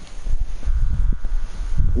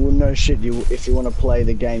 Well, no shit, if you want to play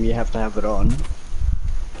the game, you have to have it on.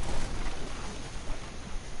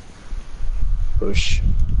 Push.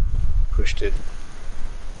 Pushed it.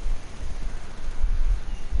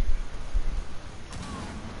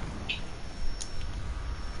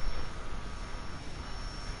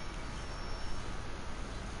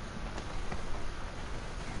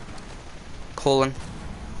 Calling.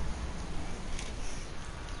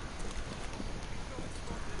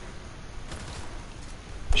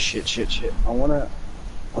 Shit. I wanna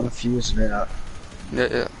fuse it out.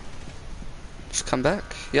 Yeah. Just come back.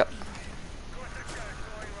 Yep.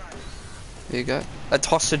 There you go. A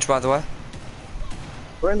hostage, by the way.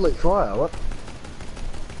 Friendly fire, what?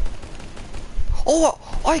 Oh,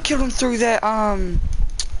 I killed him through that,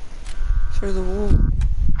 through the wall.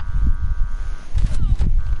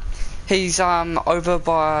 He's, over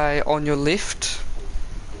by, on your left.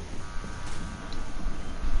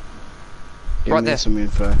 Give Right me there. some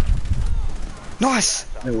info. Nice!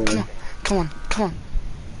 No way. Come on.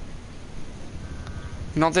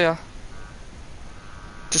 Not there.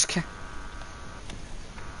 Just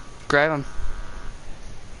grab him.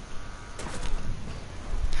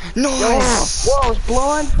 Nice! Whoa, I was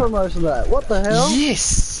blind for most of that. What the hell?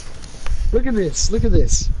 Yes! Look at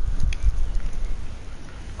this.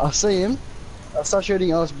 I see him. I start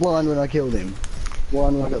shooting, I was blind when I killed him.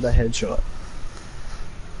 Blind when I got the headshot.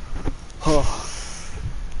 Oh.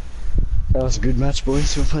 That was a good match,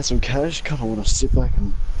 boys. We'll play some cash. Kinda wanna sit back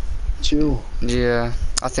and chill. Yeah,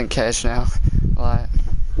 I think cash now. Like,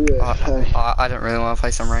 Yeah, I don't really want to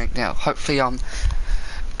play some rank now. Hopefully I'm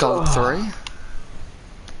gold 3.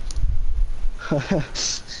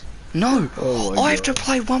 No! Oh my I have to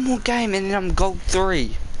play one more game and then I'm gold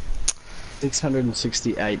 3.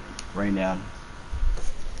 668 renown.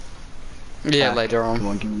 Yeah, Pack. later on. Come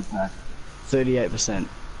on, give me a pack. 38%.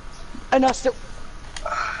 And I still...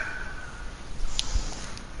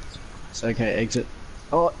 It's okay, exit.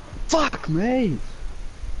 Oh, fuck me!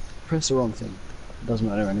 Press the wrong thing. It doesn't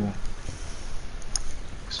matter anyway.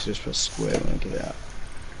 Let's just press square when I get out.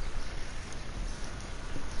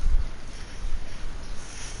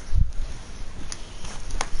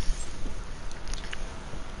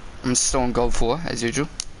 I'm still on gold 4, as usual.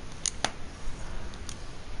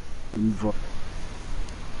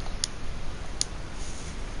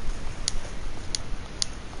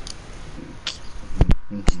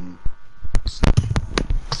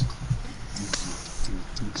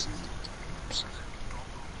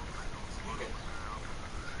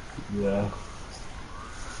 Yeah.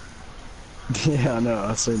 Yeah, I know,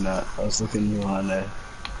 I've seen that. I was looking behind there.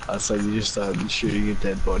 I saw you just started shooting a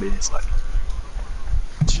dead body. It's like,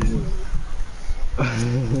 chill.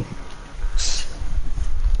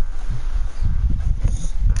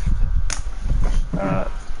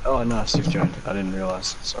 Oh nice, you've joined. I didn't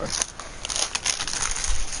realise, sorry.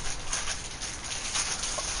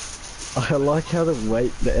 I like how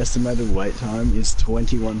the estimated wait time is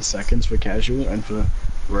 21 seconds for casual, and for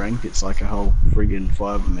ranked it's like a whole friggin'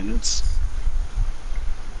 5 minutes.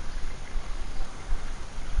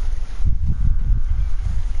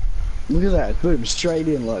 Look at that, boom, straight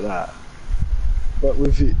in like that. But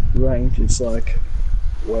with it ranked, it's like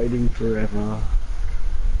waiting forever.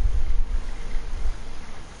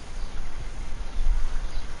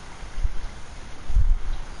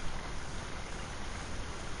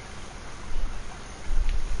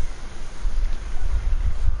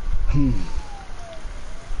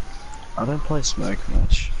 I don't play smoke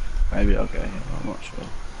much. Maybe I'll go here, I'm not sure.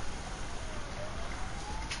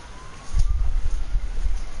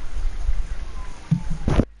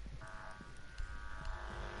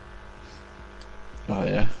 Oh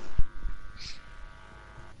yeah.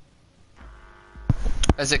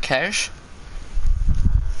 Is it cash?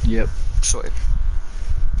 Yep. Sweet.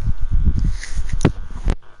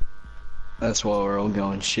 That's why we're all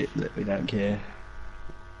going shit that we don't care.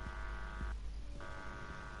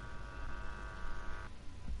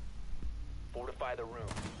 Fortify the room.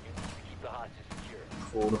 You need to keep the hostage secure.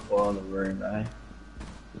 Fortify the room, eh?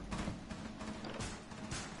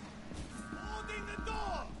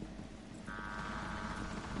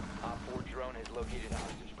 Op 4 drone has located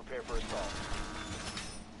hostage. Prepare for assault.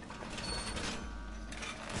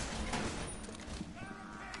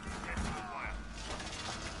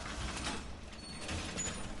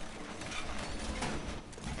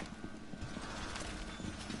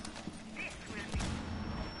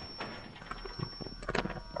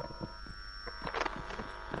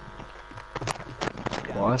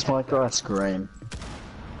 Why is my guy scream?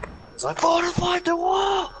 It's like, fortified the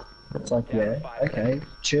wall! It's like, yeah, okay,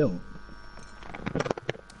 chill.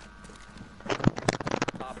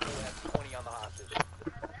 Op 4 has 20 on the hostage.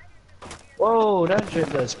 Whoa, don't shoot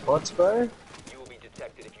those pots, bro. You will be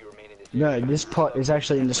detected if you remain in this No, area. this pot is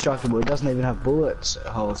actually indestructible. It doesn't even have bullets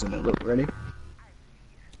holes in it. Look, ready?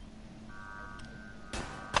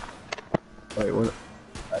 Wait, what?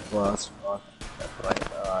 That glass. Fuck. That plate.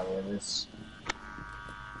 Ah, yeah, this.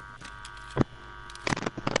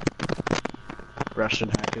 Russian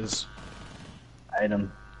hackers. Hate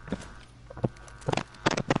them.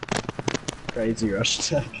 Crazy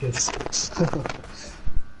Russian hackers.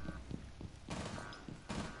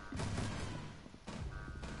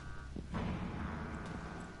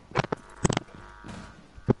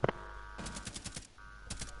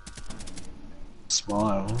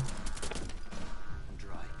 Smile.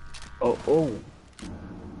 Oh, oh.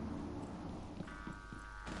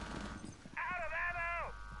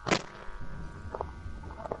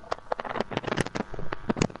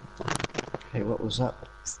 Hey, what was that?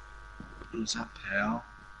 What was that, pal?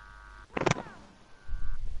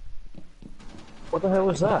 What the hell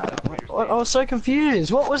was that? What? I was so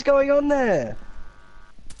confused. What was going on there?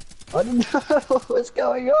 I didn't know what was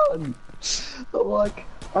going on. But like,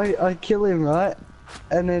 I kill him, right?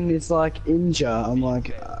 And then it's like injure. I'm like,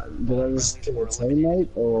 did I just kill a teammate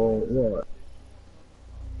or what?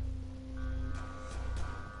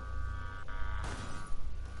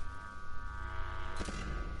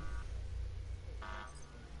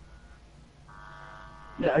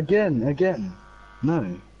 Yeah, again.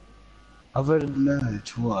 No. I voted no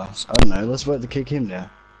twice. I don't know, let's vote to kick him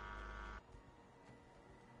now.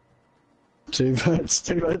 2 votes,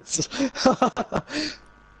 2 votes.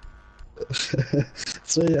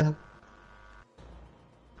 So yeah.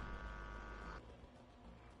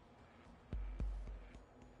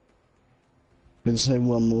 We just need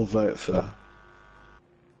one more vote for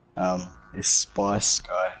this Spice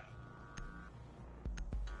guy.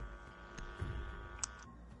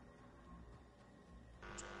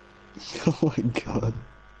 Oh my god.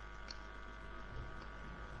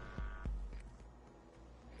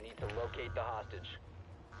 Need to locate the hostage.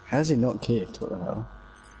 How's he not kicked? What the hell?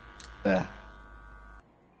 There.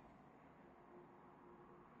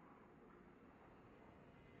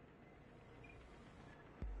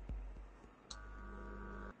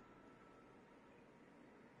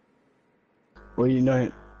 Well, you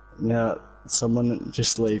know, now someone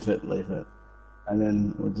just leave it, and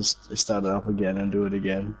then we'll just start it up again and do it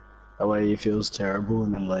again. That way he feels terrible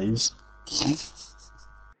and then leaves.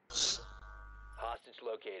 Hostage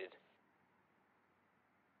located.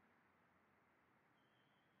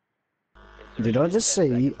 Did I just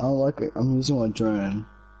see? I'm using my drone,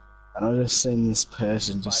 and I just seen this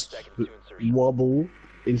person 5 just seconds to insertion. wobble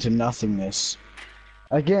into nothingness.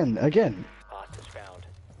 Again. Hostage found.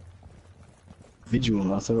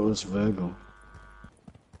 Visual. I thought it was Virgil.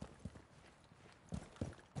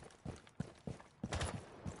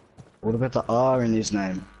 What about the R in his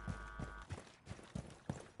name?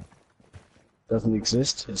 Doesn't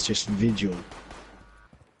exist. It's just Vigil.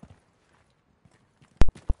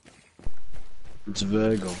 It's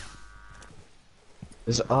Virgil.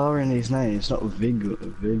 There's R in his name. It's not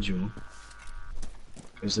Vigil.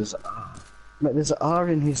 Because there's R. Mate, there's an R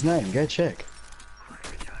in his name. Go check.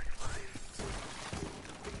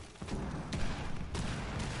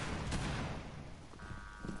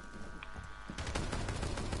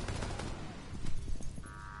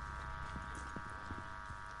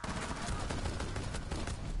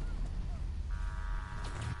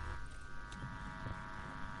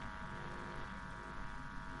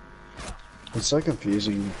 It's so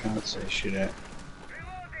confusing, you can't say shit out.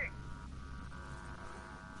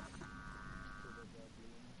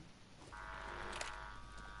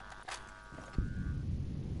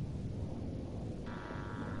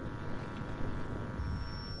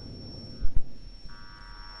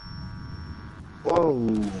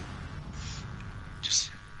 Whoa!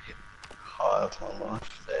 Just hit high of my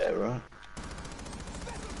life there, right?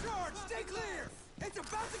 Special charge, stay clear! It's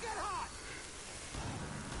about to get hot!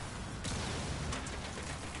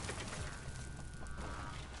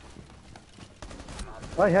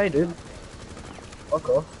 Hey, dude. Fuck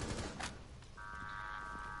off.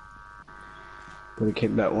 Gotta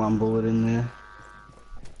keep that one bullet in there.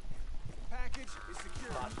 Package is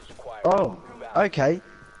secure. Hostage acquired. Oh, okay.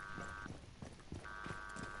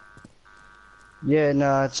 Yeah,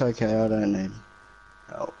 no, it's okay. I don't need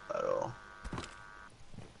help at all.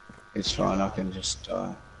 It's fine. I can just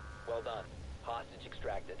die. Well done. Hostage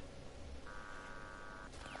extracted.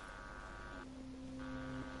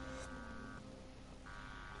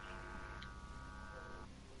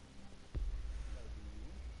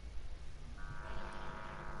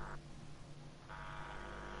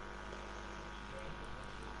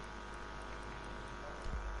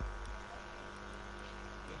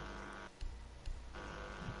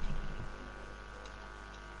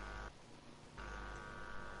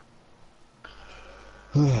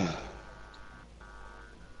 Yep.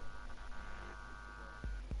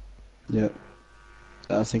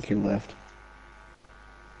 I think he left.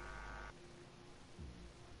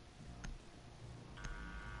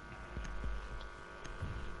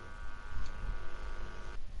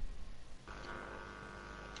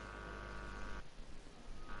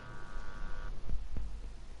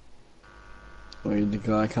 Well, the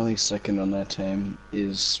guy currently second on their team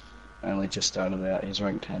is only just started out. He's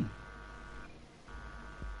ranked 10.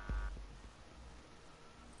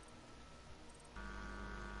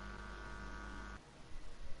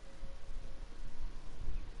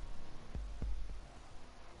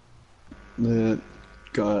 The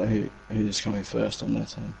guy who's coming first on their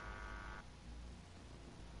team.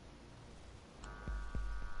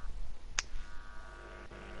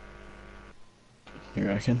 You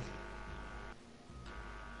reckon?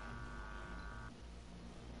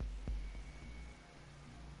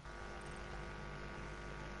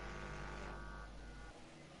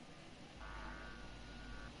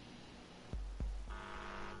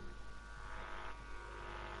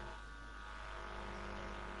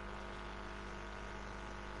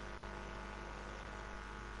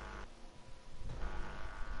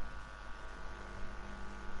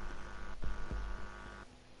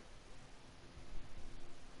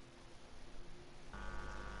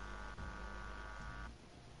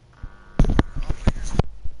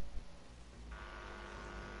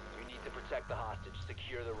 You need to protect the hostage.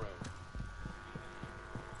 Secure the room.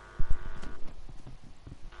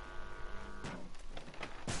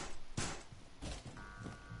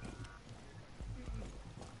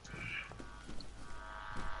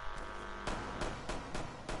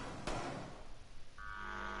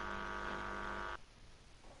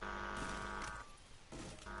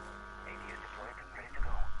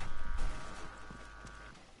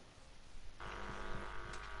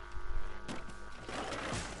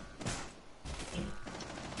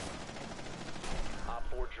 Op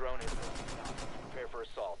 4 drone is prepare for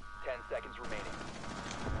assault. 10 seconds remaining.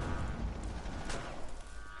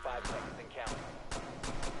 5 seconds and counting.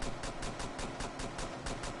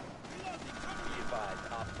 Be advised,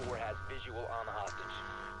 Op 4 has visual on the hostage.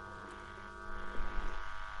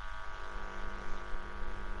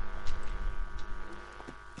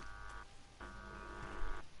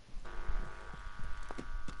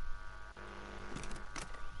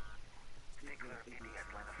 Stay clear of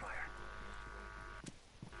ADS line of fire.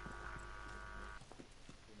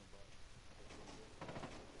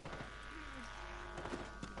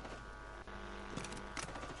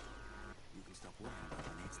 You can stop worrying about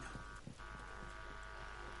grenades now.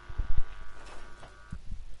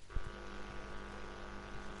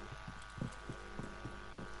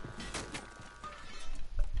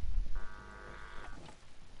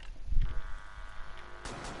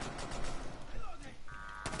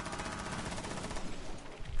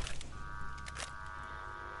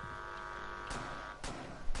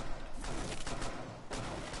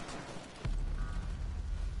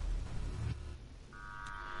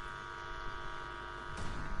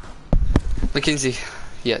 Mackenzie.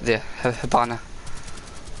 Yeah, there. Habana.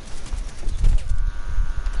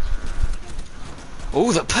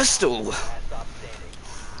 Oh, the pistol! Last stop standing.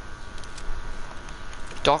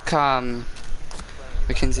 Doc,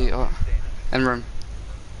 Mackenzie, oh, in room.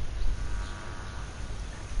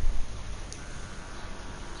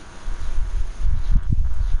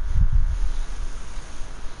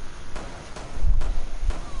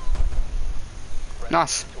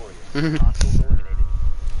 Nice. Victorious. Hostiles eliminated.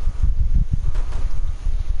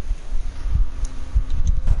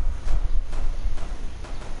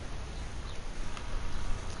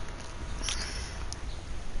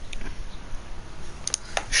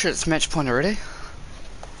 Shit, it's match point already.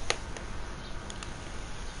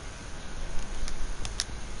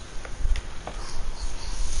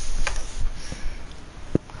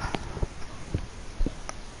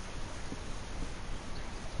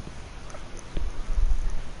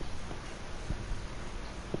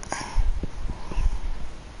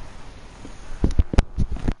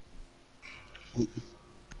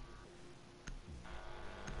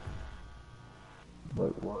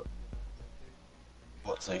 Wait, what?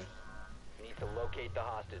 What thing? You need to locate the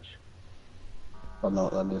hostage. I don't know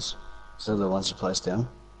what that is. So the ones you place down?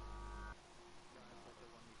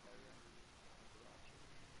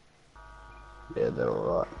 Yeah, they're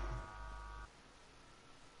alright.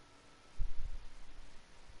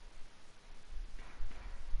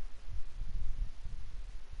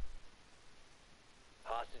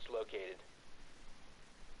 Hostage located.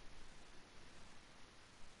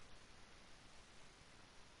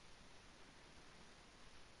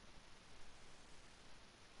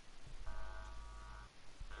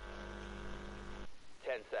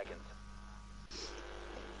 seconds.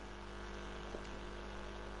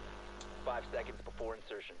 5 seconds before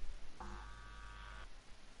insertion.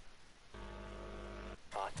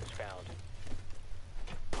 Hostage found.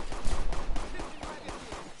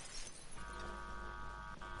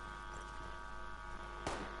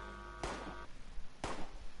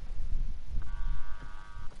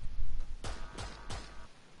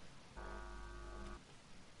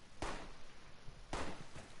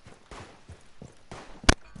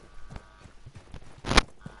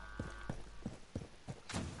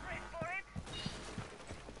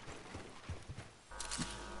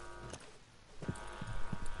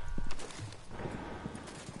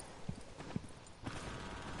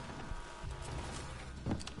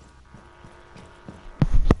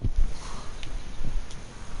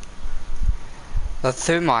 The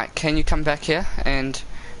thermite, can you come back here and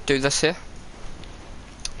do this here?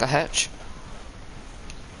 The hatch?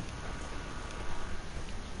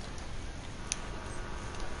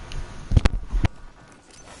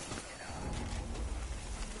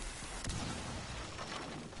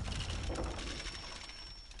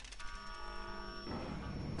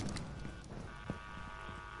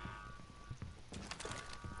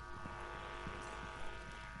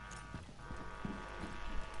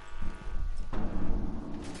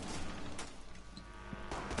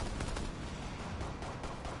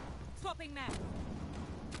 Swapping map.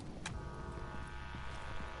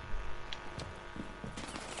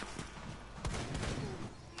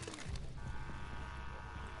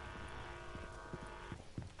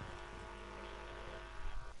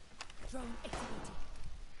 Drone activated.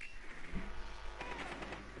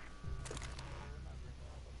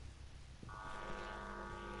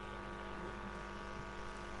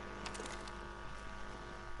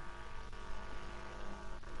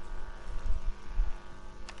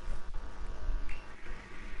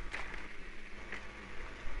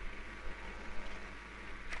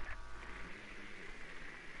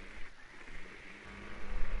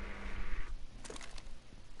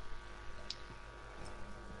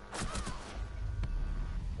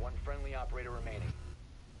 One friendly operator remaining.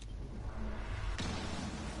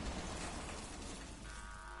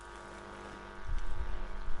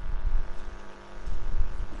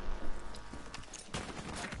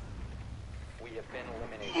 We have been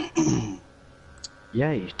eliminated.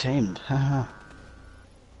 Yay, tamed. Haha.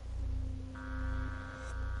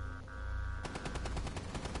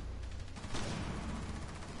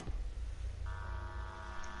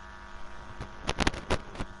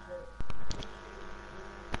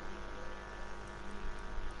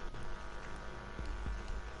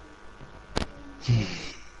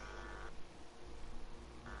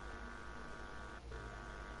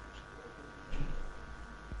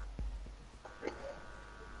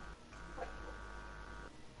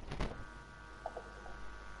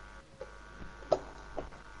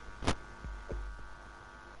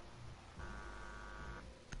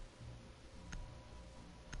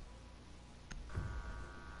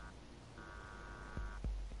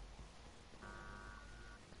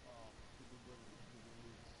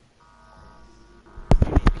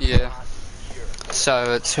 Yeah.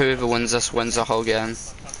 So it's whoever wins this wins the whole game. The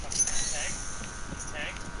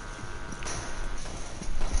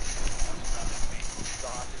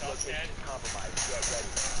hostage location is compromised. Get ready.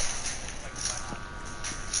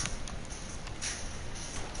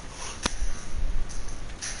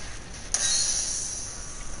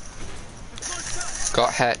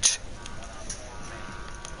 Got hatch.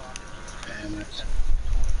 Damn it.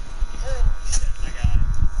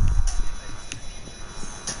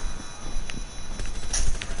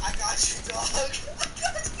 I got you, dog.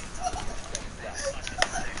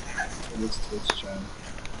 It's Twitch chat.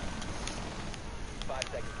 5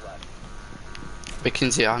 seconds left.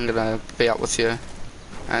 Mackenzie, I'm gonna be up with you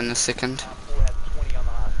in a second. Op 4 has 20 on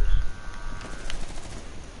the hostage.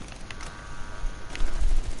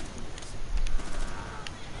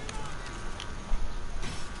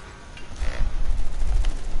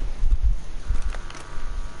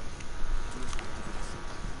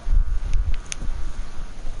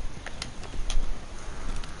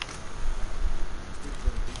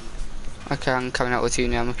 Okay, I'm coming out with you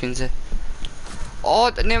now, Mackenzie.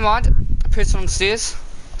 Oh, never mind. Person on the stairs.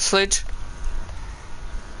 Sledge.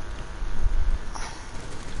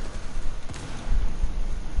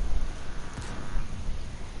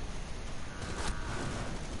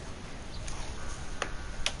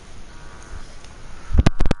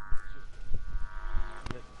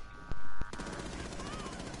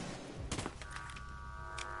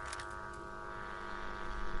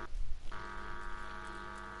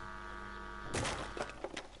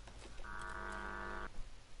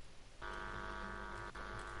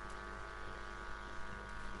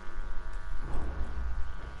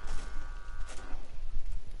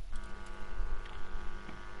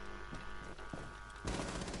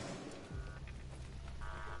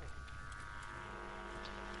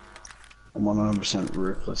 I'm 100%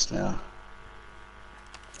 ruthless now.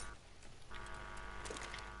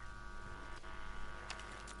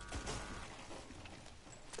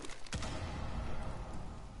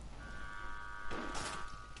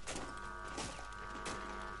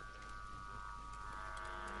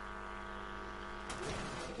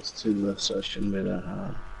 There's 2 left, so it shouldn't be that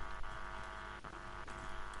hard.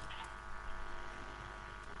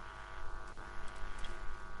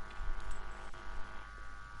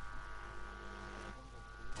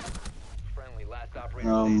 Friendly, last operator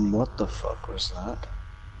standing. What the fuck was that?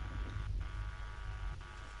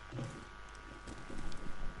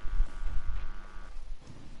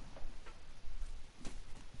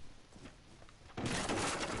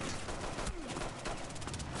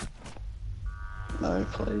 No,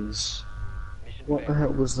 please. Mission What the failed.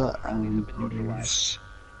 hell was that? neutralized.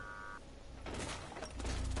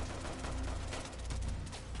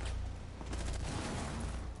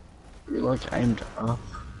 You like aimed up.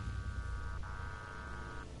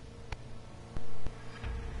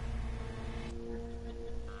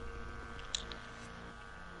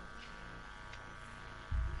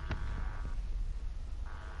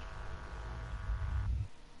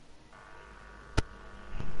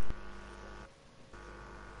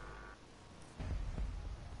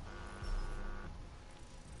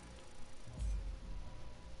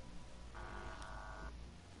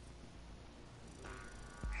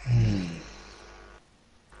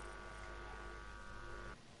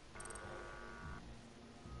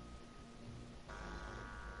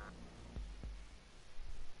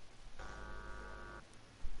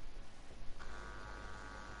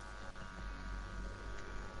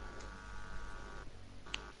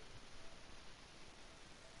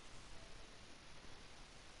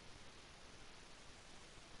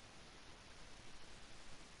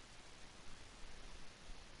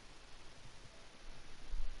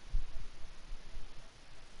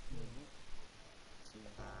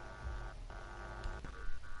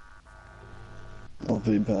 I'll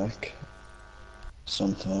be back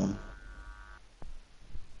sometime.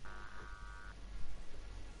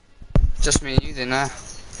 Just me and you then,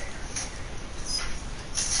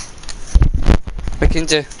 We can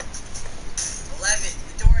do. 11.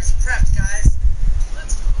 The door is prepped, guys.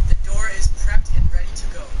 Let's go. The door is prepped and ready to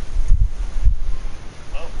go.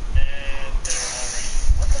 Oh, and they're already.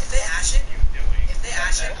 What the? If they ash it, Doing? if they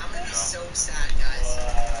ash it, I'm gonna be so sad, guys.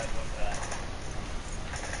 What was that?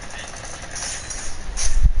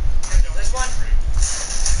 There's one.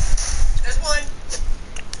 There's one.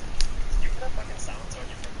 You put a fucking silence on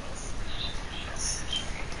your front house.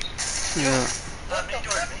 Yeah. Mini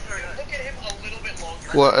door, mini door. Look at him a little bit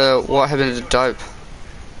longer. What happened to Dope?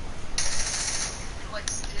 You're like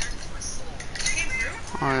scared to my soul. You came through?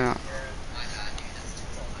 Oh yeah. My god, dude, that's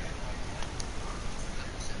too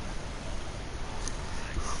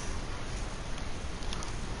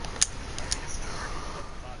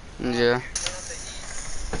tall. Yeah.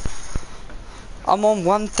 I'm on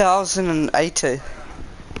 1080.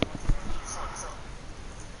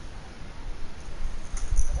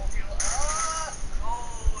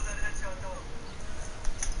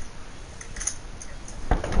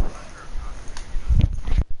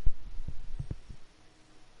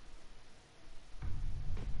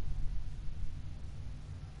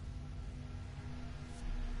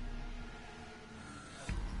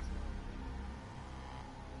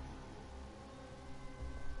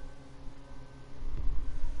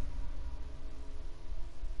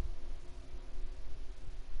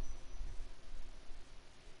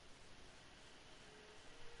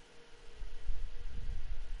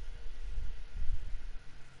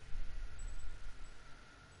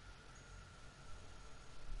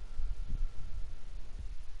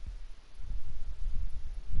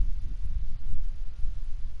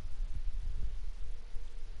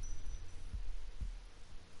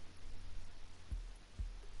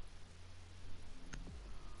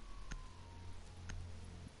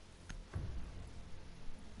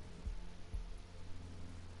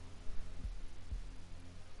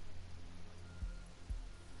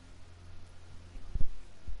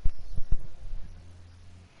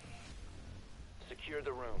 Secure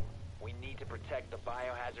the room. We need to protect the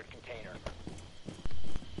biohazard container.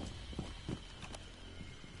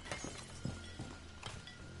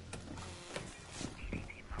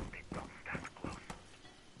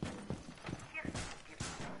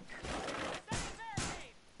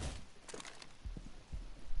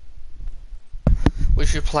 We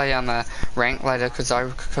should play rank later because I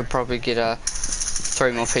could probably get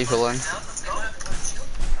 3 more people in.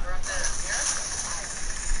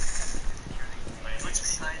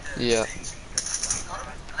 Yeah.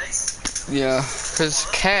 Yeah, because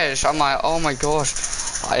cash. I'm like, oh my gosh,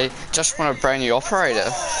 I just want a brand new operator,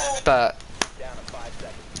 but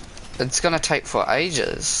it's gonna take for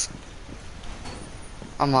ages.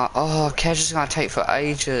 I'm like, oh, cash is gonna take for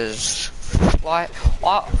ages. Like,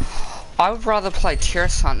 I would rather play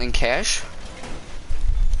Terrace Hunt than cash.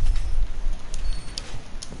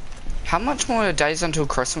 How much more days until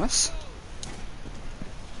Christmas?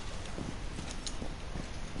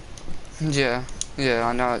 Yeah, yeah,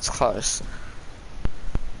 I know it's close.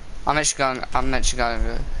 I'm actually going to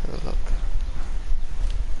have a look.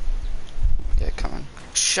 Yeah, come on.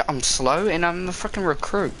 Shit, I'm slow and I'm a freaking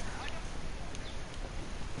recruit.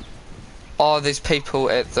 Oh, there's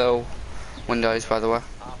people at the windows, by the way.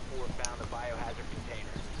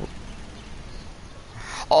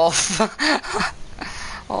 Oh,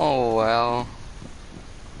 oh well.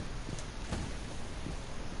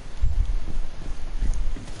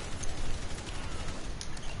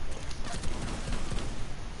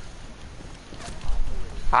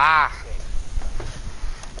 Ah.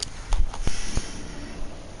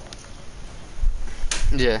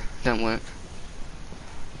 Yeah, don't work.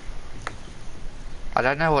 I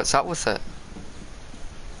don't know what's up with it.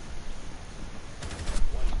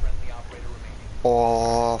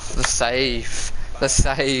 Oh, the save. The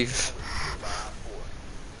save.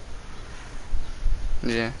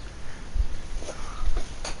 Yeah.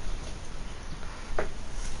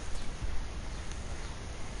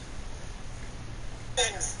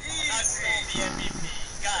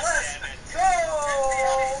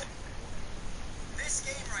 This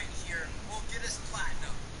game right here will get us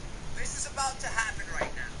platinum. This is about to happen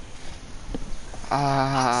right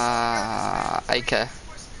now. Acre.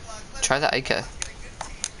 Try the Acre.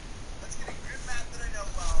 Let's get a good map that I know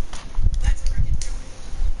well. Let's freaking do it.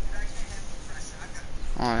 Dude, I can't handle the pressure. I've got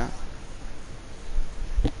Oh yeah.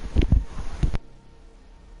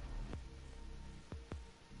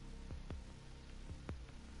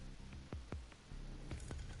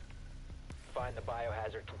 Find the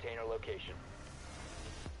biohazard container location.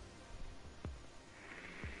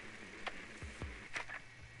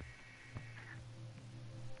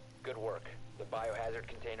 Good work. The biohazard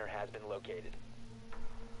container has been located.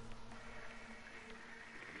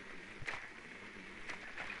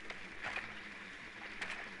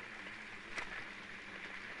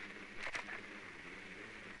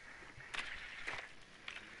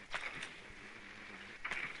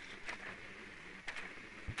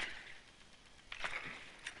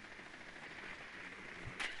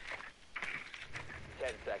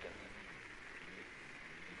 Seconds.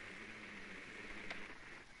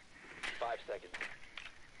 5 seconds.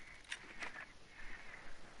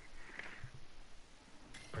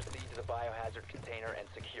 Proceed to the biohazard container and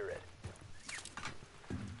secure it.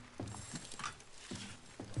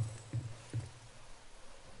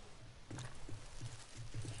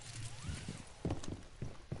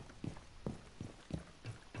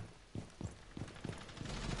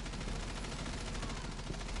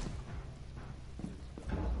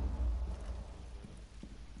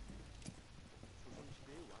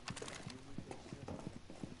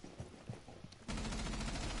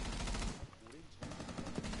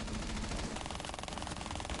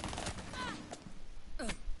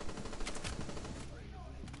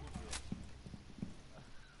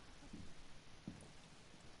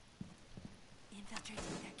 Infiltrating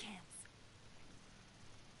their camps.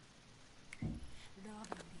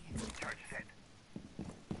 Loving the Charge set.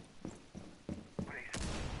 Please.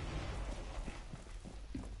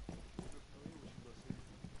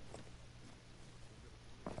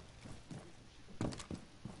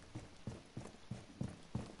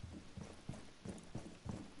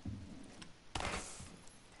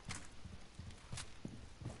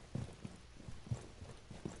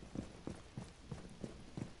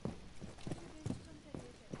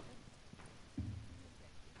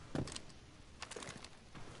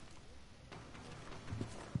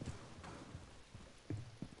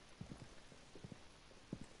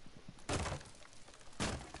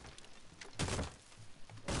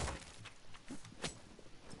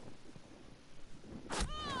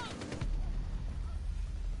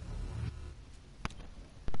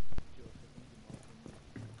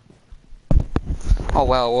 Oh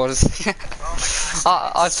well, what is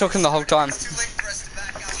I was talking the whole time. It's too late for us to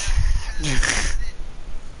back out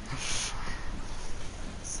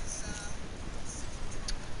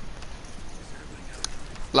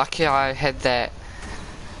now. Lucky I had that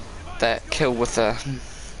kill with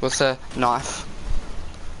the knife,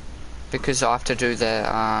 because I have to do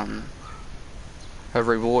the a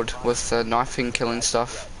reward with the knifing killing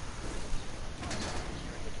stuff.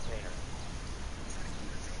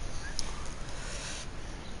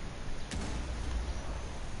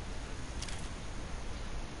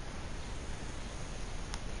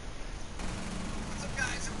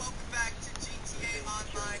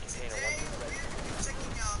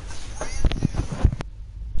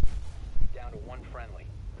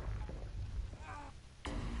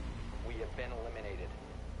 have been eliminated.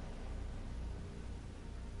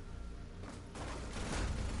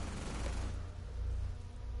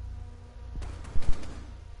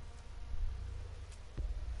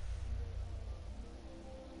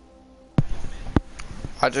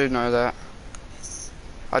 I do know that.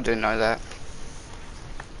 I do know that.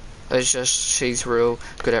 It's just she's real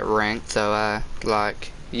good at ranked, so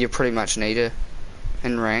like you pretty much need her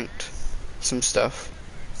in ranked some stuff.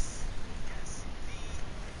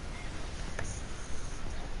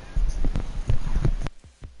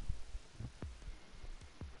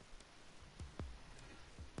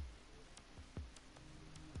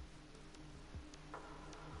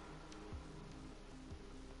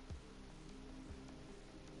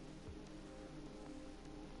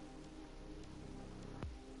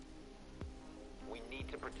 We need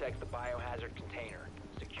to protect the biohazard container.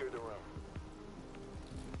 Secure the room.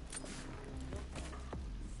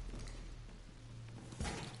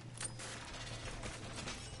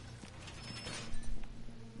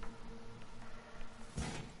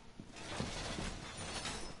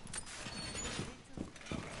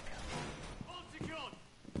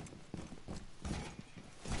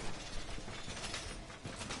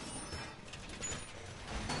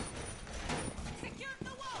 Secure the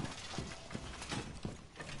wall!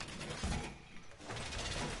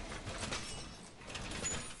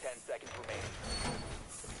 10 seconds remaining.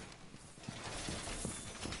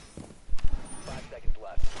 5 seconds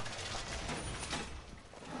left.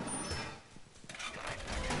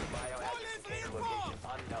 Biohazard container location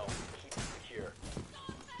unknown. Keep it secure.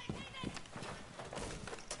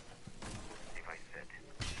 Device set.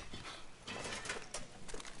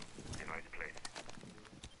 Device placed.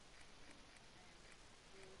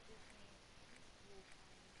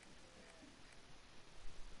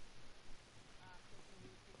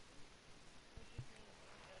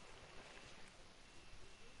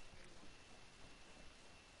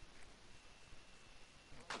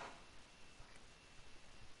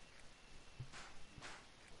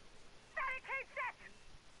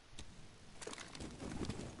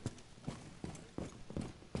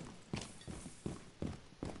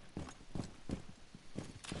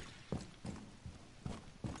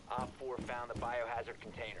 Op 4 found the biohazard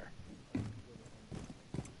container.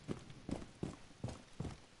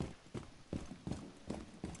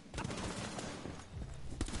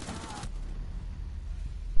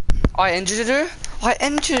 I injured her? I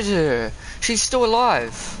injured her! She's still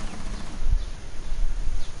alive!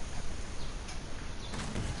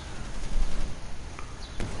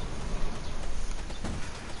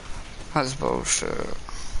 That's bullshit.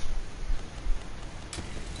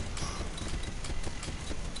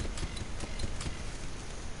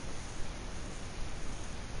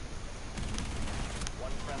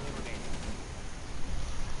 One friendly remaining.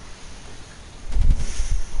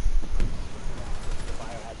 The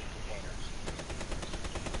biohazard container.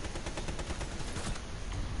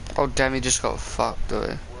 Oh damn, he just got fucked though. We're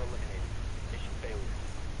eliminated. Mission failure.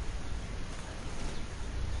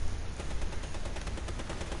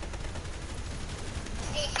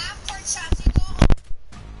 Hey, half-court shots, you go.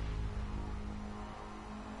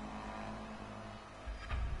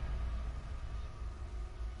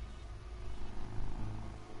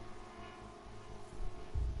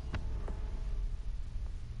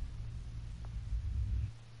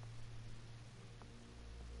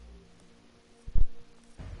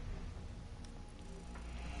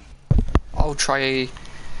 I'll try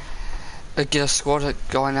get a squad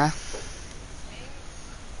going now. Are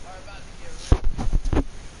about to get real.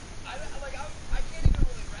 I can't even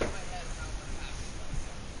really wrap my head around what happened.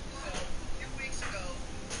 So, a few weeks ago,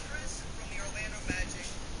 Chris from the Orlando Magic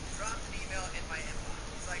dropped an email in my inbox.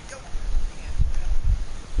 He's like, yo, a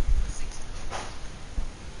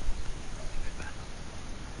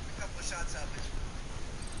couple of shots up.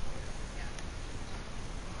 Yeah.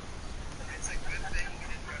 It's a good thing we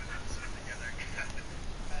didn't go to the episode together.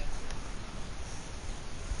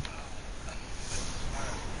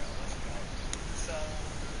 So,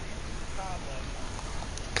 problem.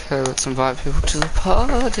 Okay, let's invite people to the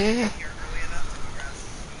party.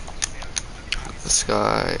 This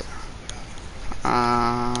guy.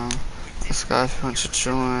 This guy if you want to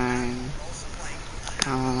join.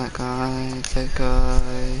 That guy, that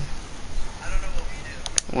guy.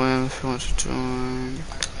 Wim if you want to join.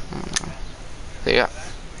 I don't know. There you go.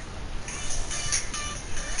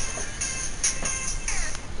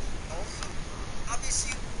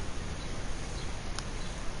 Obviously,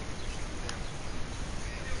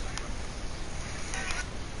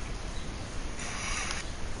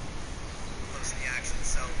 close to the action.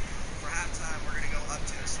 So for halftime, we're gonna go up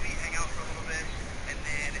to a suite, hang out for a little bit, and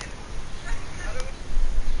then.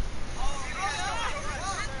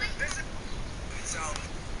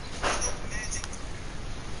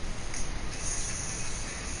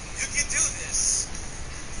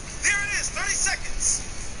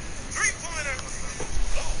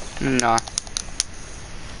 No. Okay,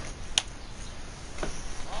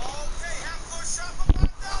 half-floor shop of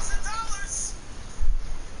 $5,000.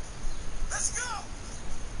 Let's go.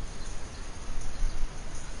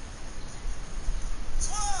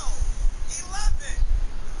 12, 11.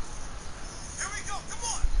 Here we go. Come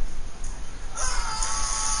on.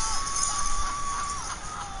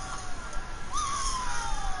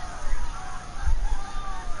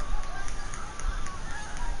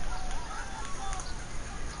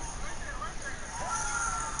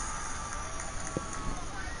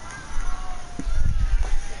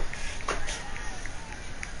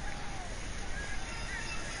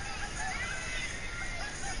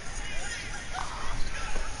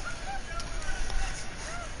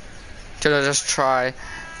 Should I just try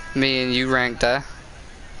me and you rank there?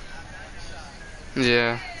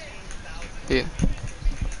 Yeah. Yeah.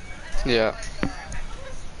 Yeah.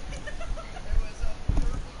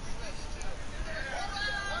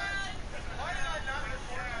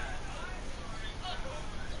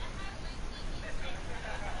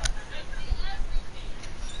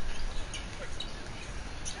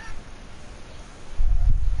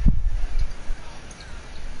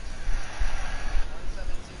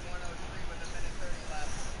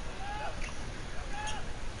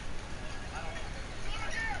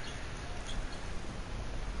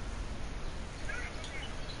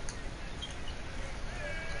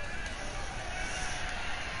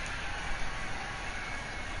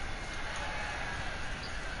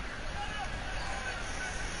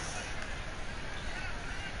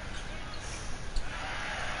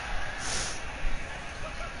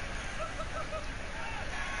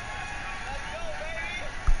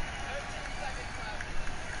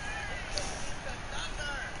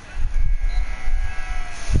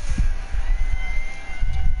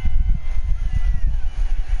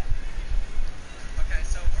 Okay,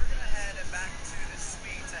 so we're gonna head back to the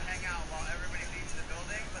suite to hang out while everybody leaves the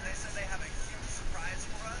building, but they said they have a huge surprise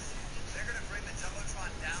for us. They're gonna bring the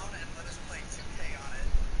Jumbotron down and let us play 2K on it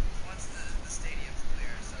once the stadium's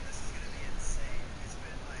clear, so this is gonna be insane. It's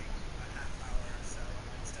been like a half hour or so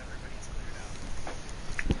once everybody's cleared out.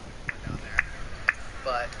 We're down there.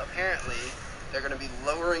 But apparently, they're gonna be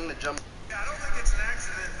lowering the jump. Yeah, I don't think it's an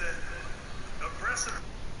accident that aggressive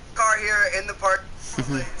Car here in the park.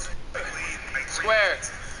 Square.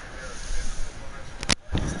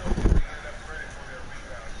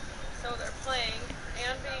 So they're playing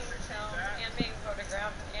and being filmed and being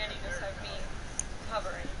photographed, and you just have me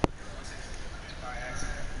hovering.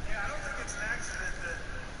 Yeah, I don't think it's an accident that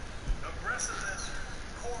aggressiveness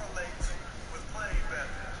correlates with playing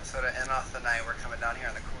better. So to end off the night, we're coming down here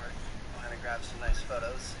on the court. We're gonna grab some nice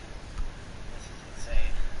photos. This is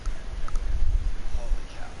insane. Holy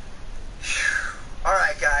cow. All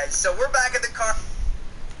right, guys. So we're back at the car.